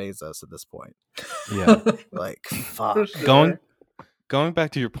left of Bezos at this point. Yeah. Like, fuck. Sure. Going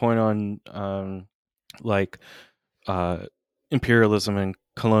back to your point on imperialism and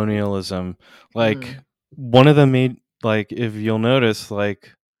colonialism, like one of them made, like, if you'll notice,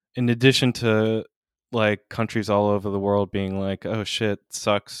 like, in addition to like countries all over the world being like, oh shit,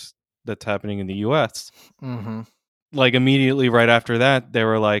 sucks that's happening in the US, like immediately right after that they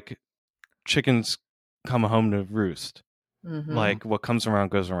were like, chickens come home to roost. Like, what comes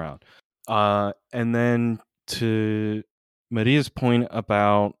around goes around. And then to Maria's point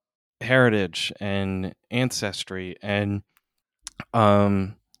about heritage and ancestry, and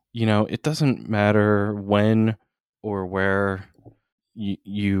it doesn't matter when or where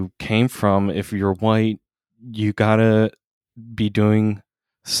you came from. If you're white, you gotta be doing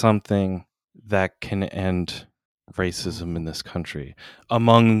something that can end racism in this country,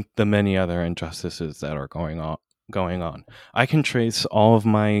 among the many other injustices that are going on. I can trace all of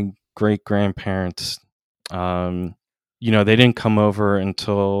my great grandparents. They didn't come over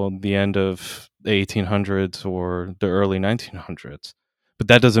until the end of the 1800s or the early 1900s. But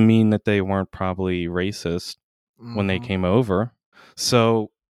that doesn't mean that they weren't probably racist when they came over.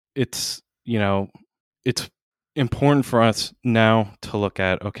 So it's important for us now to look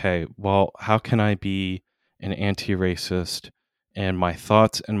at, okay, well, how can I be an anti-racist, and my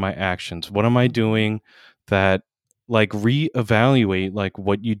thoughts and my actions? What am I doing that, like, reevaluate like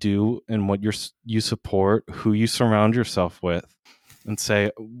what you do and what you support, who you surround yourself with, and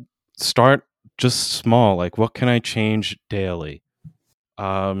say, start just small. Like, what can I change daily?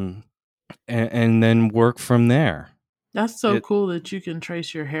 And then work from there. That's so cool that you can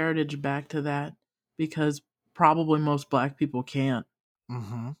trace your heritage back to that, because probably most Black people can't.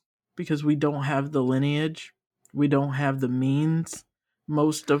 Because we don't have the lineage. We don't have the means.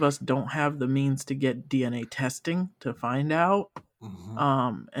 Most of us don't have the means to get DNA testing to find out.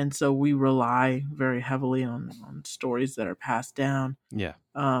 And so we rely very heavily on stories that are passed down. Yeah.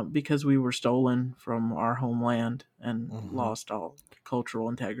 Because we were stolen from our homeland and lost all cultural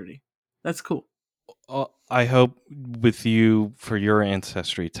integrity. That's cool. I hope with you, for your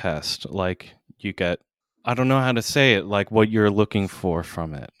ancestry test, like, you get, I don't know how to say it, like what you're looking for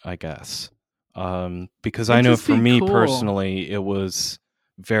from it, I guess. Because I know for me personally, it was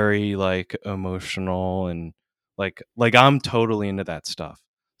very like emotional, and like I'm totally into that stuff.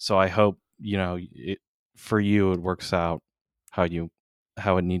 So I hope, for you, it works out how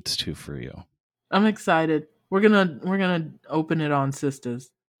it needs to for you. I'm excited. We're gonna open it on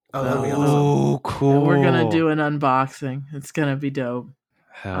Sisters. Oh, that'd be awesome. awesome. Cool. And we're gonna do an unboxing. It's gonna be dope.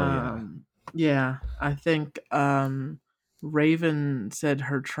 Hell yeah. Yeah, I think Raven said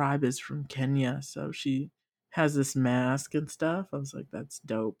her tribe is from Kenya, so she has this mask and stuff. I was like, that's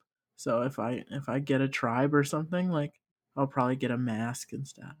dope. So if I get a tribe or something, like, I'll probably get a mask and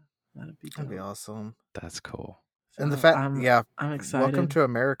stuff. That'd be dope. That'd be awesome. That's cool. So And the fact, I'm excited. Welcome to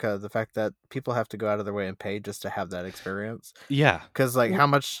America. The fact that people have to go out of their way and pay just to have that experience. Yeah. Because, like, how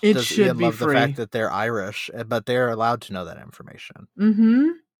much does Ian love the fact that they're Irish, but they're allowed to know that information?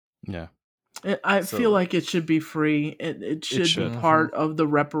 Yeah. I feel like it should be free. It should be part of the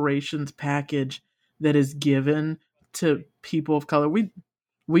reparations package that is given to people of color.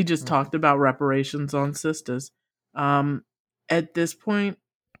 We just talked about reparations on Sisters. At this point,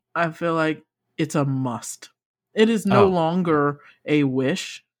 I feel like it's a must. It is no longer a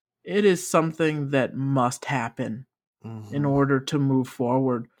wish. It is something that must happen in order to move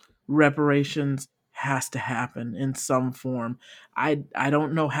forward. Reparations has to happen in some form. I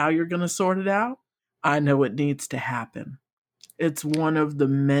don't know how you're going to sort it out, I know it needs to happen. It's one of the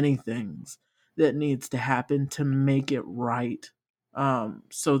many things that needs to happen to make it right,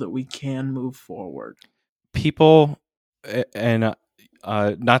 so that we can move forward. People, and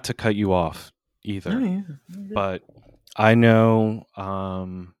not to cut you off either, Yeah. but I know,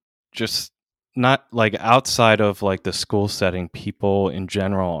 just not like outside of like the school setting, people in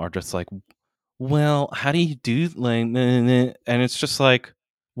general are just like, well, how do you do like, and it's just like,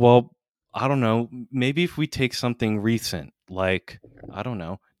 well, I don't know. Maybe if we take something recent, like, I don't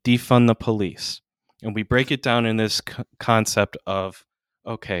know, defund the police, and we break it down in this concept of,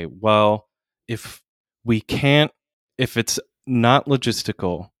 okay, well, if we can't, if it's not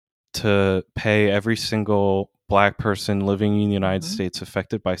logistical to pay every single black person living in the United States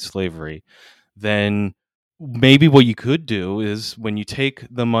affected by slavery, then maybe what you could do is when you take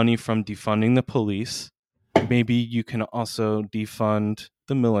the money from defunding the police, maybe you can also defund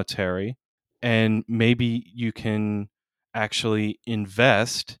the military, and maybe you can actually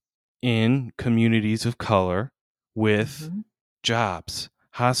invest in communities of color with jobs,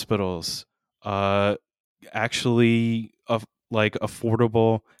 hospitals, actually of like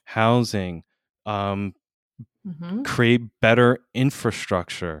affordable housing, create better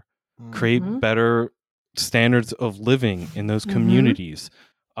infrastructure, create better standards of living in those communities.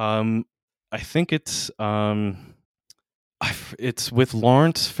 I think it's with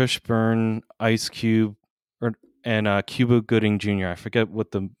Lawrence Fishburne, Ice Cube, and Cuba Gooding Jr. I forget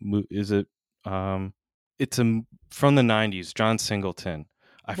what the is it. It's from the '90s. John Singleton.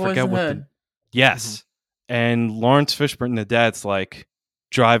 I Boys forget what Ahead. the. Yes, and Lawrence Fishburne, the dad's like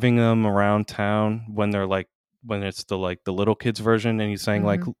driving them around town when they're like, when it's the like the little kids version, and he's saying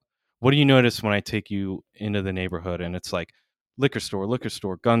like, what do you notice when I take you into the neighborhood? And it's like liquor store,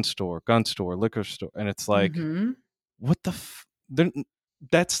 gun store, liquor store, and it's like, what the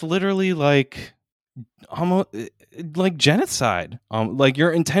that's literally like almost like genocide. Like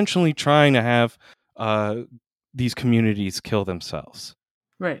you're intentionally trying to have these communities kill themselves,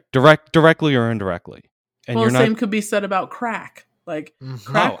 Right. directly or indirectly. And Well, you're the not. same could be said about crack. Like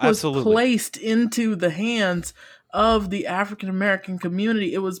crack Oh, was absolutely. placed into the hands of the African American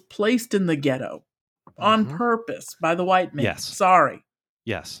community. It was placed in the ghetto on purpose by the white man. Yes. Sorry.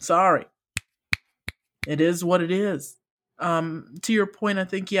 Yes. It is what it is. To your point, I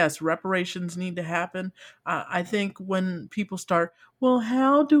think, yes, reparations need to happen. I think when people start, well,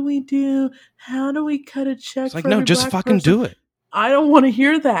 how do we cut a check It's like, for no, every just black fucking person? do it. I don't want to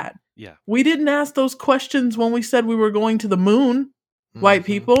hear that. Yeah. We didn't ask those questions when we said we were going to the moon, white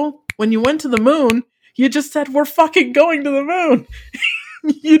people. When you went to the moon, you just said, we're fucking going to the moon.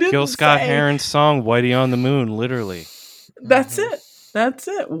 You didn't Gil Scott say, Heron's song "Whitey on the Moon," literally. That's it.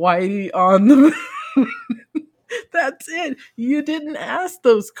 Whitey on the moon. That's it. You didn't ask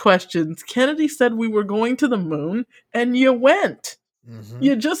those questions. Kennedy said we were going to the moon, and you went.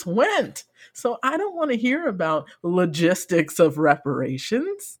 You just went. So I don't want to hear about logistics of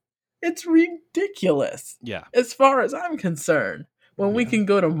reparations. It's ridiculous. Yeah. As far as I'm concerned, when we can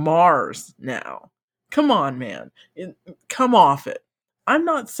go to Mars now. Come on, man. Come off it. I'm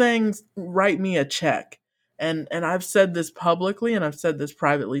not saying write me a check. And I've said this publicly and I've said this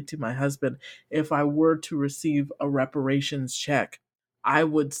privately to my husband. If I were to receive a reparations check, I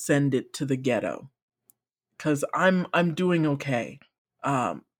would send it to the ghetto. Cause I'm doing okay.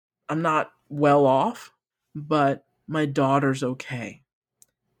 I'm not well off, but my daughter's okay.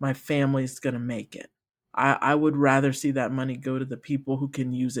 My family's gonna make it. I would rather see that money go to the people who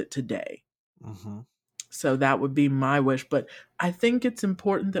can use it today. So that would be my wish. But I think it's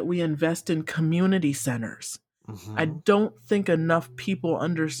important that we invest in community centers. I don't think enough people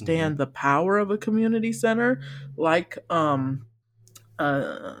understand the power of a community center. Like,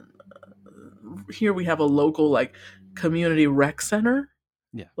 here we have a local like community rec center.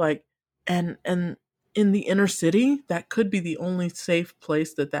 Yeah. Like, and in the inner city, that could be the only safe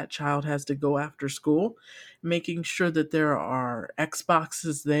place that child has to go after school. Making sure that there are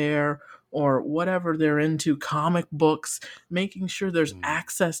Xboxes there or whatever they're into, comic books, making sure there's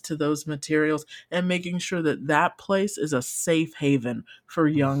access to those materials and making sure that place is a safe haven for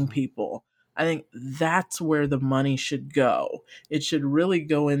young people. I think that's where the money should go. It should really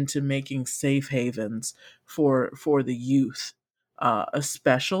go into making safe havens for the youth,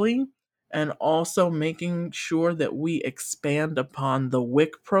 especially, and also making sure that we expand upon the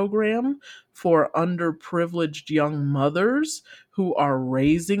WIC program for underprivileged young mothers who are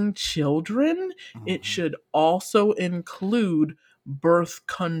raising children. It should also include birth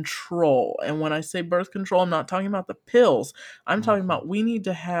control. And when I say birth control, I'm not talking about the pills. I'm talking about we need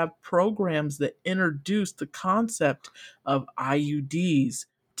to have programs that introduce the concept of IUDs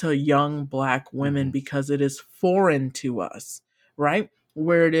to young Black women Mhm. because it is foreign to us, right?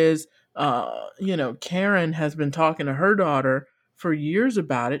 Where it is, Karen has been talking to her daughter for years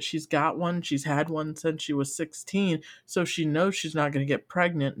about it. She's got one. She's had one since she was 16. So she knows she's not going to get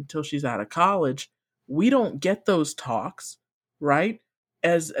pregnant until she's out of college. We don't get those talks, right?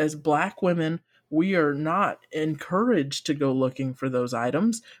 As Black women, we are not encouraged to go looking for those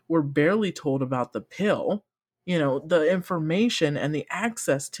items. We're barely told about the pill. The information and the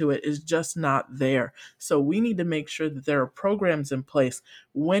access to it is just not there. So we need to make sure that there are programs in place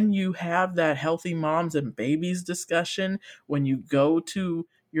when you have that healthy moms and babies discussion, when you go to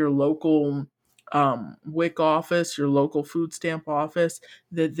your local WIC office, your local food stamp office,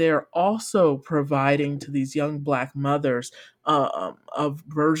 that they're also providing to these young Black mothers a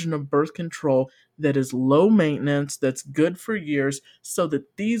version of birth control that is low maintenance, that's good for years, so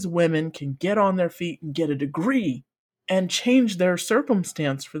that these women can get on their feet and get a degree and change their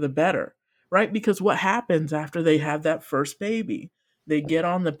circumstance for the better, right? Because what happens after they have that first baby? They get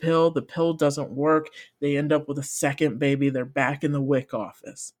on the pill doesn't work, they end up with a second baby, they're back in the WIC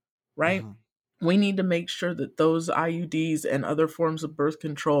office, right? Mhm. We need to make sure that those IUDs and other forms of birth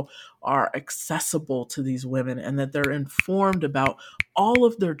control are accessible to these women and that they're informed about all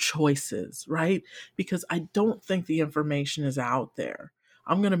of their choices, right? Because I don't think the information is out there.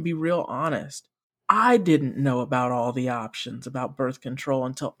 I'm going to be real honest. I didn't know about all the options about birth control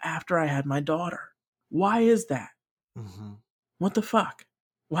until after I had my daughter. Why is that? Mhm. What the fuck?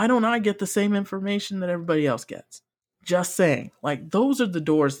 Why don't I get the same information that everybody else gets? Just saying. Like, those are the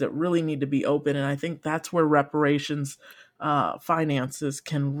doors that really need to be open. And I think that's where reparations finances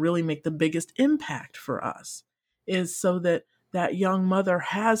can really make the biggest impact for us, is so that that young mother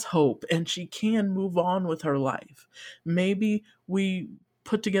has hope and she can move on with her life. Maybe we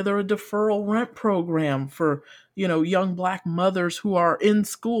put together a deferral rent program for young Black mothers who are in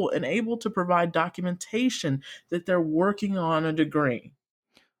school and able to provide documentation that they're working on a degree.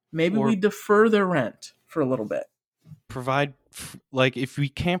 Maybe we Or defer their rent for a little bit. like, if we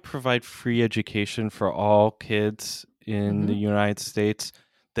can't provide free education for all kids in the Mhm. United States,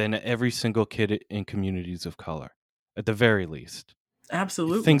 then every single kid in communities of color, at the very least.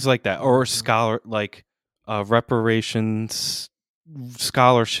 Absolutely. Things like that, or Mhm. reparations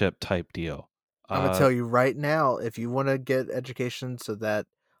scholarship type deal. I'm gonna tell you right now, if you want to get education so that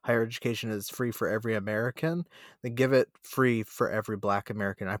higher education is free for every American, then give it free for every Black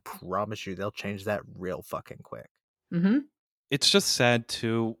American. I promise you, they'll change that real fucking quick. Mhm. It's just sad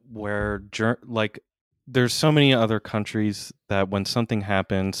too, where there's so many other countries that when something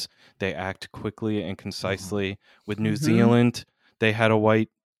happens, they act quickly and concisely. With New Mhm. Zealand, they had a white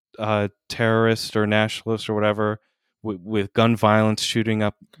terrorist or nationalist or whatever with gun violence shooting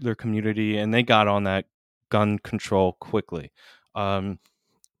up their community, and they got on that gun control quickly. It was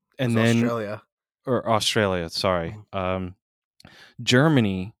And then, Australia. or Australia, sorry. Mhm.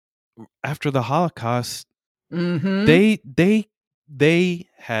 Germany, after the Holocaust, Mhm. they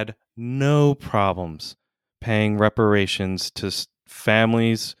had no problems paying reparations to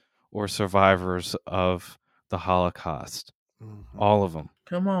families or survivors of the Holocaust. Mhm. All of them.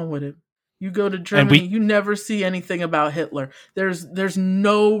 Come on with it. You go to And Germany, you never see anything about Hitler. There's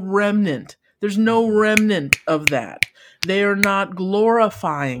no remnant. There's no Mhm. remnant of that. They are not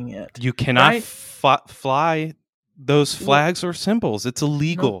glorifying it, you cannot right? fly those Well, flags or symbols. It's no.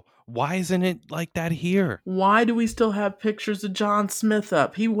 illegal. Why isn't it like that here? Why do we still have pictures of John Smith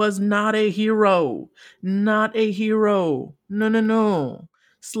up? He was not a hero. Not a hero. No, no, no.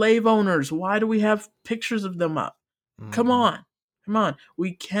 Slave owners, why do we have pictures of them up? Come Mhm. on. Come on.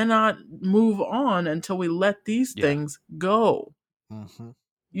 We cannot move on until we let these Yeah. things go. Mhm.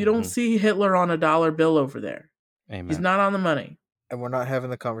 You don't Mhm. see Hitler on a dollar bill over there. He's Amen. not on the money. And we're not having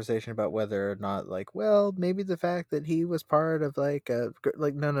the conversation about whether or not, like, well, maybe the fact that he was part of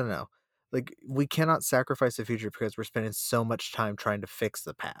no. Like, we cannot sacrifice the future because we're spending so much time trying to fix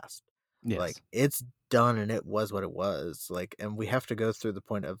the past. Yes. Like, it's done and it was what it was. Like, and we have to go through the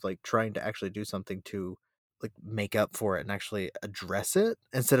point of like trying to actually do something to like make up for it and actually address it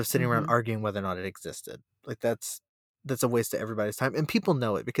instead of sitting around Mhm. arguing whether or not it existed. Like, that's a waste of everybody's time, and people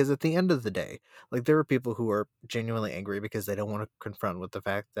know it because at the end of the day, like, there are people who are genuinely angry because they don't want to confront with the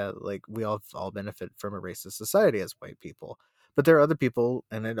fact that like we all benefit from a racist society as white people. But there are other people,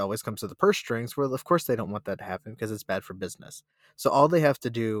 and it always comes to the purse strings, where of course they don't want that to happen because it's bad for business. So all they have to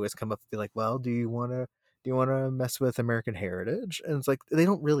do is come up and be like, well, do you want to mess with American heritage? And it's like they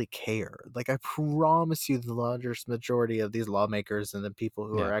don't really care. Like, I promise you, the largest majority of these lawmakers and the people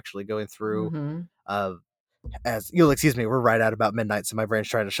who are Yeah. actually going through Mhm. uh as you'll excuse me, we're right at about midnight, so my brain's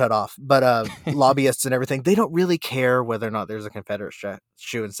trying to shut off. But lobbyists and everything, they don't really care whether or not there's a Confederate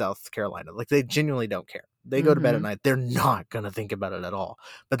shoe in South Carolina. Like, they genuinely don't care. They go to bed at night, they're not going to think about it at all.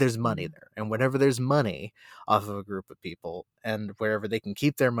 But there's money there. And whenever there's money off of a group of people, and wherever they can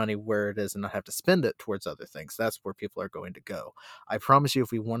keep their money where it is and not have to spend it towards other things, that's where people are going to go. I promise you,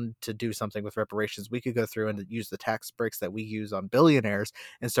 if we wanted to do something with reparations, we could go through and use the tax breaks that we use on billionaires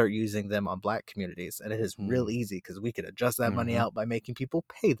and start using them on Black communities. And it is real easy because we could adjust that money out by making people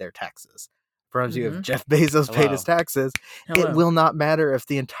pay their taxes. I promise you, if Jeff Bezos paid his taxes, it will not matter if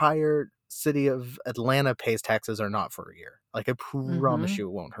the entire city of Atlanta pays taxes or not for a year. Like, I promise you,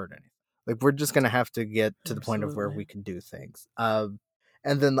 it won't hurt anything. Like, we're just going to have to get to the point of where we can do things. And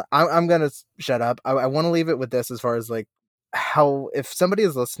then I'm going to shut up. I want to leave it with this as far as like how, if somebody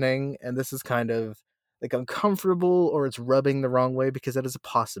is listening and this is kind of like uncomfortable or it's rubbing the wrong way, because that is a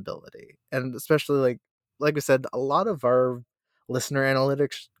possibility. And especially like we said, a lot of our listener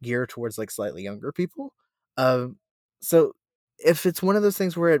analytics gear towards like slightly younger people. So if it's one of those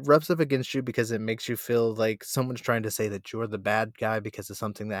things where it rubs up against you because it makes you feel like someone's trying to say that you're the bad guy because of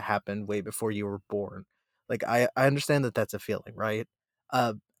something that happened way before you were born, like I understand that that's a feeling, right?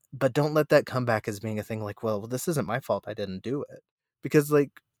 But don't let that come back as being a thing like, well, this isn't my fault, I didn't do it. Because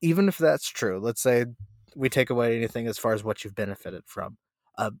like, even if that's true, let's say we take away anything as far as what you've benefited from,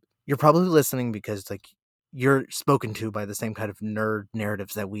 you're probably listening because like you're spoken to by the same kind of nerd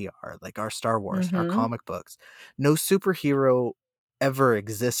narratives that we are, like our Star Wars, our comic books. No superhero ever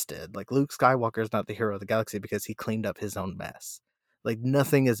existed. Like, Luke Skywalker is not the hero of the galaxy because he cleaned up his own mess. Like,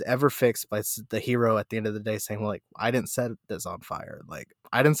 nothing is ever fixed by the hero at the end of the day saying, like, I didn't set this on fire. Like,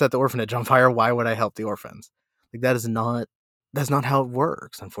 I didn't set the orphanage on fire. Why would I help the orphans? Like, that's not how it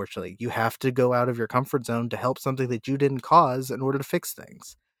works, unfortunately. You have to go out of your comfort zone to help something that you didn't cause in order to fix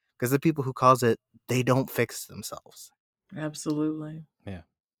things. Because the people who cause it, they don't fix themselves. Absolutely. Yeah.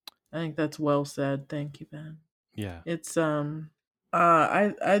 I think that's well said. Thank you, Ben. Yeah. It's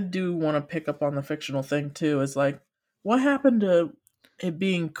I do want to pick up on the fictional thing too. It's like, what happened to it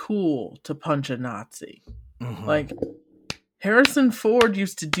being cool to punch a Nazi? Like, Harrison Ford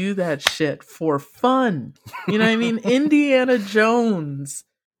used to do that shit for fun. You know what I mean? Indiana Jones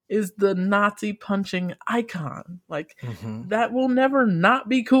is the Nazi punching icon. Like, that will never not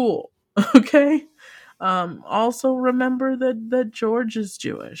be cool. Okay? Also remember that George is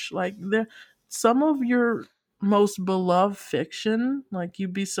Jewish. Like, some of your most beloved fiction, like,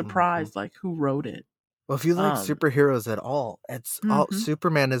 you'd be surprised like who wrote it. Well, if you like superheroes at all, it's all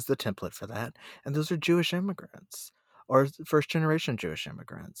Superman is the template for that, and those are Jewish immigrants or first generation Jewish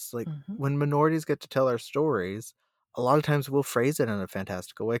immigrants. Like, when minorities get to tell our stories, a lot of times we'll phrase it in a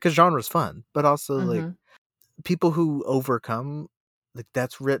fantastical way because genre's fun, but also like people who overcome, like,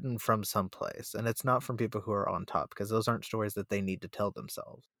 that's written from someplace, and it's not from people who are on top, because those aren't stories that they need to tell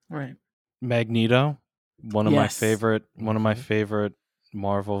themselves. Right. Magneto, one of my favorite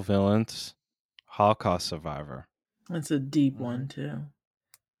Marvel villains, Holocaust survivor. That's a deep one too,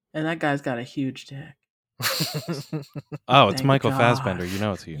 and that guy's got a huge dick. Oh, it's Michael Fassbender. You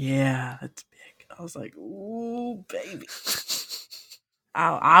know it's huge. Yeah, it's big. I was like, ooh, baby.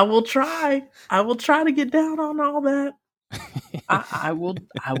 I will try. I will try to get down on all that. I will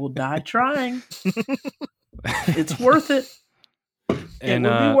die trying. It's worth it. It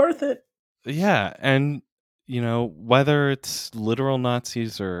would be worth it. Yeah, and you know, whether it's literal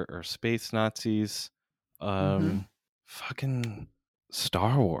Nazis or space Nazis, fucking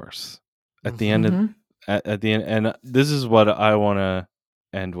Star Wars at the end of at the end, and this is what I want to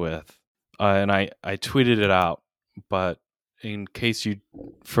end with, and I tweeted it out, but in case you,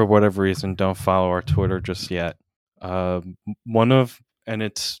 for whatever reason, don't follow our Twitter just yet, and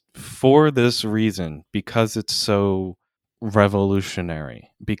it's for this reason, because it's so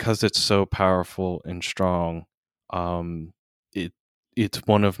revolutionary, because it's so powerful and strong. It's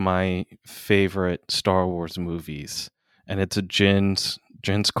one of my favorite Star Wars movies, and it's a Jin's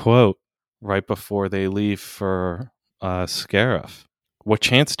quote right before they leave for Scarif. What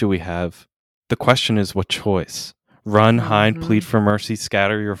chance do we have? The question is, what choice? Run, hide, plead for mercy,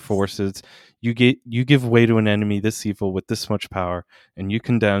 scatter your forces. You give way to an enemy this evil with this much power, and you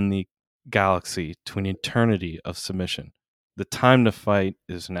condemn the galaxy to an eternity of submission. The time to fight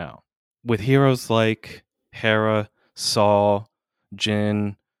is now. With heroes like Hera, Saul,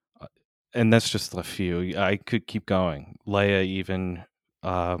 Jin, and that's just a few. I could keep going. Leia, even,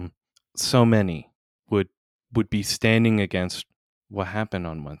 so many would be standing against what happened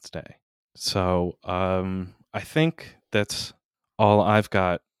on Wednesday. So I think that's all I've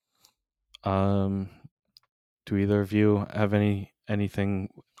got. Do either of you have any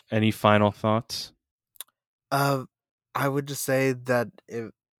final thoughts? I would just say that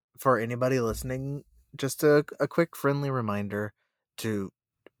if for anybody listening, just a quick friendly reminder to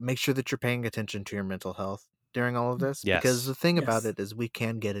make sure that you're paying attention to your mental health during all of this. Because Yes. the thing about Yes. it is we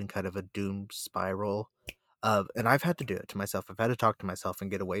can get in kind of a doom spiral of, and I've had to do it to myself. I've had to talk to myself and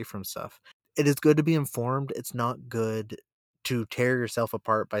get away from stuff. It is good to be informed. It's not good to tear yourself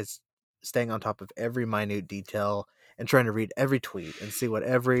apart by staying on top of every minute detail and trying to read every tweet and see what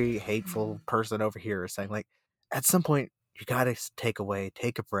every hateful person over here is saying. Like, at some point, you gotta take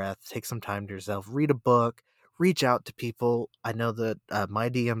a breath, take some time to yourself, read a book, reach out to people. I know that my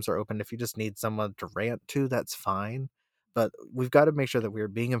DMs are open. If you just need someone to rant to, that's fine. But we've got to make sure that we're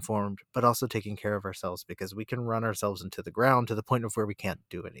being informed, but also taking care of ourselves, because we can run ourselves into the ground to the point of where we can't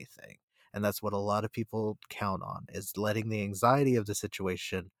do anything. And that's what a lot of people count on, is letting the anxiety of the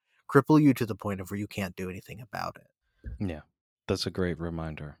situation cripple you to the point of where you can't do anything about it. Yeah, that's a great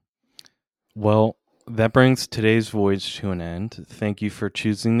reminder. Well, that brings today's voyage to an end. Thank you for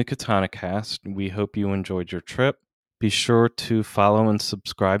choosing the Katana Cast. We hope you enjoyed your trip. Be sure to follow and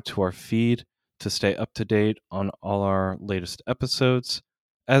subscribe to our feed to stay up to date on all our latest episodes.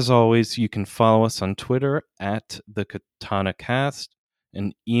 As always, you can follow us on Twitter at the Katana Cast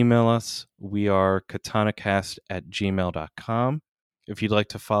and email us. We are katanacast@gmail.com. If you'd like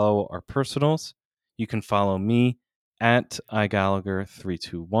to follow our personals, you can follow me at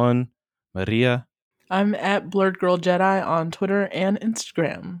iGallagher321. Maria, I'm at Blurred Girl Jedi on Twitter and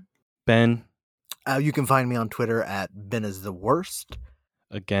Instagram. Ben, You can find me on Twitter at Ben is the worst.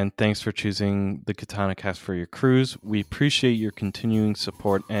 again, thanks for choosing the Katana Cast for your cruise. We appreciate your continuing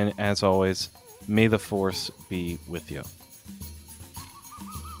support, and as always, may the Force be with you.